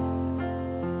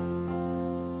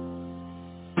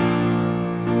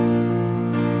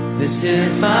 This is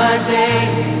my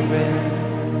daily bread.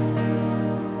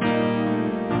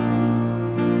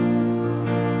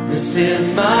 This is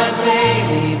my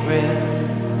daily bread.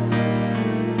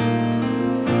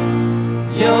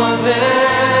 Your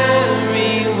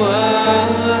very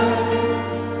word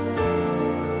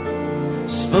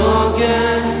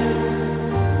spoken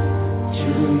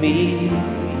to me,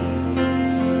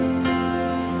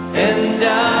 and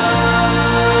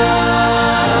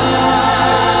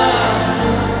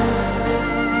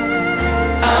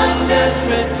I'm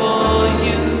desperate for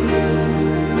you.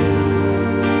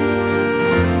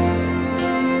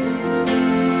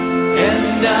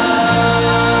 And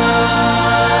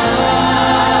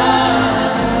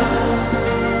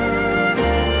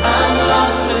I'm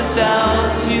lost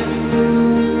without you.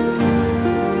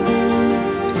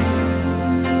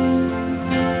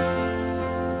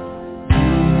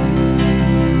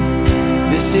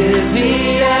 This is the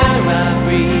air I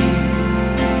breathe.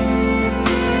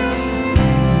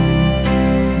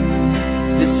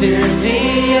 This is the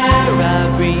air I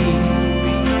breathe.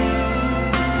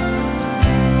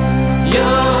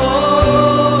 Your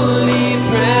holy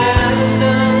presence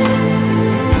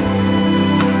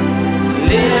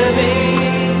living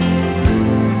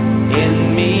in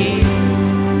me.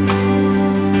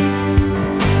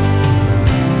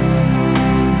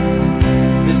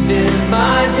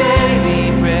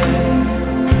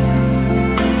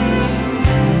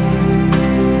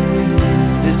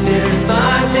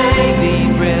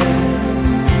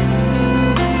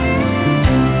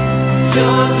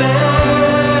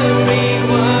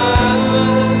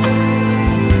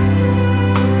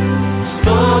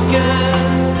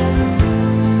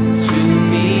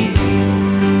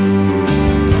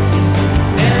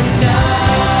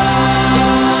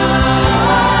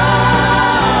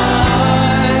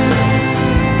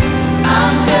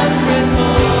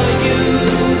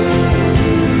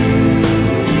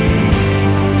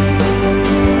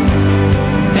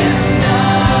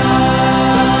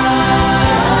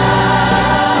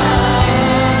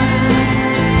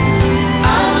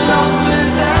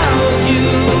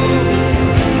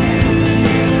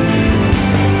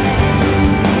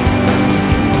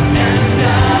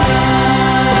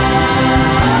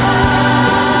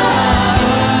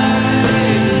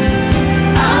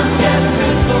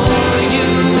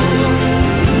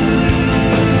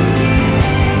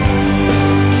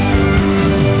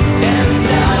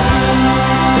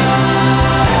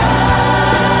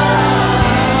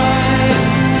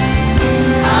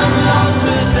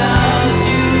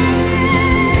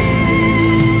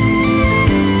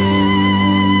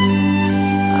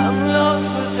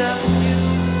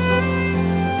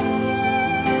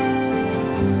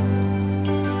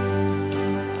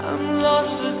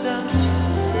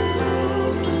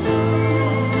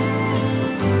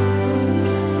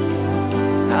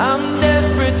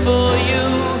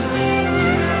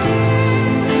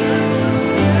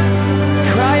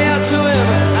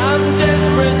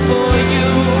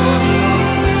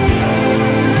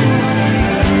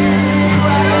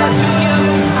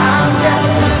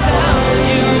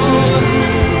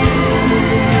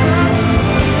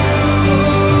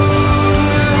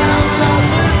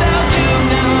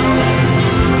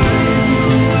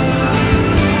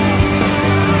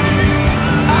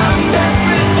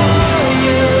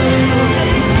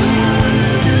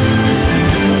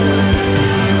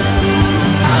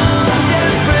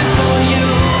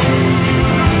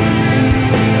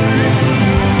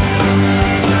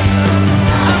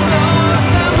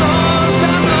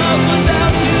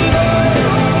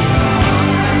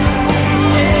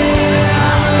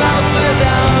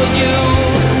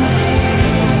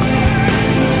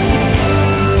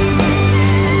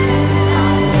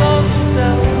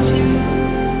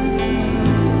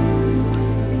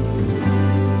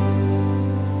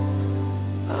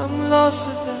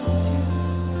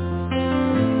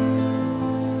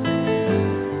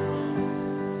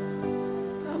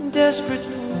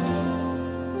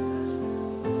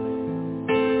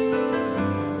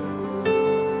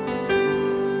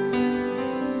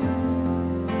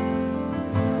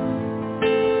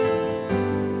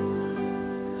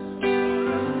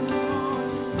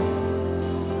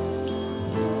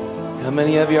 How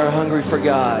many of you are hungry for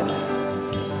God?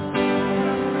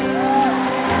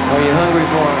 Are you hungry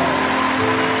for Him?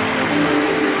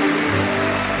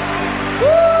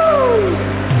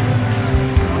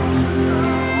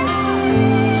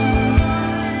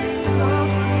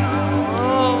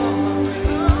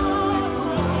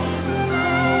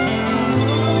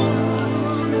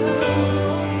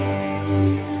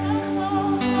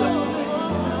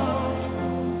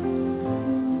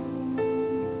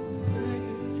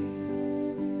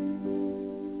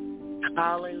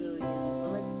 Hallelujah.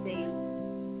 Well,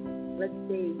 let's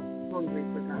stay hungry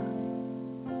for God.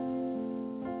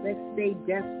 Let's stay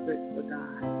desperate for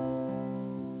God.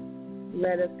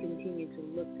 Let us continue to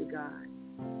look to God,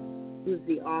 who's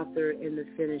the author and the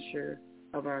finisher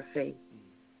of our faith.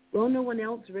 Well, no one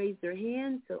else raised their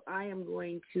hand, so I am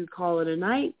going to call it a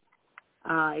night.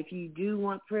 If you do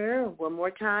want prayer one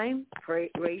more time,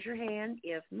 raise your hand.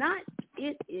 If not,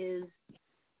 it is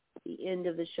the end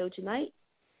of the show tonight.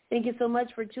 Thank you so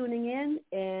much for tuning in,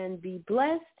 and be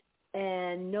blessed,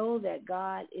 and know that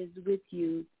God is with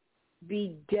you.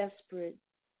 Be desperate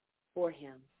for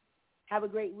Him. Have a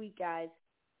great week, guys.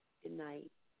 Good night.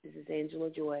 This is Angela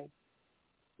Joy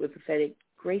with Prophetic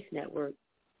Grace Network,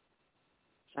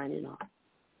 signing off.